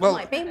 Mike? Well,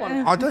 might be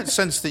one. I don't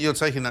sense that you're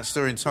taking that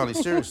story entirely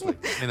seriously.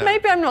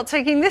 Maybe I'm not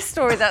taking this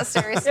story that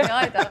seriously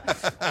either.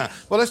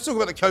 Well, let's talk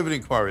about the COVID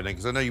inquiry then,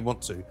 because I know you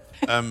want to.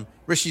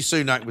 Rishi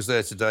Sunak was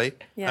there today.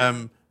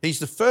 Yeah. He's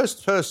the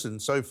first person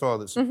so far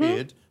that's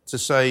appeared to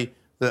say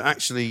that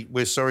actually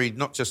we're sorry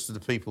not just to the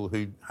people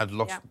who had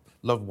lost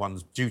loved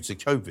ones due to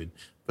COVID,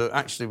 but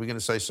actually we're going to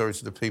say sorry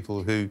to the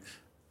people who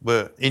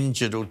were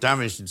injured or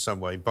damaged in some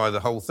way by the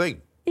whole thing.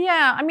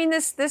 Yeah, I mean, I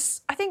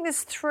think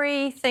there's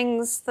 3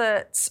 things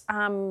that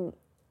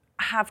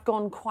have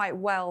gone quite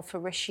well for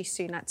Rishi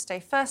Sunak today.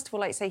 First of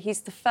all, like I say,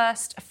 he's the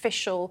first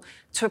official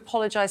to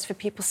apologise for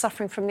people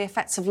suffering from the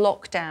effects of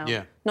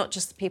lockdown, not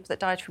just the people that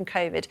died from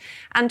COVID.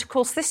 And of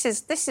course, this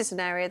is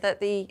an area that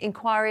the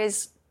inquiry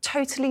is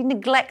totally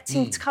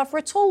neglecting to cover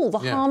at all. The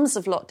harms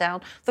of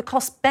lockdown, the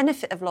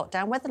cost-benefit of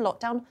lockdown, whether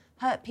lockdown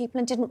hurt people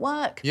and didn't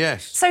work.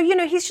 Yes. So,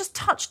 he's just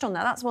touched on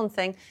that. That's one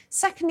thing.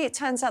 Secondly, it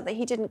turns out that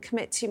he didn't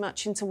commit too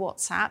much into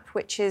WhatsApp,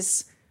 which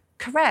is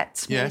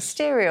correct,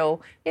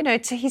 ministerial.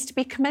 He's to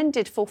be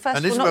commended for, first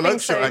and of all, not being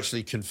so... And Isabel Oakeshott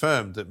actually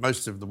confirmed that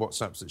most of the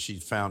WhatsApps that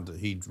she'd found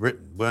that he'd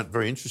written weren't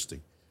very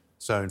interesting.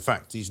 So, in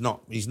fact, he's not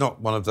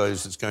one of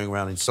those that's going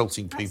around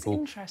insulting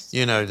people. That's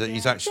interesting.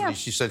 He's actually...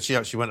 She said she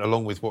actually went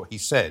along with what he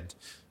said,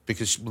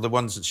 because the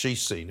ones that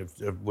she's seen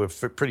were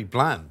pretty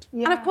bland.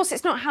 Yeah. And, of course,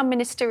 it's not how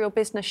ministerial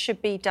business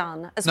should be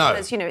done, as well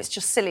as, it's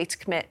just silly to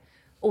commit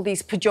all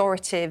these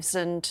pejoratives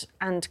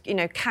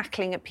and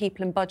cackling at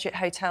people in budget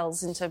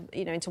hotels into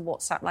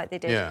WhatsApp like they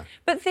did. Yeah.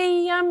 But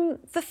the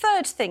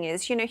third thing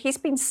is, he's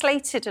been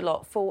slated a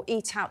lot for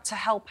Eat Out to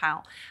Help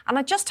Out. And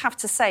I just have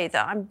to say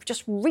that I'm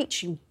just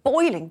reaching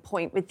boiling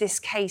point with this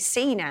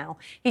KC now.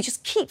 He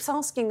just keeps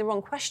asking the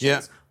wrong questions.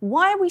 Yeah.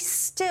 Why are we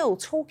still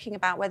talking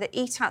about whether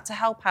Eat Out to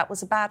Help Out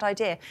was a bad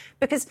idea?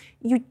 Because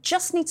you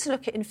just need to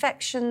look at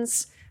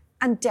infections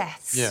and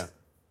deaths. Yeah.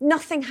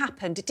 Nothing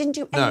happened. It didn't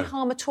do any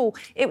harm at all.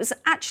 It was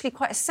actually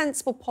quite a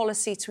sensible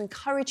policy to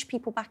encourage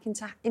people back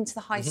into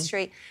the high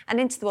street and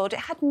into the world. It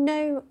had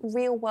no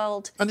real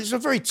world... And it's a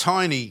very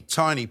tiny,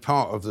 tiny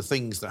part of the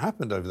things that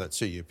happened over that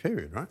 2-year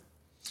period, right?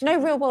 No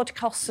real world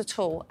costs at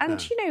all.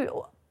 And,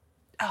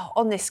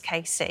 on this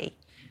KC,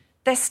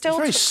 they're still... He's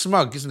very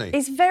smug, isn't he?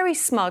 He's very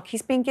smug.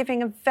 He's been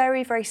giving a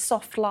very, very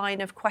soft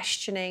line of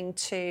questioning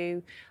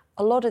to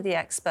a lot of the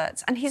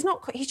experts, and he's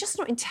just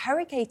not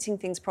interrogating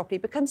things properly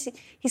because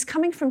he's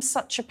coming from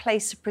such a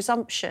place of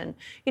presumption.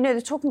 You know,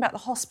 they're talking about the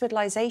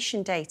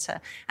hospitalisation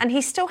data, and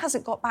he still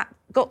hasn't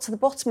got to the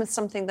bottom of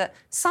something that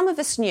some of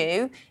us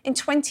knew in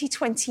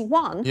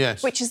 2021,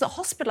 which is that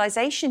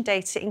hospitalisation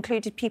data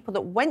included people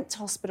that went to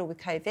hospital with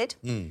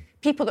COVID,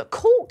 people that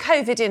caught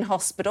COVID in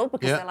hospital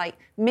because they're like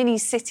mini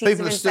cities of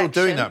infection. People are still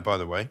doing that, by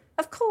the way.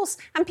 Of course,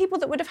 and people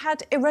that would have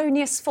had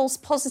erroneous false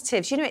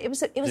positives. You know, it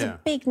was a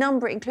big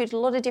number. It included a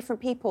lot of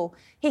different people.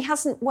 He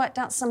hasn't worked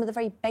out some of the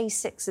very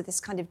basics of this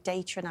kind of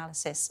data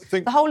analysis.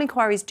 The whole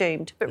inquiry is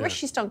doomed, but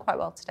Rishi's done quite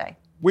well today.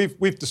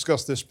 We've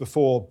discussed this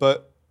before,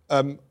 but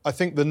I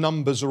think the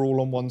numbers are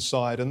all on one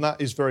side, and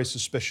that is very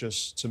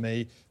suspicious to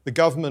me. The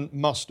government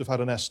must have had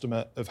an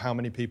estimate of how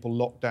many people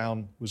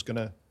lockdown was going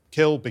to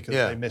kill because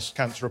they missed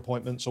cancer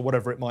appointments or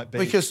whatever it might be.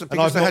 Because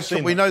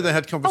we know they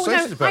had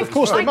conversations about it. Of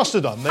course, they must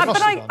have done.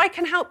 I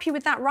can help you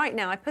with that right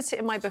now. I put it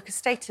in my book, A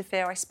State of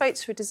Fear. I spoke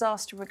to a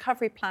disaster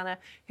recovery planner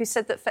who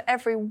said that for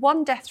every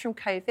one death from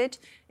COVID,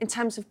 in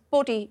terms of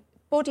body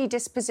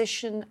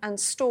disposition and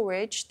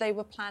storage, they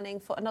were planning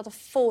for another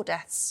 4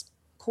 deaths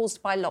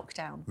caused by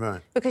lockdown.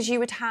 Right. Because you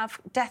would have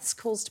deaths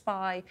caused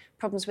by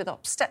problems with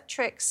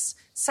obstetrics,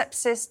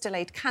 sepsis,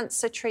 delayed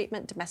cancer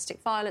treatment,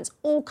 domestic violence,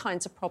 all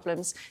kinds of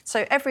problems.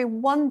 So every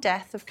one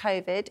death of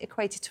COVID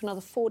equated to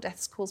another 4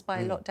 deaths caused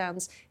by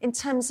lockdowns in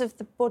terms of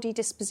the body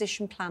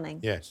disposition planning.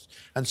 Yes.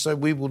 And so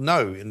we will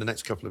know in the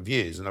next couple of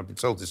years, and I've been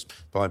told this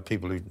by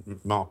people who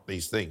mark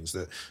these things,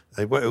 that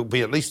it will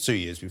be at least 2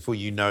 years before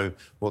you know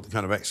what the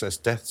kind of excess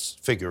deaths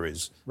figure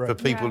is for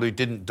people who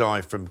didn't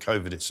die from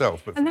COVID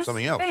itself, but from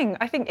something else.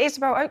 I think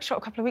Isabel Oakeshott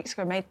a couple of weeks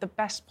ago made the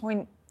best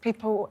point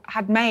people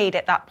had made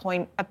at that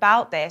point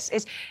about this,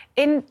 is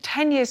in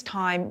 10 years'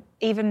 time,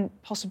 even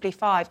possibly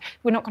 5,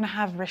 we're not going to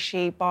have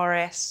Rishi,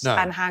 Boris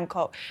and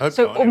Hancock.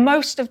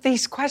 Most of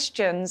these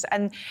questions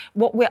and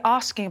what we're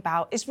asking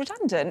about is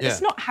redundant.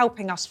 It's not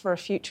helping us for a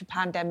future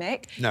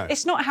pandemic. No.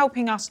 It's not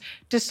helping us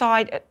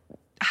decide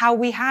how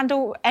we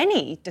handle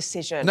any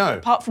decision,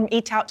 apart from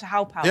eat out to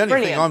help out. The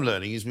only thing I'm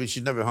learning is we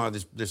should never hire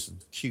this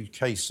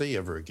QKC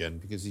ever again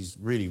because he's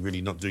really,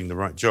 really not doing the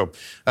right job.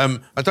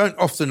 I don't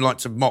often like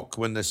to mock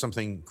when there's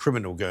something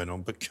criminal going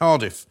on, but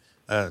Cardiff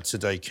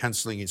today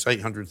cancelling its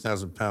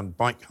 £800,000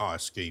 bike hire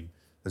scheme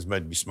has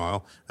made me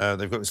smile.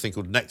 They've got this thing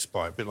called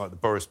Nextbike, a bit like the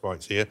Boris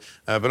bikes here.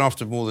 But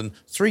after more than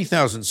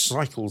 3,000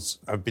 cycles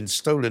have been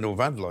stolen or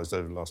vandalised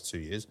over the last 2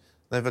 years,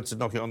 they've had to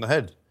knock it on the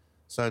head.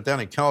 So down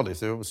in Cardiff,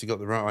 they've obviously got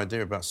the right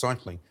idea about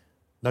cycling.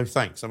 No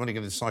thanks, I'm only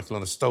going to cycle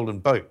on a stolen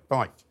bike.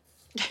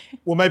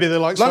 Well, maybe they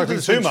like cycling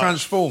London's too been much.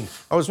 transformed.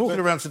 I was walking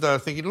around today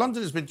thinking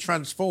London has been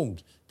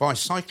transformed by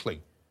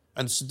cycling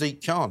and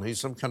Sadiq Khan, who's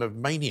some kind of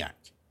maniac.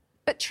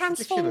 But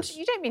transformed,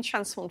 you don't mean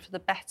transformed for the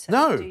better,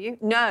 No. do you?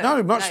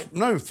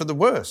 No, for the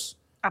worse.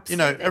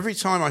 Absolutely. You know, every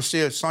time I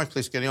see a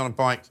cyclist getting on a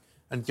bike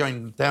and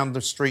going down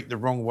the street the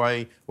wrong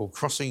way or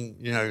crossing,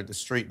 the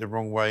street the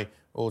wrong way,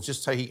 or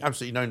just taking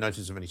absolutely no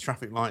notice of any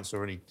traffic lights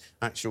or any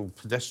actual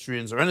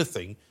pedestrians or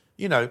anything,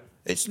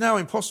 it's now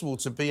impossible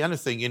to be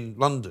anything in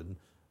London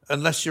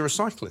unless you're a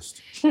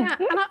cyclist. Yeah,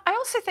 and I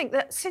also think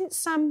that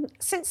since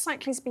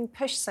cycling's been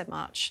pushed so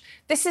much,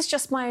 this is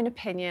just my own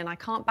opinion, I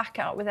can't back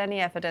it up with any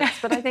evidence,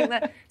 but I think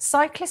that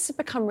cyclists have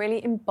become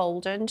really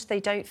emboldened.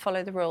 They don't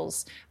follow the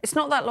rules. It's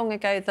not that long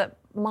ago that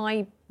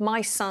my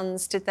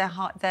sons did their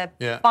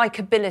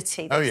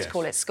bikeability, let's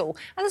call it, at school.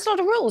 And there's a lot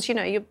of rules,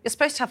 you're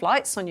supposed to have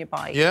lights on your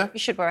bike. Yeah. You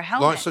should wear a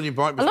helmet. Lights on your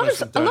bike. A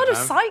lot of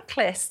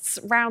cyclists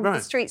round the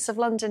streets of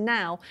London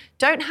now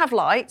don't have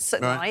lights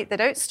at night. They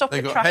don't stop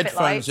at traffic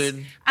lights.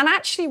 In. And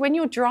actually, when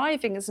you're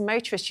driving as a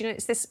motorist,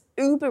 it's this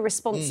uber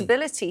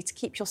responsibility to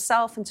keep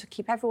yourself and to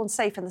keep everyone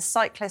safe, and the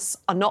cyclists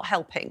are not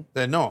helping.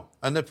 They're not.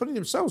 And they're putting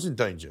themselves in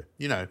danger,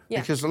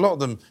 because a lot of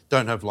them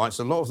don't have lights.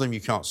 A lot of them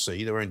you can't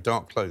see. They're wearing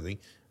dark clothing.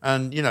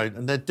 And,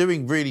 and they're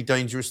doing really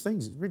dangerous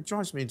things. It really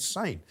drives me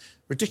insane.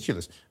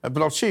 Ridiculous.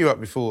 But I'll cheer you up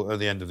before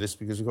the end of this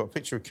because we've got a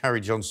picture of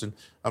Carrie Johnson.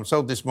 I'm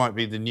told this might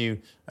be the new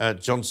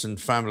Johnson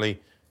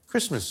family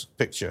Christmas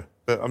picture,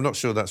 but I'm not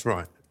sure that's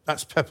right.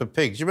 That's Peppa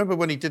Pig. Do you remember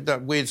when he did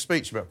that weird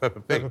speech about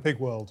Peppa Pig? Peppa Pig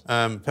World.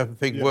 Peppa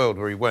Pig World,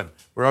 where he went,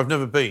 where I've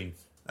never been.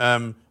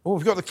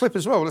 We've got the clip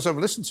as well. Let's have a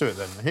listen to it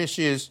then. Here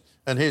she is,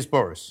 and here's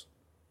Boris.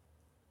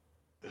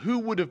 Who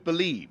would have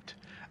believed,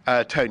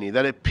 Tony,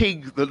 that a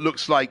pig that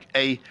looks like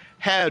a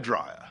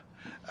hairdryer,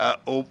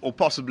 or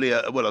possibly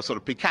a sort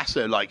of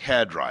Picasso-like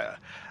hairdryer,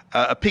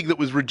 a pig that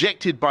was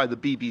rejected by the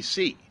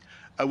BBC,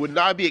 would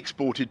now be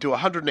exported to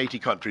 180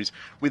 countries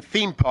with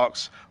theme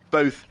parks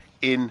both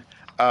in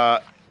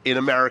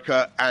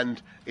America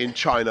and in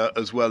China,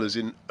 as well as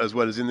in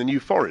the New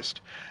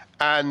Forest,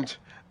 and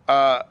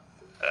a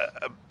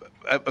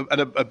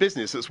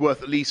business that's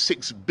worth at least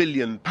 £6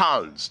 billion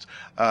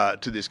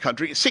to this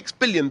country, £6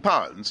 billion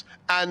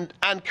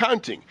and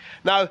counting.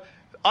 Now,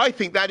 I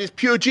think that is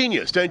pure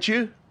genius, don't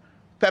you,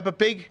 Peppa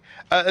Pig?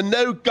 And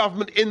no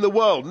government in the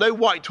world, no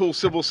Whitehall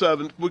civil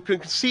servant would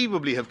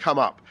conceivably have come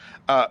up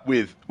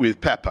with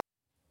Peppa.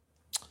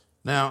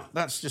 Now,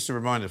 that's just a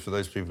reminder for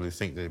those people who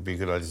think that it'd be a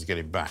good idea to get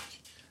it back.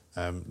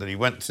 that he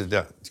went to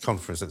that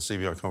conference, that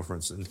CBI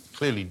conference, and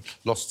clearly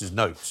lost his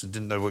notes and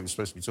didn't know what he was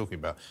supposed to be talking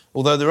about.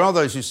 Although there are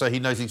those who say he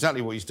knows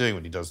exactly what he's doing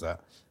when he does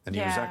that, and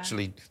he was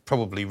actually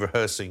probably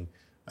rehearsing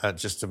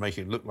just to make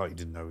it look like he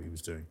didn't know what he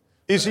was doing.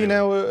 Is he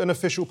now an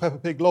official Peppa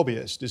Pig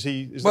lobbyist? Is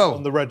that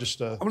on the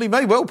register? I mean, he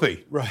may well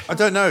be. Right. I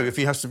don't know if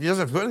he has to. He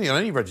doesn't have to put anything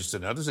on any register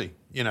now, does he?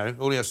 You know,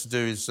 all he has to do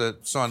is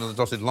sign on the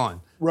dotted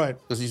line. Right.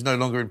 Because he's no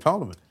longer in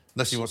Parliament,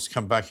 unless he wants to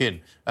come back in.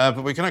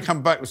 But we're going to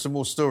come back with some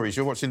more stories.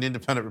 You're watching The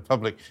Independent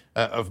Republic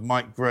of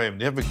Mike Graham.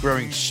 The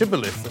ever-growing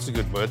shibboleth, that's a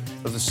good word,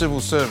 of the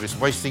civil service,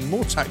 wasting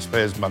more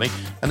taxpayers' money,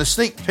 and a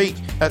sneak peek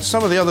at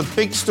some of the other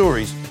big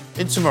stories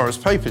in tomorrow's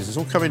papers. It's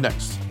all coming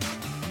next.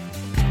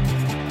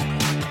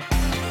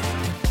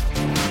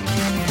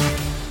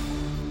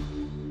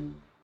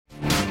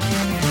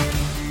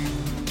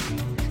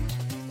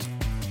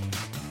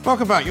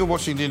 Welcome back. You're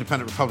watching The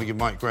Independent Republic of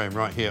Mike Graham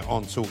right here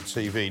on Talk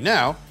TV.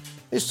 Now,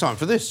 it's time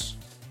for this.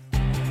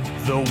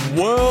 The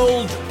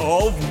world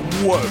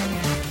of woke.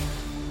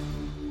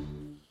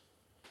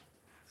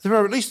 There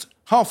are at least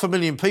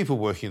 500,000 people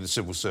working in the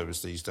civil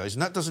service these days,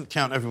 and that doesn't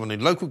count everyone in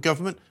local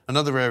government and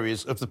other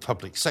areas of the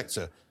public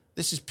sector.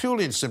 This is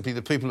purely and simply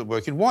the people that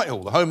work in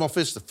Whitehall, the Home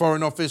Office, the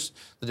Foreign Office,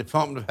 the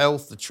Department of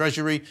Health, the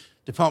Treasury,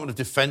 Department of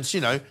Defence,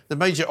 you know, the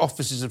major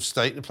offices of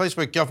state, the place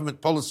where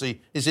government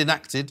policy is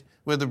enacted,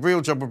 where the real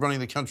job of running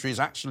the country is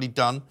actually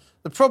done.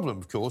 The problem,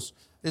 of course,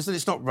 is that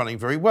it's not running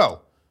very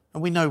well.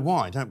 And we know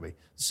why, don't we?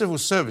 The civil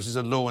service is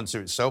a law unto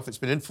itself. It's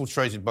been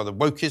infiltrated by the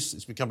wokists.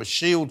 It's become a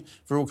shield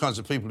for all kinds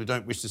of people who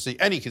don't wish to see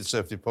any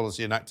Conservative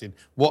policy enacted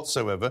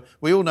whatsoever.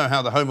 We all know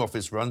how the Home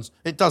Office runs.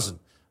 It doesn't.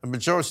 A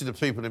majority of the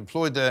people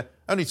employed there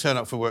only turn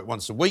up for work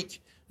once a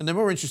week, and they're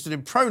more interested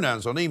in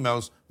pronouns on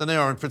emails than they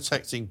are in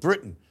protecting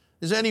Britain.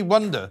 Is it any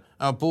wonder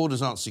our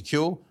borders aren't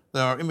secure,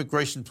 that our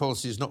immigration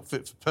policy is not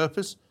fit for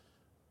purpose?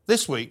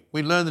 This week,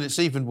 we learned that it's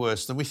even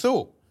worse than we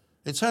thought.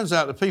 It turns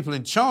out the people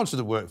in charge of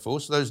the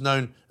workforce, those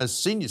known as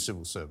senior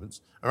civil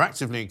servants, are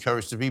actively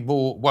encouraged to be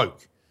more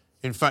woke.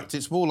 In fact,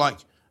 it's more like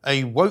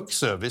a woke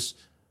service,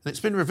 and it's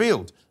been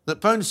revealed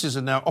that bonuses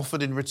are now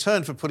offered in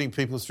return for putting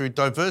people through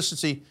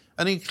diversity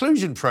and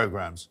inclusion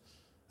programmes.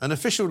 An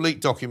official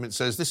leaked document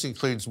says this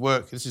includes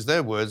work, this is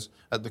their words,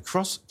 at the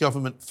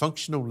cross-government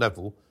functional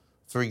level,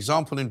 for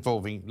example,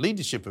 involving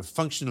leadership of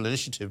functional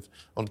initiative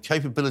on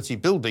capability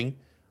building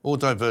or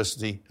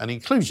diversity and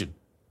inclusion.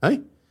 Eh?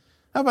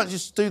 How about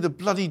just do the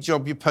bloody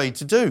job you're paid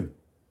to do?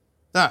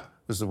 That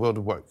was the world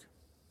of woke.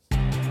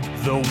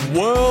 The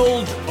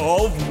world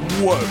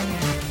of woke.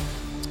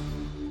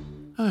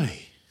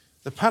 Hey,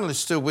 the panel is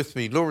still with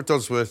me. Laura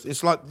Dodsworth.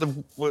 It's like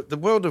the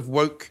world of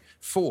woke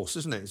force,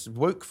 isn't it? It's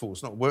woke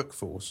force, not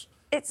workforce.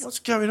 What's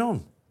going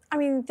on? I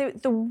mean,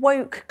 the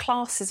woke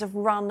classes have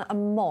run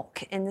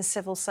amok in the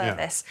civil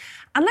service.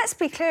 Yeah. And let's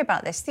be clear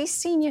about this. These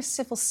senior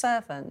civil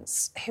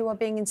servants who are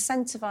being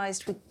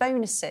incentivised with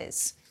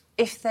bonuses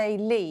if they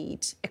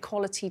lead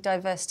equality,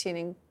 diversity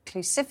and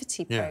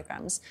inclusivity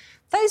programmes,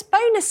 those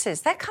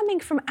bonuses, they're coming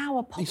from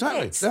our pockets.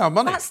 Exactly, they're our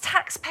money. That's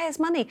taxpayers'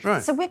 money.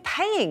 Right. So we're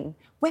paying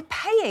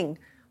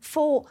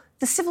for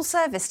the civil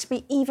service to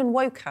be even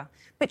woker.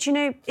 But, you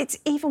know, it's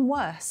even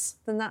worse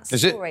than that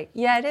story. Is it?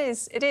 Yeah, it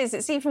is. It is.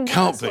 It's even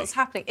worse what's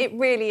happening. It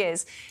really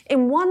is.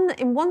 In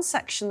one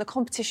section, the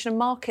Competition and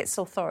Markets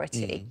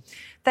Authority,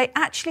 they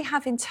actually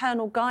have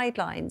internal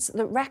guidelines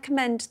that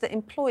recommend that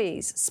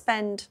employees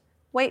spend,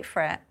 wait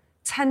for it,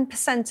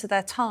 10% of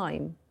their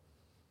time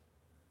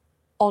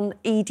on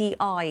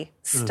EDI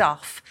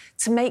stuff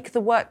to make the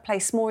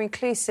workplace more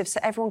inclusive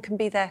so everyone can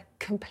be their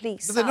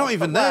complete self. But they're not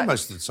even there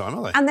most of the time,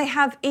 are they? And they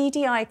have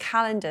EDI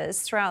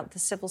calendars throughout the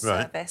civil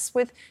service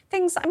with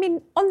things, I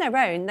mean, on their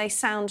own, they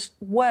sound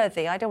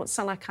worthy. I don't want to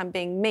sound like I'm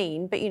being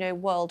mean, but, you know,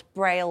 World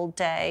Braille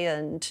Day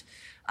and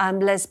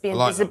Lesbian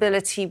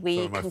Visibility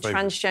Week and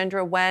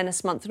Transgender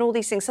Awareness Month and all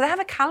these things. So they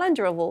have a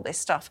calendar of all this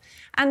stuff.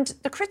 And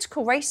the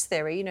critical race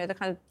theory, you know, the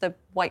kind of the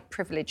white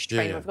privilege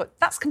training we've got,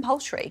 that's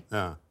compulsory.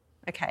 Yeah.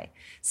 OK.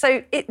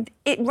 So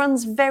it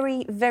runs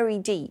very, very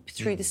deep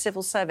through the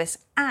civil service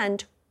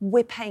and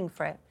we're paying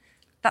for it.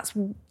 That's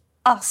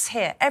us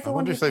here.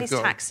 Everyone who pays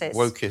taxes. I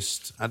wonder if they've got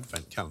wokest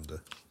advent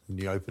calendar.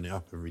 And you open it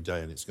up every day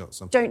and it's got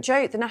something. Don't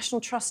joke. The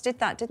National Trust did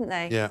that, didn't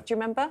they? Yeah. Do you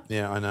remember?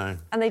 Yeah, I know.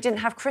 And they didn't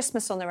have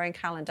Christmas on their own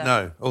calendar.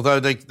 No, although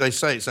they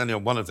say it's only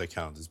on one of their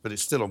calendars, but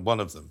it's still on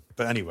one of them.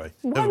 But anyway.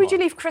 Why would you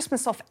leave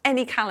Christmas off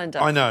any calendar?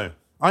 I know.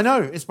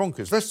 It's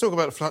bonkers. Let's talk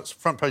about the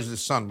front page of The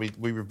Sun.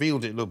 We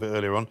revealed it a little bit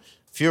earlier on.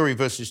 Fury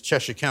versus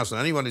Cheshire Council.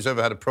 Anyone who's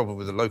ever had a problem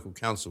with a local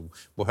council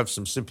will have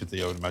some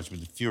sympathy, I would imagine,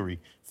 with the Fury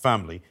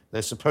family.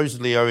 They're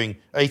supposedly owing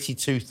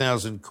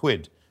 82,000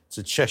 quid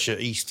to Cheshire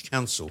East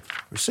Council,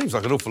 which seems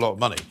like an awful lot of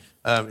money.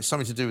 It's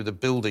something to do with a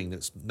building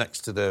that's next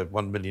to their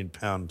 £1 million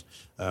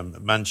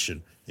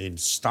mansion in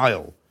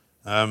Style.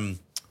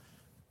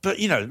 But,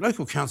 you know,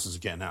 local councils are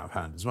getting out of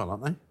hand as well,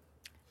 aren't they?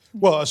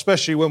 Well,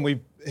 especially when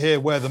we hear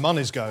where the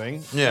money's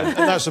going. Yeah. And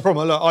that's the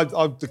problem. Look,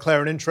 I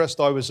declare an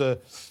interest. I was a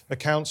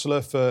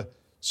councillor for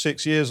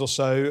 6 years or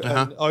so.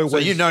 And so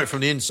you know it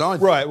from the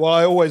inside. Right. Well,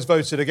 I always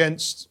voted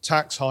against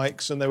tax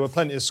hikes and there were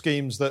plenty of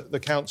schemes that the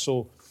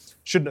council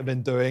shouldn't have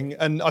been doing.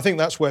 And I think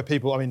that's where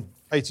people, I mean,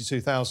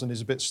 82,000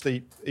 is a bit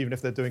steep, even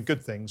if they're doing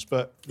good things.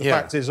 But the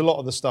fact is, a lot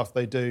of the stuff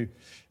they do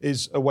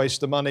is a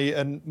waste of money,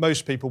 and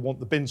most people want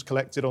the bins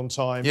collected on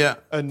time,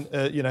 and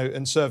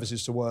and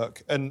services to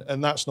work, and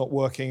that's not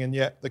working. And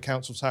yet the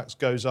council tax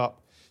goes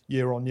up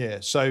year on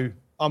year. So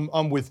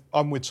I'm with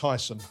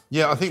Tyson.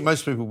 Yeah, I think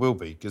most people will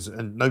be,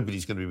 and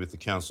nobody's going to be with the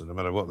council, no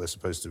matter what they're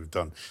supposed to have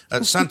done.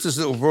 Santa's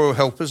Little Royal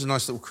Helpers, a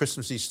nice little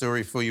Christmassy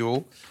story for you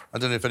all. I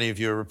don't know if any of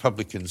you are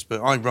Republicans, but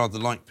I rather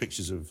like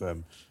pictures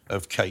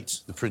of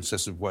Kate, the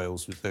Princess of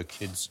Wales, with her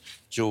kids,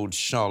 George,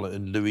 Charlotte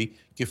and Louis,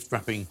 gift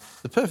wrapping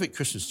the perfect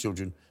Christmas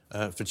children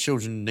for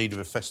children in need of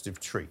a festive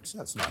treat.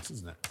 That's nice,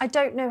 isn't it? I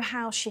don't know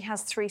how she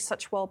has 3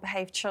 such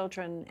well-behaved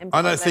children in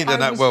I don't think they're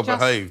that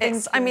well-behaved.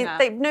 I mean,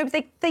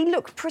 they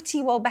look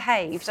pretty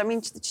well-behaved. I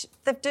mean,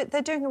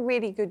 they're doing a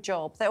really good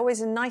job. They're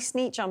always in nice,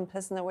 neat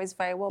jumpers, and they're always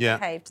very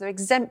well-behaved. They're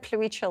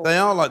exemplary children. They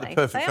are like the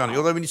perfect family.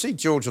 Although when you see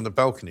George on the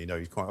balcony,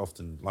 he's quite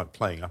often like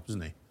playing up,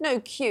 isn't he?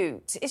 No,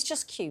 cute. It's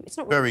just cute. It's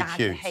not really very bad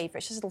cute behaviour.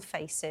 It's just little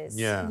faces.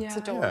 Yeah, it's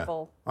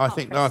adorable. Yeah.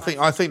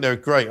 I think they're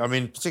great. I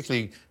mean,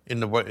 particularly in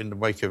the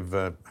wake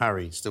of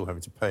Harry still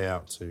having to pay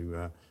out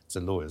to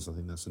lawyers. I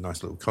think that's a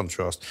nice little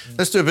contrast.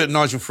 Let's do a bit of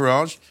Nigel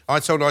Farage.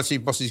 I told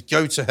IT bosses,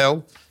 go to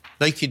hell.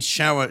 Naked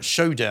shower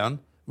showdown.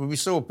 Well, we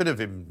saw a bit of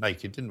him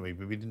naked, didn't we?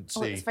 But we didn't see...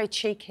 Oh, it's very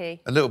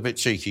cheeky. A little bit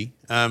cheeky.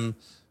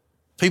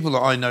 People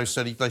that I know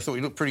said they thought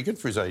he looked pretty good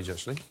for his age,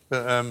 actually.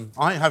 But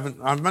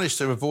I've managed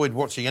to avoid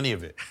watching any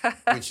of it,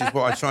 which is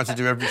what I try to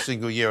do every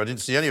single year. I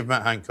didn't see any of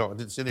Matt Hancock. I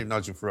didn't see any of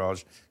Nigel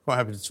Farage. Quite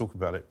happy to talk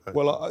about it. But...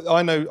 Well,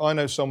 I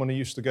know someone who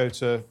used to go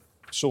to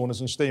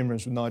saunas and steam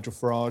rooms with Nigel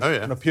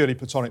Farage on a purely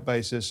platonic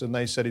basis, and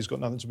they said he's got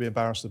nothing to be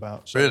embarrassed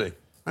about. So, really?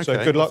 Okay.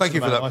 So good luck. Thank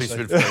you for that piece of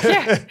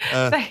information.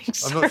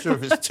 Thanks. I'm not sure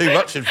if it's too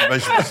much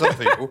information for some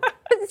people.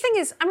 But the thing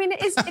is, I mean,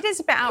 it is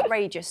a bit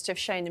outrageous to have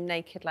shown him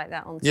naked like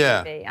that on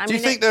TV. Yeah. Do you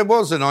think there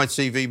was an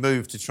ITV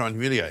move to try and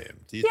humiliate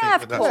him? Do you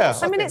think of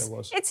course. Yeah, I mean,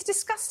 it's a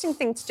disgusting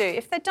thing to do.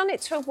 If they'd done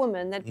it to a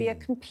woman, there'd be a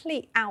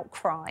complete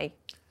outcry.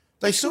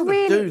 They sort of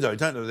do, though,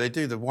 don't they? They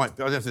do the white...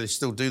 I don't know if they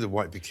still do the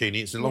white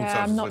bikini. It's a long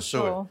time since I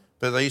saw it.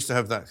 But they used to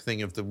have that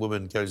thing of the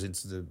woman goes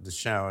into the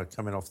shower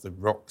coming off the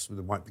rocks with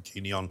the white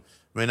bikini on.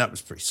 I mean, that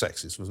was pretty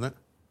sexist, wasn't it?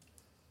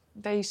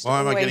 They used to Why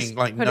am I getting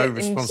no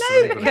response?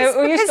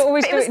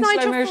 It was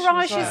Nigel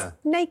Farage's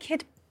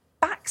naked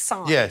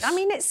backside. Yes. I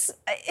mean,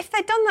 if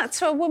they'd done that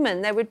to a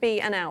woman, there would be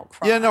an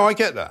outcry. Yeah, no, I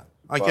get that.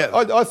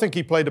 I think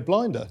he played a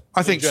blinder.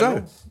 I think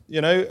so.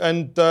 You know,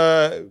 and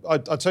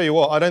I tell you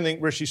what, I don't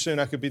think Rishi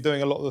Sunak could be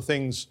doing a lot of the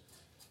things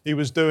he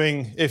was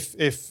doing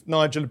if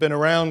Nigel had been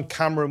around.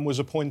 Cameron was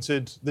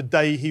appointed the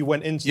day he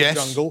went into the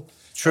jungle.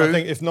 True. I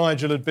think if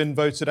Nigel had been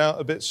voted out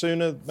a bit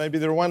sooner, maybe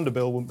the Rwanda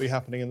bill wouldn't be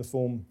happening in the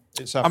form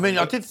it's happening. I mean,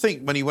 I did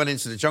think when he went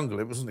into the jungle,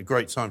 it wasn't a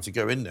great time to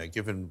go in there,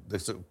 given the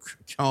sort of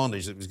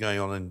carnage that was going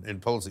on in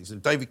politics.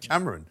 And David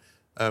Cameron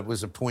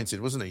was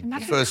appointed, wasn't he?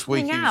 Imagine the first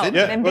week he was in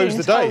there. It was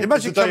the day.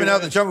 Imagine coming out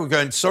of the jungle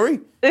going, sorry?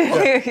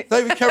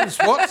 David Cameron's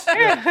what?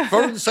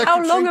 Foreign Secretary?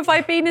 How long have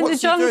I been in the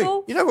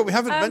jungle? You know what we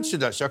haven't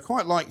mentioned, actually? I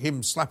quite like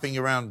him slapping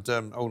around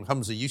old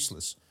Humza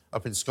Useless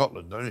up in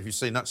Scotland. I don't know if you've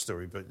seen that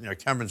story, but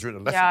Cameron's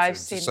written a letter to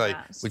him to say,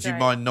 would you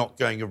mind not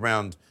going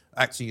around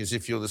acting as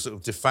if you're the sort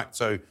of de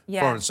facto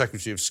Foreign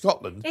Secretary of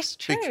Scotland? It's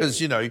true.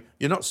 Because, you're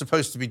not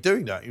supposed to be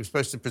doing that. You're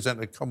supposed to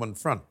present a common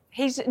front.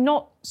 He's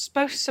not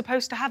supposed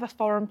to have a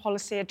foreign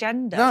policy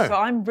agenda. No. So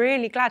I'm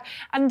really glad.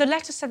 And the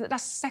letter said that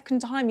that's the second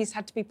time he's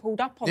had to be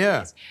pulled up on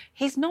this.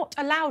 He's not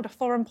allowed a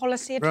foreign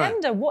policy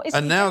agenda. Right. What is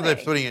and he now doing?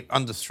 They're putting it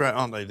under threat,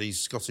 aren't they? These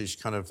Scottish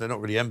they're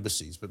not really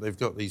embassies, but they've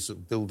got these sort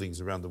of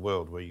buildings around the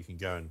world where you can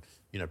go and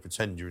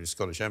pretend you're in a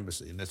Scottish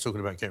embassy, and they're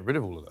talking about getting rid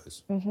of all of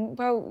those. Mm-hmm.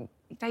 Well,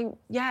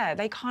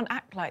 they can't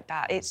act like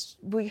that.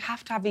 We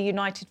have to have a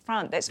united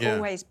front. That's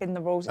always been the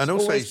rules. It's and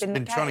also, always he's been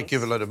been the trying to case.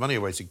 give a load of money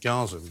away to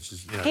Gaza, which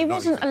is he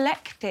wasn't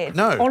elected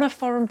on a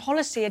foreign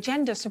policy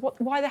agenda. So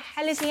why the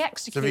hell is he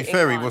executing? To be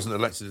fair, he wasn't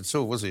elected at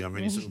all, was he? I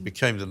mean, he sort of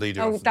became the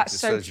leader after that's the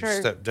so surgeon true.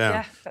 stepped down.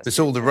 Yeah, it's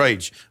all the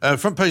rage.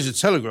 Front page of the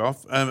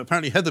Telegraph.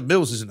 Apparently, Heather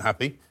Mills isn't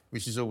happy,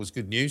 which is always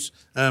good news.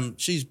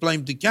 She's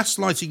blamed the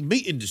gaslighting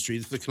meat industry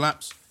for the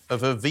collapse of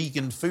her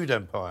vegan food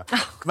empire.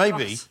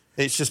 Maybe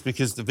it's just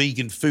because the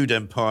vegan food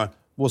empire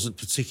wasn't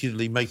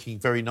particularly making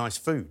very nice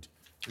food.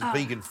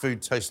 Vegan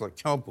food tastes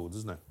like cardboard,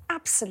 doesn't it?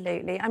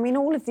 Absolutely. I mean,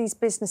 all of these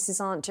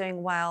businesses aren't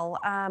doing well.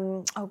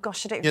 Oh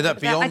gosh, I don't. Yeah, that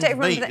Beyond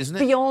Meat, isn't it?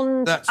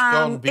 Beyond, that's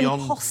gone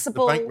beyond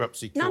Impossible. The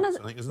bankruptcy courts,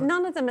 I think, isn't it?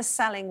 None of them are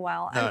selling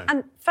well. No.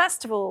 And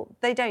first of all,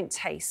 they don't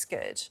taste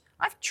good.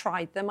 I've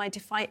tried them. I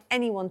defy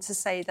anyone to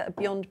say that a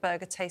Beyond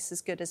Burger tastes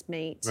as good as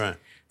meat. Right.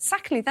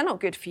 Secondly, they're not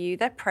good for you.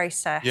 They're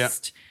processed. Yeah.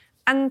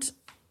 And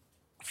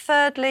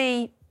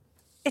thirdly,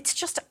 it's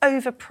just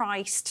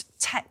overpriced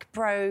tech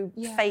bro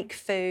fake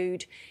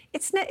food.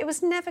 It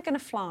was never going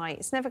to fly.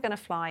 It's never going to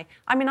fly.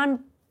 I mean,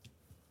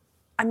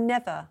 I'm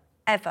never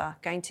ever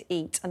going to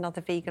eat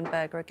another vegan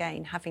burger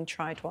again, having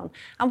tried one.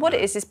 And what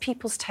it is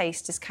people's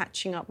taste is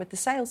catching up with the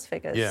sales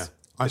figures. Yeah.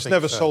 It's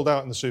never sold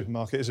out in the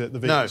supermarket, is it? The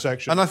vegan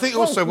section. And I think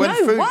also when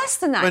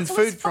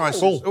food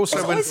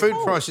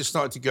prices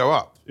started to go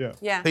up,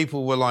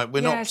 people were like,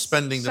 we're not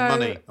spending the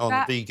money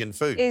on vegan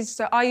food.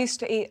 I used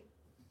to eat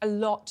a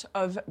lot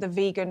of the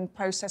vegan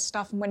processed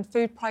stuff, and when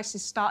food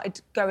prices started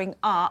going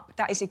up,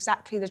 that is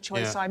exactly the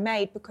choice I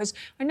made, because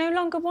I no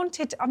longer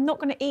wanted. I'm not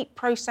going to eat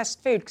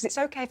processed food, because it's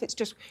okay if it's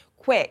just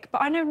quick,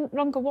 but I no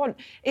longer want.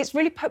 It's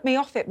really put me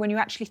off it when you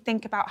actually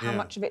think about how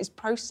much of it is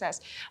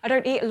processed. I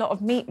don't eat a lot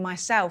of meat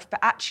myself, but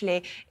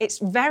actually it's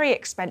very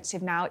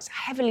expensive now. It's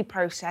heavily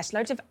processed,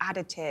 loads of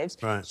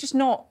additives. Right. It's just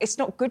not. It's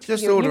not good for you.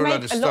 Just order you a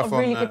make load of a lot stuff of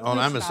really good on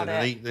points Amazon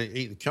about and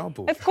eat the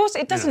cardboard. Of course,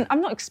 it doesn't.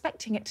 I'm not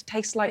expecting it to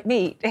taste like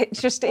meat. It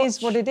just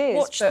is what it is.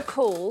 Watch the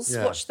calls.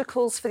 Watch the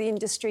calls for the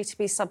industry to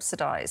be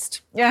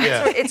subsidised.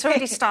 It's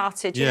already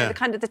started. You know, the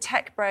kind of the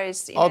tech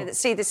bros, that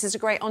see this as a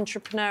great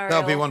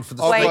entrepreneurial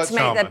way to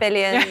make their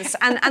billions,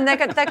 and they're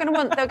going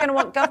to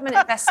want government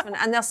investment,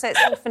 and they'll say it's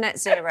all for net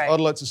zero. I'd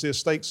like to see a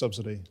steak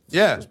subsidy.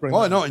 Yeah,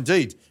 why not?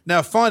 Indeed.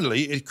 Now,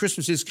 finally,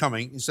 Christmas is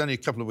coming. It's only a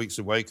couple of weeks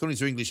away. According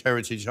to English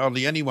Heritage,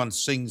 hardly anyone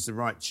sings the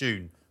right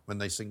tune when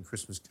they sing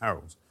Christmas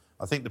carols.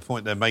 I think the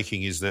point they're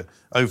making is that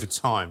over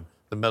time,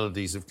 the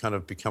melodies have kind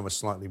of become a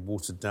slightly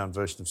watered-down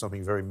version of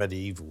something very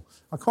medieval.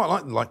 I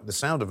quite like the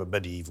sound of a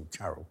medieval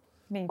carol.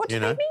 What do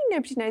they mean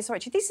nobody knows the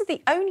right tune? These are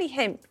the only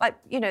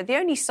the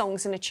only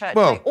songs in a church.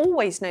 They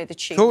always know the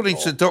tune. According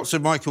to Dr.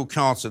 Michael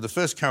Carter, the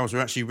first carols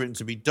were actually written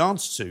to be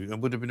danced to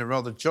and would have been a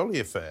rather jolly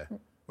affair,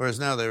 whereas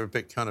now they're a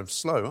bit kind of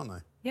slow, aren't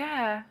they?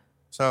 Yeah.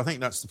 So I think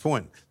that's the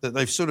point, that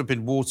they've sort of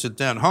been watered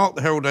down. Hark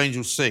the Herald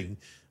Angels Sing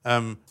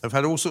have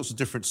had all sorts of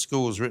different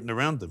scores written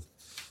around them.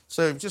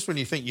 So just when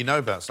you think you know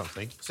about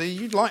something, see,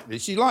 you'd like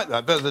this. You like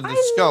that better than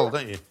the skull,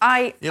 don't you?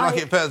 You like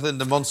it better than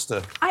the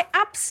monster. I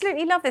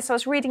absolutely love this. I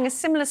was reading a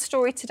similar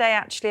story today,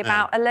 actually,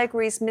 about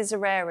Allegri's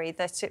Miserere,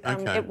 that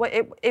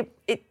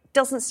it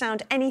doesn't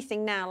sound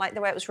anything now like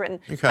the way it was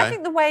written. Okay. I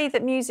think the way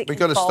that music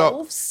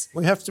evolves...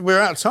 Stop. We're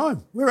out of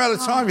time. We're out of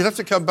time. You'll have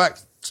to come back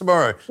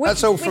tomorrow.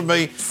 That's all from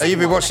me. You've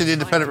been watching The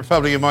Independent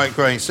Republic of Mike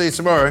Green. See you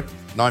tomorrow,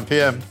 9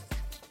 p.m.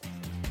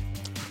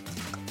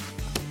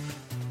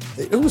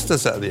 It always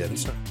does that at the end.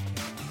 So.